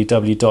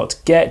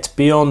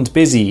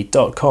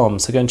www.getbeyondbusy.com.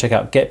 So go and check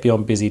out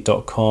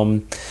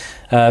getbeyondbusy.com.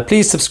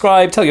 Please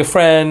subscribe, tell your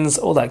friends,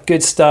 all that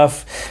good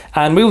stuff.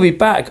 And we will be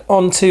back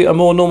onto a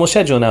more normal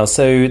schedule now.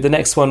 So the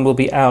next one will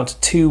be out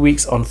 2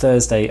 weeks on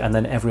Thursday and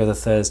then every other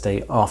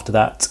Thursday after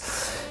that.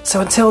 So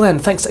until then,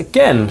 thanks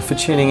again for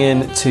tuning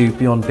in to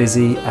Beyond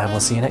Busy, and we'll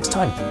see you next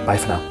time. Bye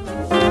for now.